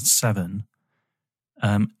 2007,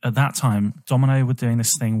 at that time, Domino were doing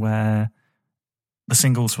this thing where the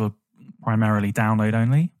singles were primarily download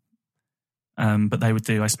only. But they would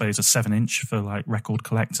do, I suppose, a 7-inch for like record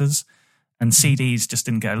collectors, and CDs just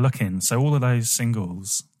didn't get a look in. So all of those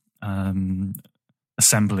singles,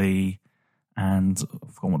 Assembly, and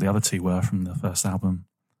I've forgotten what the other two were from the first album.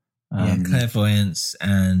 Clairvoyance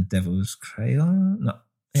and Devil's Crayon.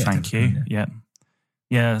 Thank you.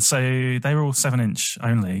 Yeah. So they were all 7-inch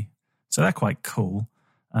only. So they're quite cool.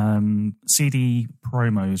 CD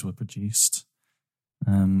promos were produced,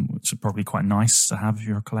 which are probably quite nice to have if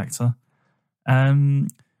you're a collector.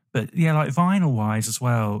 But yeah, like vinyl wise as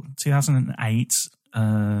well, 2008,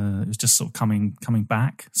 it was just sort of coming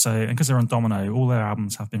back. So, and because they're on Domino, all their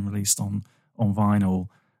albums have been released on vinyl,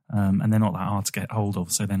 and they're not that hard to get hold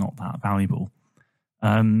of, so they're not that valuable.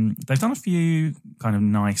 They've done a few kind of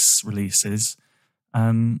nice releases.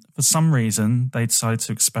 For some reason, they decided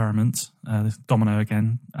to experiment, Domino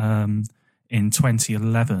again, in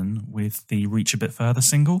 2011 with the Reach a Bit Further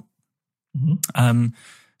single. Mm-hmm.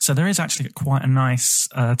 So there is actually quite a nice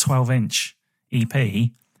 12-inch EP,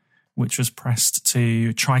 which was pressed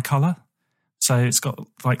to Tricolor. So it's got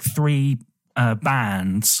like 3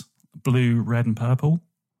 bands, blue, red and purple.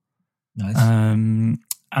 Nice. And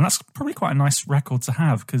that's probably quite a nice record to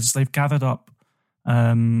have because they've gathered up,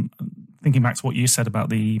 thinking back to what you said about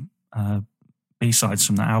the B-sides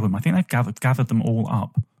from that album, I think they've gathered them all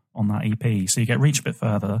up on that EP. So you get Reach a Bit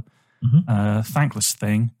Further, Thankless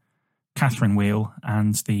Thing, Catherine Wheel,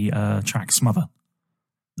 and the track Smother.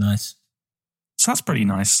 Nice. So that's pretty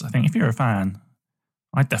nice. I think if you're a fan,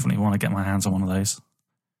 I definitely want to get my hands on one of those.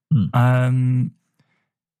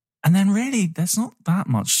 And then really, there's not that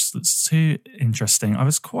much that's too interesting. I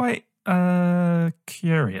was quite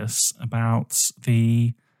curious about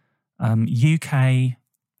the UK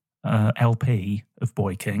LP of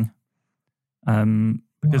Boy King,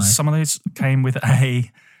 because some of those came with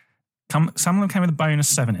some of them came with a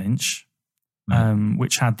bonus 7-inch,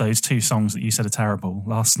 which had those 2 songs that you said are terrible.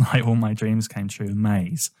 Last Night, All My Dreams Came True, and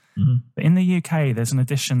Maze. Mm-hmm. But in the UK, there's an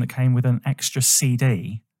edition that came with an extra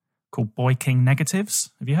CD called Boy King Negatives.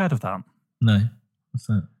 Have you heard of that? No. What's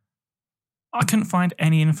that? I couldn't find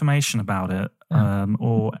any information about it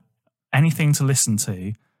or anything to listen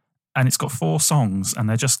to. And it's got 4 songs and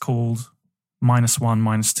they're just called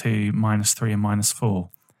 -1, -2, -3 and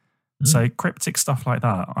 -4. So cryptic stuff like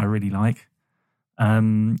that I really like.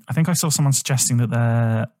 I think I saw someone suggesting that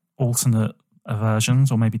they're alternate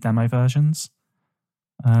versions or maybe demo versions.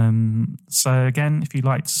 So again, if you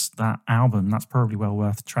liked that album, that's probably well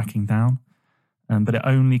worth tracking down. But it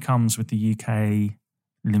only comes with the UK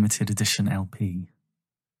limited edition LP.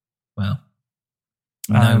 Wow.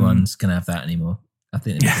 No one's going to have that anymore. I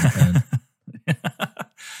think it's going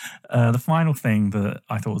the final thing that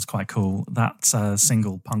I thought was quite cool, that's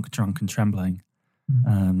single Punk, Drunk and Trembling.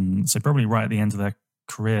 So probably right at the end of their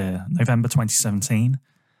career, November 2017.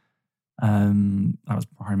 That was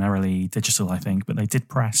primarily digital, I think, but they did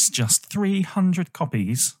press just 300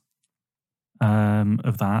 copies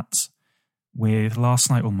of that, with Last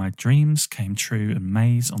Night All My Dreams Came True and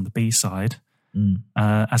Maze on the B-side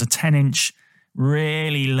as a 10-inch,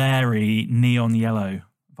 really leery neon yellow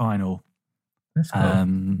vinyl. That's cool.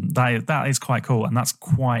 That is quite cool, and that's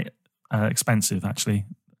quite expensive, actually,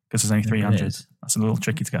 because there's only 300. That's a little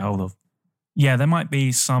tricky to get hold of. Yeah, there might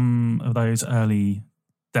be some of those early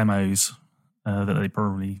demos that they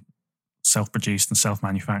probably self-produced and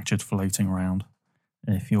self-manufactured floating around,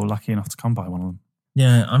 if you're lucky enough to come by one of them.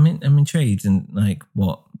 Yeah, I'm intrigued in like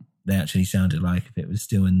what they actually sounded like, if it was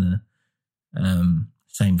still in the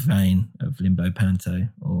same vein of Limbo Panto,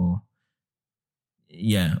 or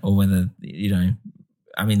whether,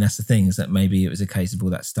 I mean, that's the thing, is that maybe it was a case of all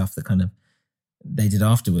that stuff that kind of they did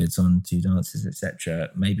afterwards on Two Dances, etc.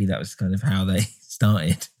 Maybe that was kind of how they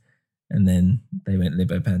started, and then they went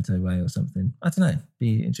Limbo Panto way or something. I don't know.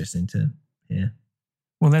 Be interesting to hear.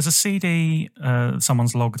 Well, there's a CD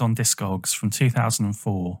someone's logged on Discogs from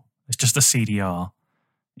 2004. It's just a CDR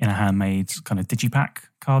in a handmade kind of digipack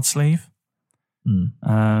card sleeve.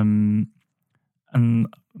 And I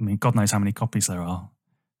mean, God knows how many copies there are,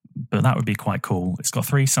 but that would be quite cool. It's got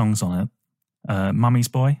 3 songs on it. Mummy's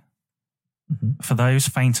Boy, For Those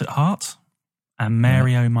Faint at Heart, and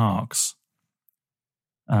Mary O'Marks.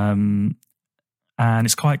 And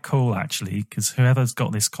it's quite cool, actually, because whoever's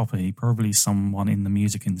got this copy, probably someone in the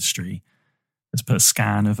music industry, has put a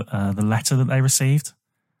scan of the letter that they received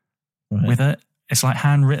with it. It's like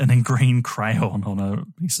handwritten in green crayon on a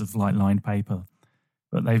piece of like lined paper.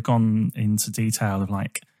 But they've gone into detail of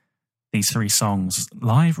like these 3 songs,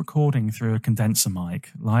 live recording through a condenser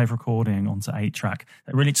mic, live recording onto 8-track.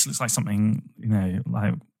 It really just looks like something,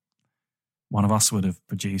 like one of us would have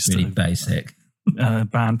produced. Really basic.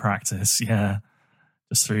 Band practice, yeah.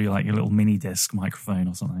 Just through like your little mini disc microphone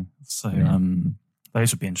or something. So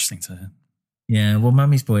those would be interesting to hear. Yeah, well,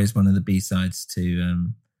 Mummy's Boy is one of the B-sides to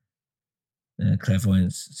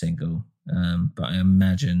Clairvoyance single, but I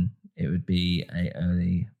imagine it would be an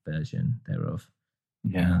early version thereof.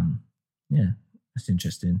 Yeah. That's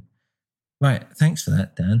interesting. Right, thanks for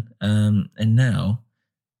that, Dan. And now,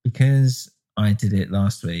 because I did it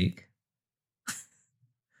last week,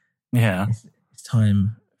 it's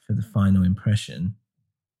time for the final impression.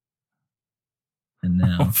 And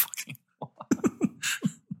now,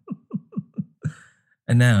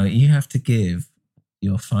 and now you have to give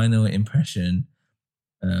your final impression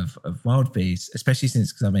of Wild Beast, especially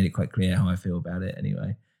because I made it quite clear how I feel about it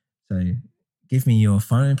anyway. So give me your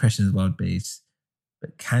final impression of Wild Beast,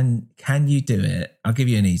 but can you do it? I'll give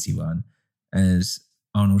you an easy one, as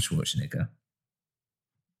Arnold Schwarzenegger.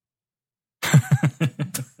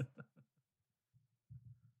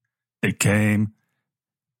 They came.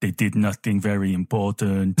 They did nothing very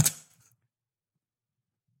important.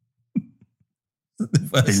 The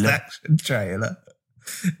worst action trailer.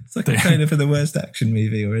 It's like a trailer for the worst action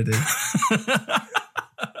movie already.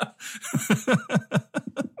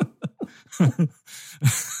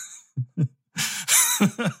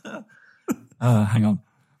 Hang on.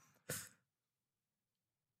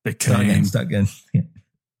 They came. Start again. Yeah.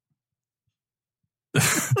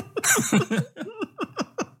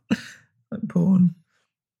 Like porn.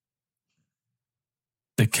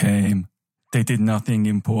 They came. They did nothing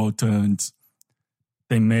important.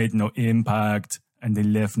 They made no impact, and they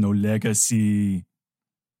left no legacy.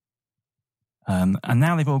 And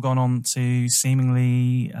now they've all gone on to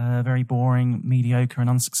seemingly very boring, mediocre, and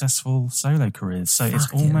unsuccessful solo careers. So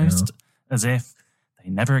it's almost as if they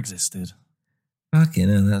never existed. Fucking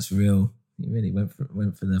hell, that's real. You really went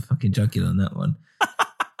for the fucking jugular on that one.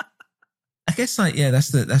 I guess, like, yeah,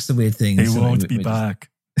 that's the weird thing. They won't be back.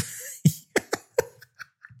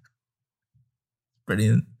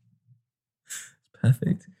 Brilliant.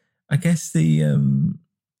 Perfect. I guess I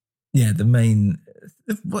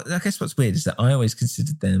guess what's weird is that I always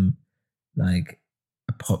considered them like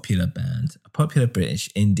a popular British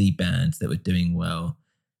indie band that were doing well.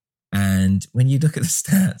 And when you look at the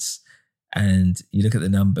stats and you look at the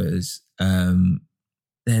numbers,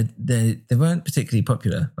 they weren't particularly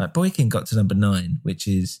popular. Like Boykin got to number 9, which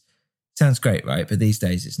sounds great, right? But these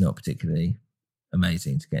days it's not particularly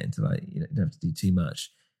amazing to get into, like, you don't have to do too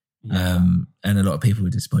much. Yeah. And a lot of people were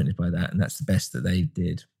disappointed by that, and that's the best that they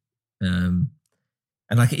did. And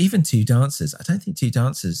like even Two Dancers, I don't think Two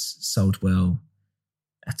Dancers sold well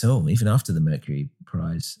at all, even after the Mercury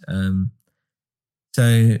Prize.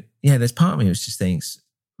 So yeah, there's part of me which just thinks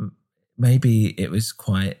maybe it was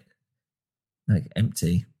quite like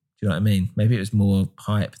empty. Do you know what I mean? Maybe it was more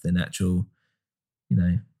hype than actual, you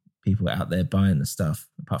know, people out there buying the stuff,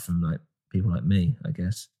 apart from like people like me, I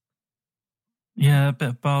guess. Yeah, a bit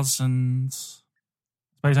of buzz, and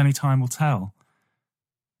I suppose only time will tell.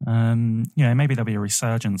 Maybe there'll be a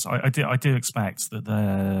resurgence. I do expect that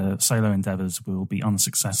their solo endeavours will be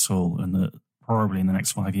unsuccessful, and that probably in the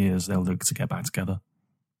next 5 years they'll look to get back together.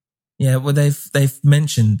 Yeah, well, they've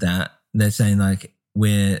mentioned that. They're saying like,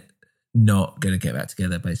 we're not going to get back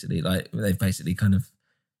together, basically. Like they've basically kind of,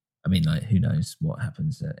 I mean, like who knows what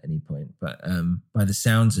happens at any point, but by the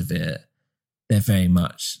sounds of it, they're very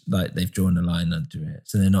much like they've drawn a line under it.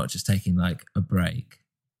 So they're not just taking like a break,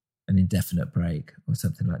 an indefinite break or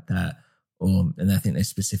something like that. And I think they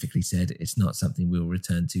specifically said it's not something we'll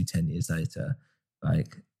return to 10 years later.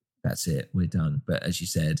 Like, that's it, we're done. But as you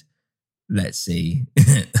said, let's see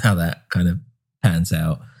how that kind of pans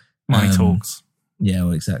out. Money talks. Yeah,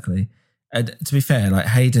 well, exactly. And to be fair, like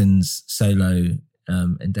Hayden's solo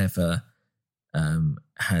endeavour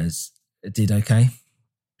did okay.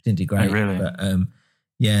 Didn't do great. Oh, really? But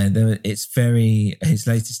it's very, his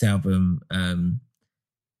latest album,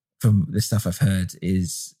 from the stuff I've heard,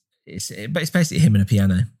 it's basically him and a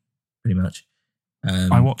piano, pretty much.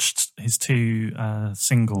 I watched his 2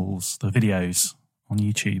 singles, the videos on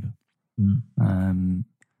YouTube.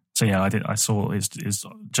 So yeah, I saw is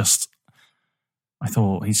just. I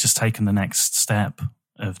thought he's just taken the next step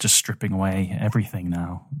of just stripping away everything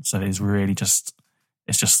now. So it's really just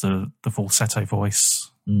the falsetto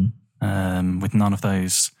voice with none of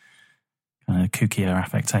those kind of kookier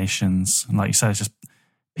affectations. And like you said, it's just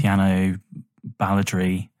piano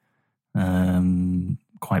balladry,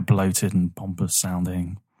 quite bloated and pompous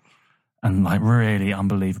sounding, and like really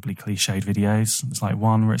unbelievably cliched videos. It's like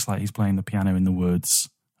one where it's like he's playing the piano in the woods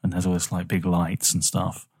and there's all this like big lights and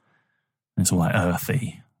stuff. And it's all like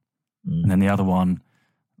earthy. And then the other one,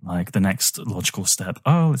 like the next logical step,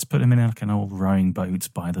 let's put him in like an old rowing boat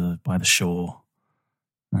by the shore.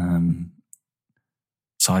 So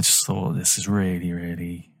I just thought this is really,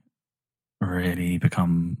 really, really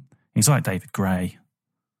become. He's like David Gray.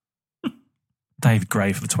 David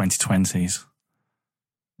Gray for the 2020s.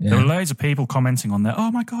 Yeah. There were loads of people commenting on there.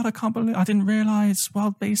 Oh my God, I didn't realise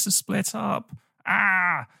Wild Beasts is split up.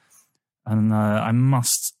 And I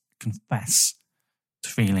must confess to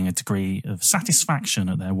feeling a degree of satisfaction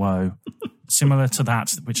at their woe, similar to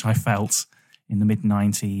that which I felt in the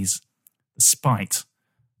mid-90s, the spite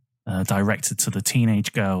directed to the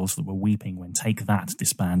teenage girls that were weeping when Take That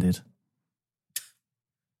disbanded.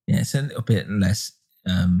 Yeah, it's a little bit less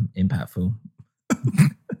impactful,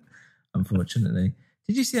 unfortunately.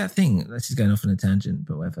 Did you see that thing? This is going off on a tangent,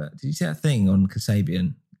 but whatever. Did you see that thing on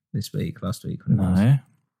Kasabian last week? No.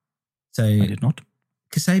 So I did not.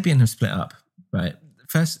 Kasabian have split up, right?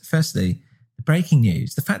 Firstly, the breaking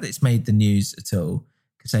news, the fact that it's made the news at all,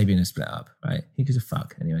 Kasabian have split up, right? Who gives a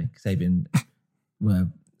fuck? Anyway, Kasabian were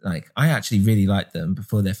like, I actually really liked them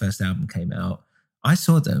before their first album came out. I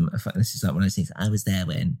saw them, this is like one of those things, I was there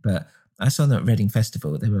when, but I saw them at Reading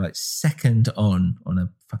Festival. They were like second on a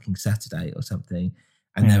fucking Saturday or something.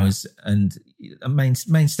 And there was a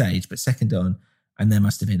main stage, but second on, and there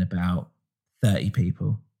must have been about 30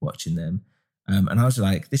 people watching them. And I was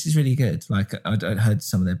like, this is really good. Like, I'd heard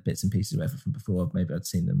some of their bits and pieces or whatever from before. Maybe I'd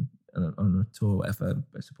seen them on a tour or whatever,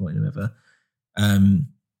 supporting them whatever. And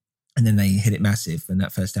then they hit it massive, and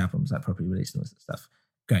that first album was like properly released and all that stuff.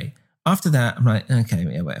 Great. After that, I'm like, okay,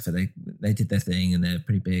 yeah, whatever. They did their thing and they're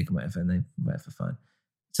pretty big and whatever, and whatever, fine.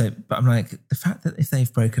 So, but I'm like, the fact that if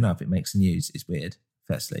they've broken up, it makes the news is weird,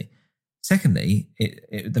 firstly. Secondly,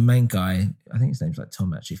 the main guy, I think his name's like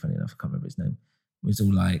Tom, actually, funny enough, I can't remember his name, was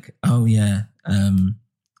all like, oh yeah,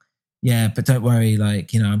 but don't worry,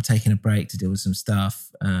 like, you know, I'm taking a break to deal with some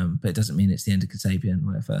stuff, but it doesn't mean it's the end of Kasabian,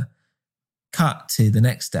 whatever. Cut to the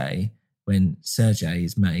next day when Sergey,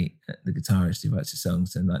 his mate, the guitarist who writes the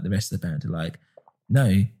songs, and like the rest of the band are like,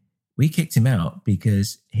 no, we kicked him out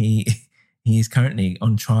because he is currently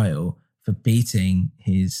on trial for beating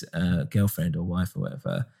his girlfriend or wife or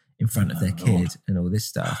whatever in front of their kid and all this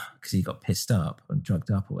stuff because he got pissed up and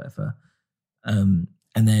drugged up or whatever. And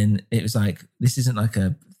then it was like, this isn't like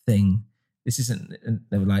a thing. This isn't,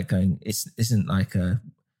 they were like going, isn't like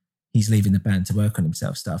he's leaving the band to work on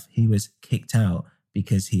himself stuff. He was kicked out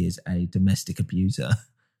because he is a domestic abuser.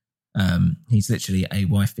 He's literally a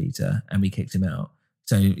wife beater and we kicked him out.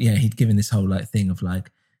 So yeah, he'd given this whole like thing of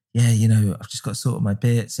like, yeah, you know, I've just got to sort all my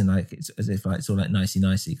bits and like, it's as if like, it's all like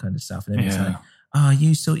nicey kind of stuff. And everyone's like, oh,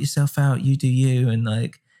 you sort yourself out, you do you. And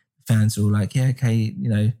like fans are all like, yeah, okay, you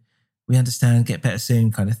know, we understand, get better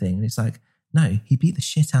soon kind of thing. And it's like, no, he beat the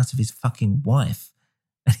shit out of his fucking wife.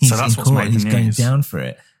 And he's in court and he's going down for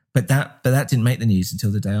it. But that didn't make the news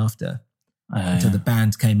until the day after. Until the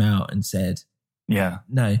band came out and said, yeah,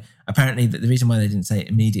 no. Apparently the reason why they didn't say it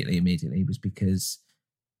immediately was because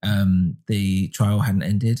the trial hadn't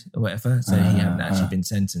ended or whatever. So he hadn't actually been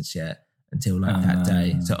sentenced yet until like that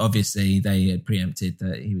day. So obviously they had preempted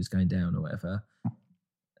that he was going down or whatever.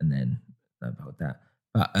 And then about that.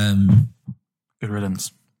 But good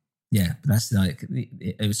riddance. Yeah, but that's like,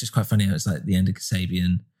 it was just quite funny how it's like the end of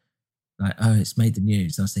Kasabian, like, oh, it's made the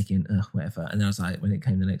news. And I was thinking, ugh, whatever. And then I was like, when it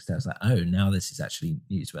came the next day, I was like, oh, now this is actually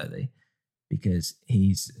newsworthy because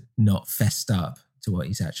he's not fessed up to what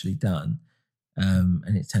he's actually done.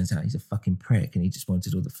 And it turns out he's a fucking prick and he just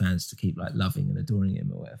wanted all the fans to keep like loving and adoring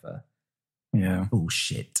him or whatever. Yeah.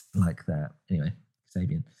 Bullshit like that. Anyway,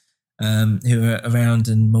 Kasabian, who are around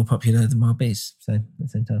and more popular than Wild Beasts. So at the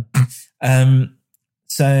same time.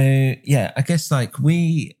 So yeah, I guess like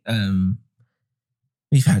we've had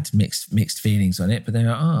mixed feelings on it, but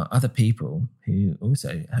there are other people who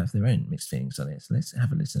also have their own mixed feelings on it. So let's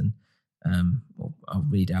have a listen. I'll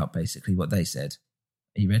read out basically what they said.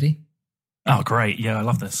 Are you ready? Oh, great. Yeah, I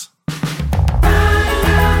love this.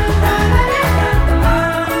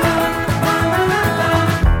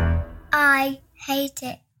 I hate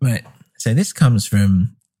it. Right. So this comes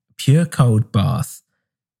from Pure Cold Bath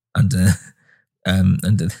under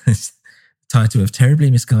the title of Terribly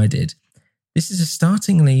Misguided. This is a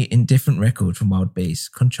startlingly indifferent record from Wild Beasts,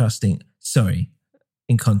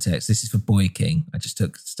 in context, this is for Boy King. I just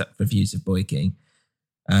took reviews of Boy King.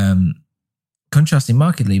 Contrasting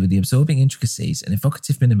markedly with the absorbing intricacies and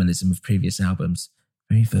evocative minimalism of previous albums.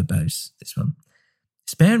 Very verbose, this one.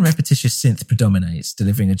 Spare and repetitious synth predominates,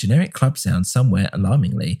 delivering a generic club sound somewhere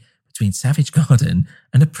alarmingly between Savage Garden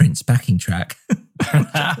and a Prince backing track.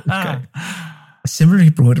 Okay. A similarly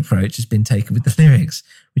broad approach has been taken with the lyrics,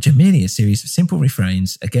 which are merely a series of simple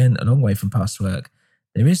refrains, again, a long way from past work.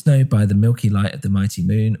 There is no by the milky light of the mighty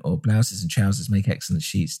moon or blouses and trousers make excellent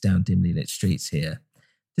sheets down dimly lit streets here.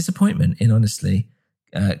 Disappointment, honestly,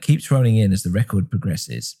 keeps rolling in as the record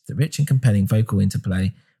progresses. The rich and compelling vocal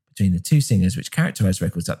interplay between the two singers, which characterise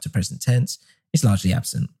records up to present tense, is largely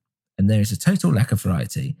absent. And there is a total lack of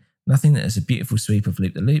variety. Nothing that has a beautiful sweep of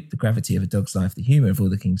Loop the Loop, the gravity of A Dog's Life, the humour of All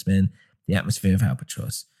the King's Men, the atmosphere of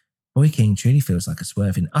Albatross. Boy King truly feels like a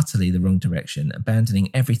swerve in utterly the wrong direction, abandoning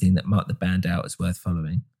everything that marked the band out as worth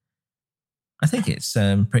following. I think it's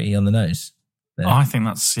pretty on the nose there. Oh, I think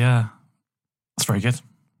that's very good.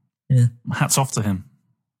 Yeah. Hats off to him.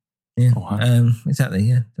 Yeah, exactly,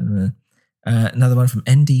 yeah. Another one from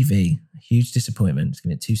NDV, a huge disappointment. It's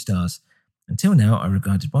giving it 2 stars. Until now, I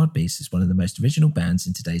regarded Wild Beasts as one of the most original bands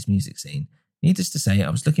in today's music scene. Needless to say, I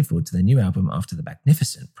was looking forward to their new album after the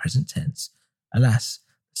magnificent present tense. Alas,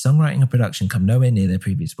 songwriting and production come nowhere near their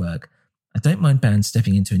previous work. I don't mind bands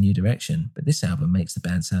stepping into a new direction, but this album makes the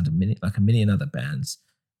band sound like a million other bands.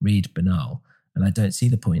 Read banal, and I don't see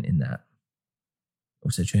the point in that.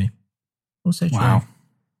 Also true. Wow,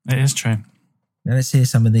 it is true. Now let's hear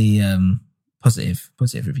some of the positive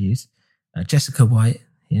reviews. Jessica White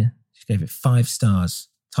here, she gave it 5 stars.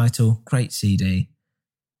 Title, great CD.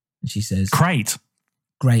 And she says... Great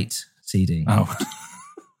CD. Oh.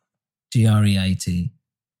 GREAT.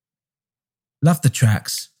 Love the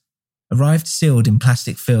tracks. Arrived sealed in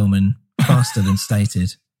plastic film and faster than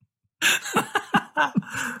stated.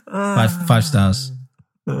 5 stars.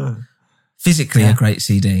 Physically a great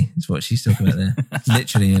CD is what she's talking about there.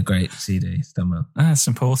 Literally a great CD. It's done well. That's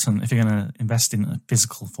important if you're going to invest in a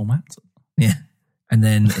physical format. Yeah. And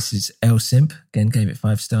then this is El Simp. Again, gave it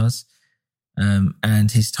 5 stars.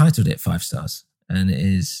 And he's titled it 5 stars. And it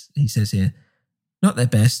is, he says here, not their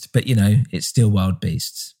best, but it's still Wild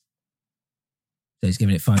Beasts. So he's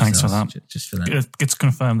giving it 5 Thanks stars. Thanks for that. Just for that. Good to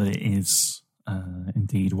confirm that it is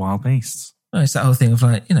indeed Wild Beasts. Well, it's that whole thing of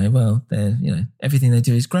like, they're, everything they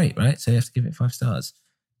do is great, right? So you have to give it 5 stars.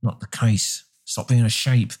 Not the case. Stop being a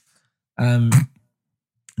shape.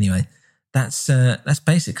 Anyway, that's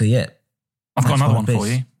basically it. I've got another one for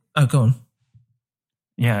you. Oh, go on.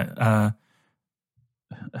 Yeah.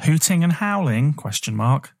 Hooting and howling, ?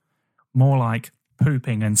 More like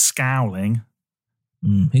pooping and scowling.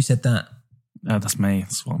 Who said that? That's me.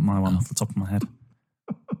 That's what my one off the top of my head.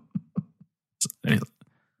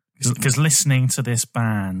 Because listening to this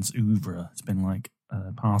band's oeuvre, it's been like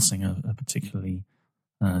passing a particularly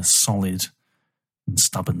solid and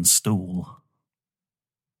stubborn stool.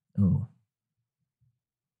 Oh.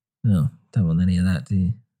 No, don't want any of that, do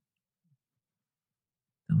you?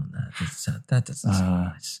 Don't want that. That doesn't sound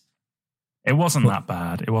nice. It wasn't that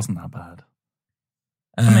bad. It wasn't that bad.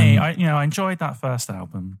 For me, I enjoyed that first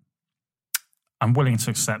album. I'm willing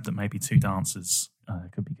to accept that maybe Two Dancers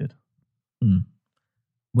could be good.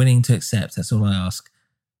 Willing to accept, that's all I ask.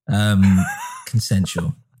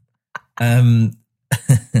 Consensual.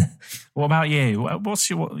 What about you? What's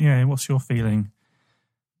your feeling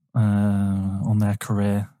on their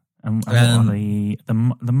career? And what are the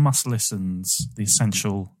must-listens, the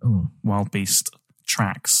essential Wild Beast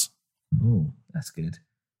tracks? Oh, that's good.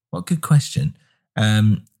 What a good question.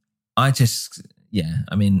 That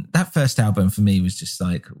first album for me was just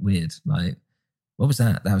like weird. Like, what was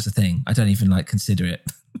that? That was the thing. I don't even like consider it.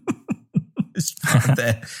 It's part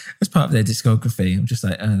of their discography. I'm just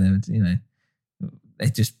like, they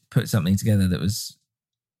just put something together that was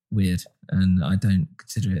weird, and I don't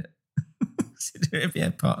consider it.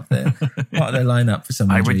 Part of their lineup for some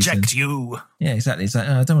reason. I reject you. Yeah, exactly. It's like,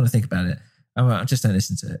 I don't want to think about it. I just don't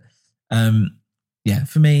listen to it.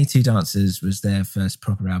 For me, Two Dancers was their first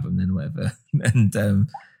proper album, then whatever, and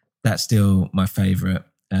that's still my favourite.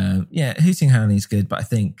 Hooting Howling is good, but I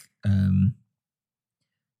think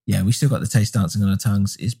we still got The Taste Dancing on Our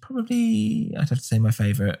Tongues is probably, I'd have to say, my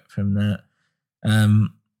favourite from that.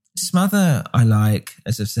 Smother I like,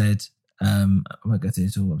 as I've said. I won't go through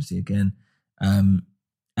it all obviously again.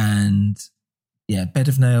 Bed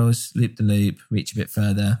of Nails, Loop the Loop, Reach a Bit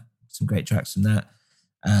Further, some great tracks from that.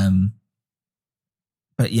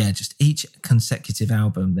 Just each consecutive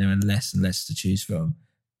album there are less and less to choose from,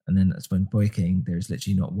 and then that's when Boy King there is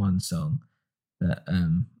literally not one song that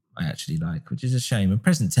I actually like, which is a shame. And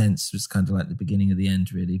Present Tense was kind of like the beginning of the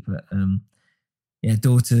end really, but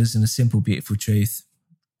Daughters and A Simple Beautiful Truth,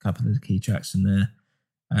 a couple of the key tracks from there.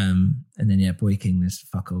 And then Boy King, there's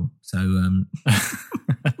fuck all. So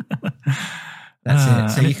that's it.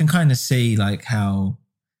 So you can kind of see like how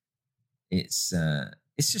it's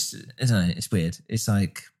just, I don't know, it's weird. It's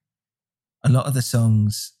like a lot of the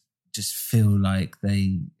songs just feel like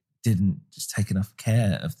they didn't just take enough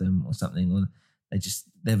care of them or something, or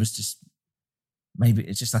there was just maybe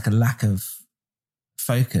it's just like a lack of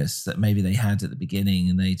focus that maybe they had at the beginning,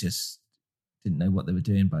 and they just didn't know what they were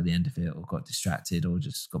doing by the end of it, or got distracted, or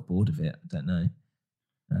just got bored of it. I don't know.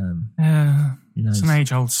 It's an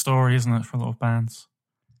age-old story, isn't it, for a lot of bands?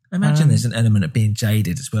 I imagine there's an element of being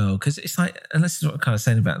jaded as well, because it's like, and this is what I'm kind of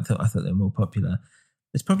saying about I thought they were more popular.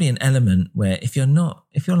 There's probably an element where if you're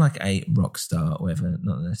like a rock star or whatever,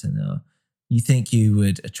 not that they are, you think you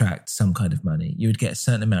would attract some kind of money. You would get a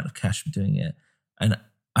certain amount of cash from doing it. And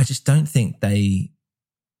I just don't think they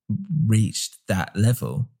reached that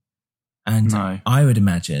level. And no. I would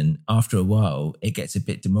imagine after a while, it gets a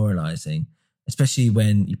bit demoralizing, especially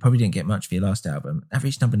when you probably didn't get much for your last album. That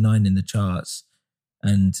reached number 9 in the charts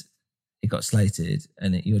and it got slated,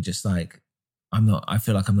 and you're just like, I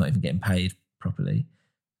feel like I'm not even getting paid properly.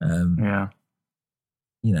 I'm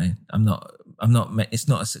not, it's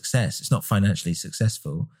not a success. It's not financially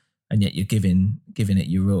successful. And yet you're giving it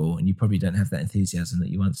your all, and you probably don't have that enthusiasm that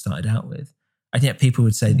you once started out with. And yet people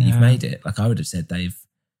would say that you've made it. Like I would have said they're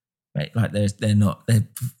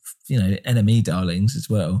NME darlings as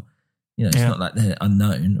well. It's not like they're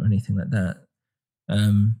unknown or anything like that.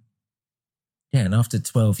 And after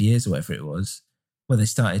 12 years or whatever it was, they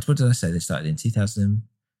started, what did I say? They started in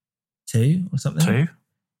 2002 or something? 2?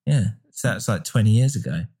 Yeah. So that's like 20 years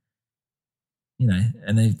ago.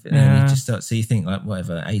 And they just start, so you think like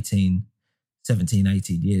whatever, 18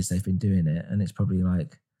 years they've been doing it. And it's probably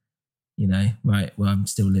like, right, well, I'm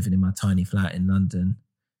still living in my tiny flat in London.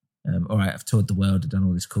 All right, I've toured the world, I've done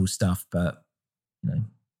all this cool stuff, but,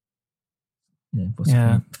 what's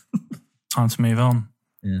the point? Time to move on.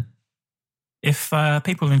 Yeah. If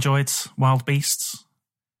people enjoyed Wild Beasts,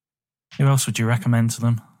 who else would you recommend to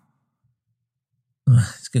them?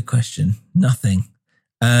 It's a good question. Nothing.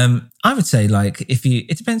 I would say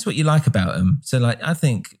it depends what you like about them. So I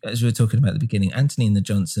think, as we were talking about at the beginning, Anthony and the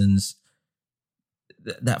Johnsons,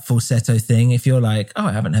 that falsetto thing, if you're like,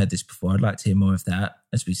 I haven't heard this before, I'd like to hear more of that.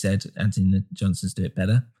 As we said, Anthony and the Johnsons do it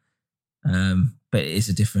better. But it is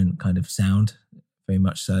a different kind of sound, very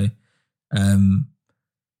much so.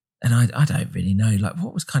 And I don't really know,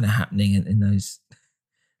 what was kind of happening in those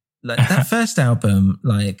like that first album,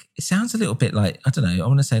 like it sounds a little bit like, I don't know, I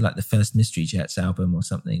want to say like the first Mystery Jets album or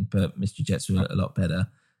something, but Mystery Jets were a lot better.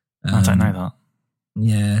 I don't know that.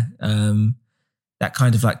 Yeah. That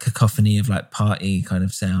kind of like cacophony of like party kind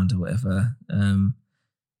of sound or whatever.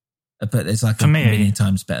 But there's like a million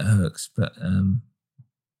times better hooks. But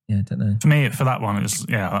yeah, I don't know. For me, for that one, it was,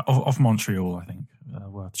 of Montreal, I think,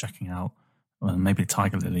 worth checking out. Maybe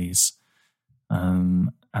Tiger Lilies.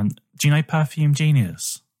 And do you know Perfume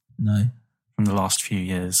Genius? No. From the last few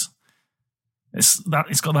years. It's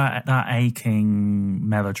got that aching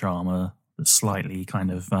melodrama that's slightly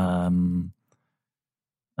kind of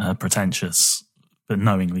pretentious, but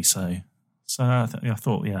knowingly so. So I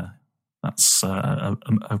thought, that's a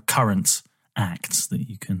current act that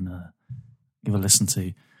you can give a listen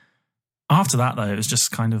to. After that, though, it was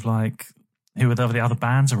just kind of like, who were the other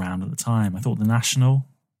bands around at the time? I thought The National.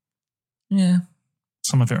 Yeah.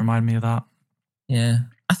 Some of it reminded me of that. Yeah.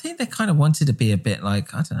 I think they kind of wanted to be a bit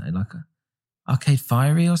like, I don't know, like a Arcade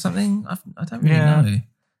Fiery or something. I don't really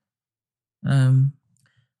know.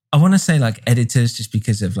 I want to say like Editors just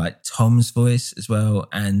because of like Tom's voice as well.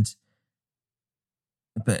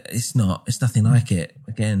 But it's nothing like it.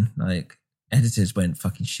 Again, like Editors went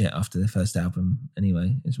fucking shit after their first album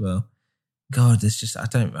anyway as well. God, there's just, I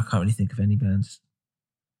can't really think of any bands.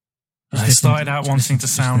 They started out wanting to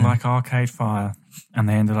sound like Arcade Fire, and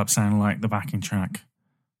they ended up sounding like the backing track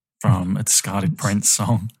from a discarded Prince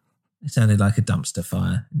song. It sounded like a dumpster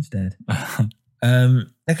fire instead.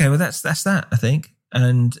 Okay, well that's that, I think.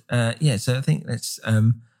 And so I think let's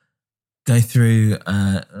go through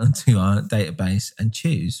onto our database and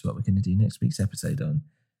choose what we're going to do next week's episode on.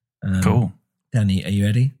 Cool. Danny, are you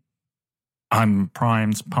ready? I'm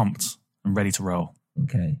primed, pumped, and ready to roll.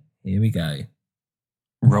 Okay, here we go.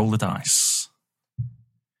 Roll the dice.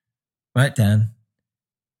 Right, Dan.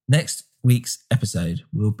 Next week's episode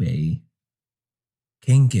will be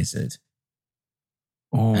King Gizzard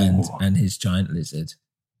and his giant lizard.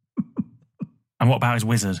 And what about his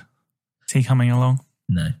wizard? Is he coming along?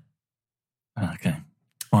 No. Okay,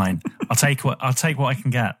 fine. I'll take what I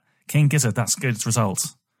can get. King Gizzard, that's good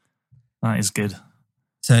result. That is good.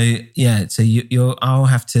 So I'll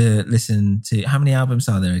have to listen to, how many albums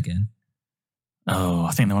are there again? Oh,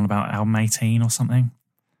 I think they're on about album 18 or something.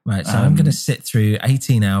 Right, so I'm going to sit through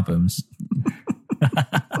 18 albums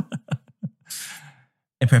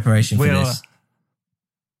in preparation for this.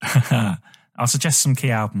 I'll suggest some key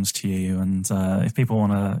albums to you, and if people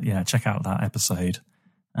want to check out that episode,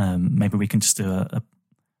 maybe we can just do an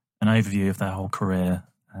overview of their whole career,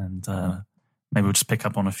 and maybe we'll just pick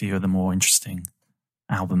up on a few of the more interesting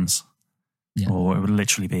albums. Yeah. Or it would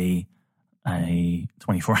literally be a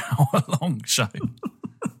 24-hour long show.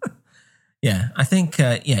 Yeah, I think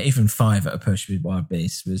even 5 at a push with Wild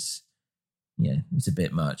Beasts was a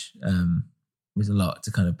bit much. It was a lot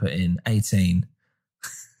to kind of put in. 18.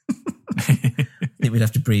 I think we'd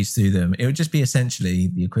have to breeze through them. It would just be essentially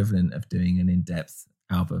the equivalent of doing an in-depth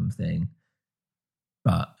album thing,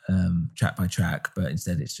 but track by track. But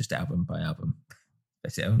instead, it's just album by album.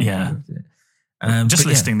 Yeah. Just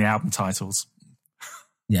listing the album titles.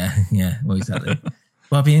 Yeah. Well, exactly.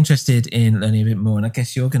 Well, I'll be interested in learning a bit more, and I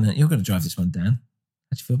guess you're gonna drive this one, Dan. How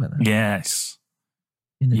do you feel about that? Yes.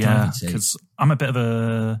 In the driving seat. Because I'm a bit of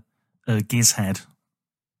a giz head,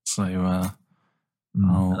 so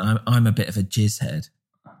I'm a bit of a jizz head,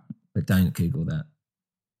 but don't Google that.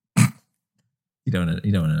 You don't want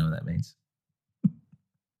to know what that means.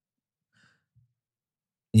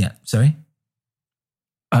 Yeah. Sorry.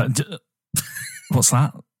 What's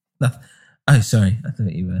that? Oh, sorry. I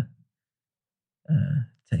thought you were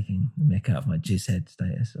taking the mick out of my jizz head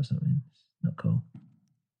status or something. Not cool.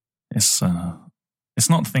 It's not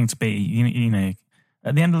the thing to be. You know,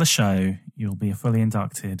 at the end of the show, you'll be a fully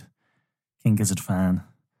inducted King Gizzard fan,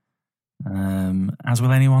 as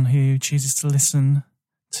will anyone who chooses to listen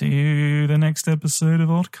to the next episode of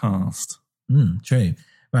Oddcast. True.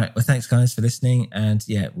 Right. Well, thanks, guys, for listening, and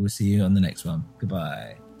we'll see you on the next one.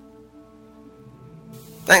 Goodbye.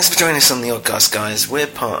 Thanks for joining us on the Oddcast, guys. We're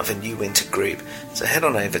part of a New Winter group, so head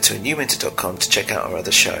on over to anewwinter.com to check out our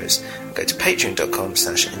other shows. Go to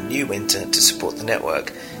patreon.com/anewwinter to support the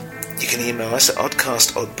network. You can email us at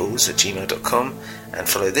oddcastoddballs@gmail.com and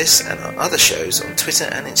follow this and our other shows on Twitter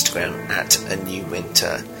and Instagram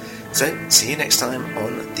 @anewwinter. So, see you next time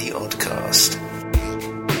on the Oddcast.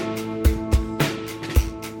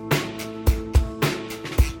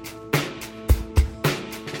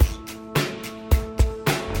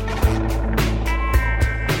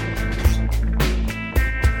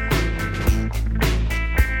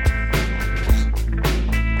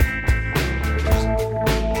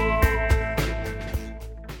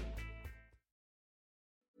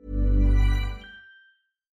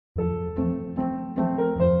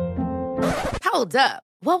 Hold up.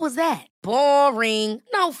 What was that? Boring.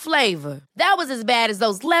 No flavor. That was as bad as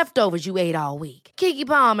those leftovers you ate all week. Keke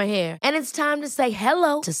Palmer here, and it's time to say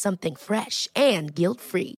hello to something fresh and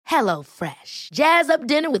guilt-free. Hello Fresh. Jazz up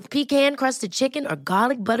dinner with pecan-crusted chicken or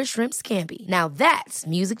garlic butter shrimp scampi. Now that's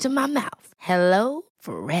music to my mouth. Hello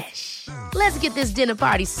Fresh. Let's get this dinner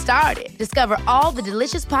party started. Discover all the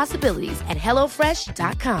delicious possibilities at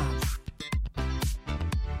HelloFresh.com.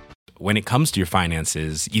 When it comes to your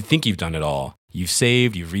finances, you think you've done it all. You've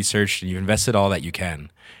saved, you've researched, and you've invested all that you can.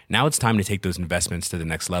 Now it's time to take those investments to the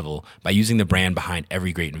next level by using the brand behind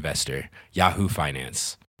every great investor, Yahoo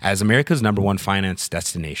Finance. As America's #1 finance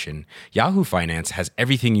destination, Yahoo Finance has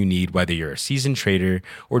everything you need, whether you're a seasoned trader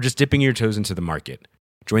or just dipping your toes into the market.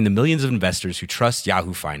 Join the millions of investors who trust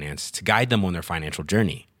Yahoo Finance to guide them on their financial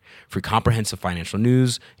journey. For comprehensive financial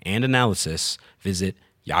news and analysis, visit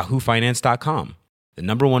yahoofinance.com, the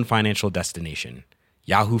 #1 financial destination,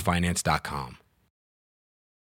 yahoofinance.com.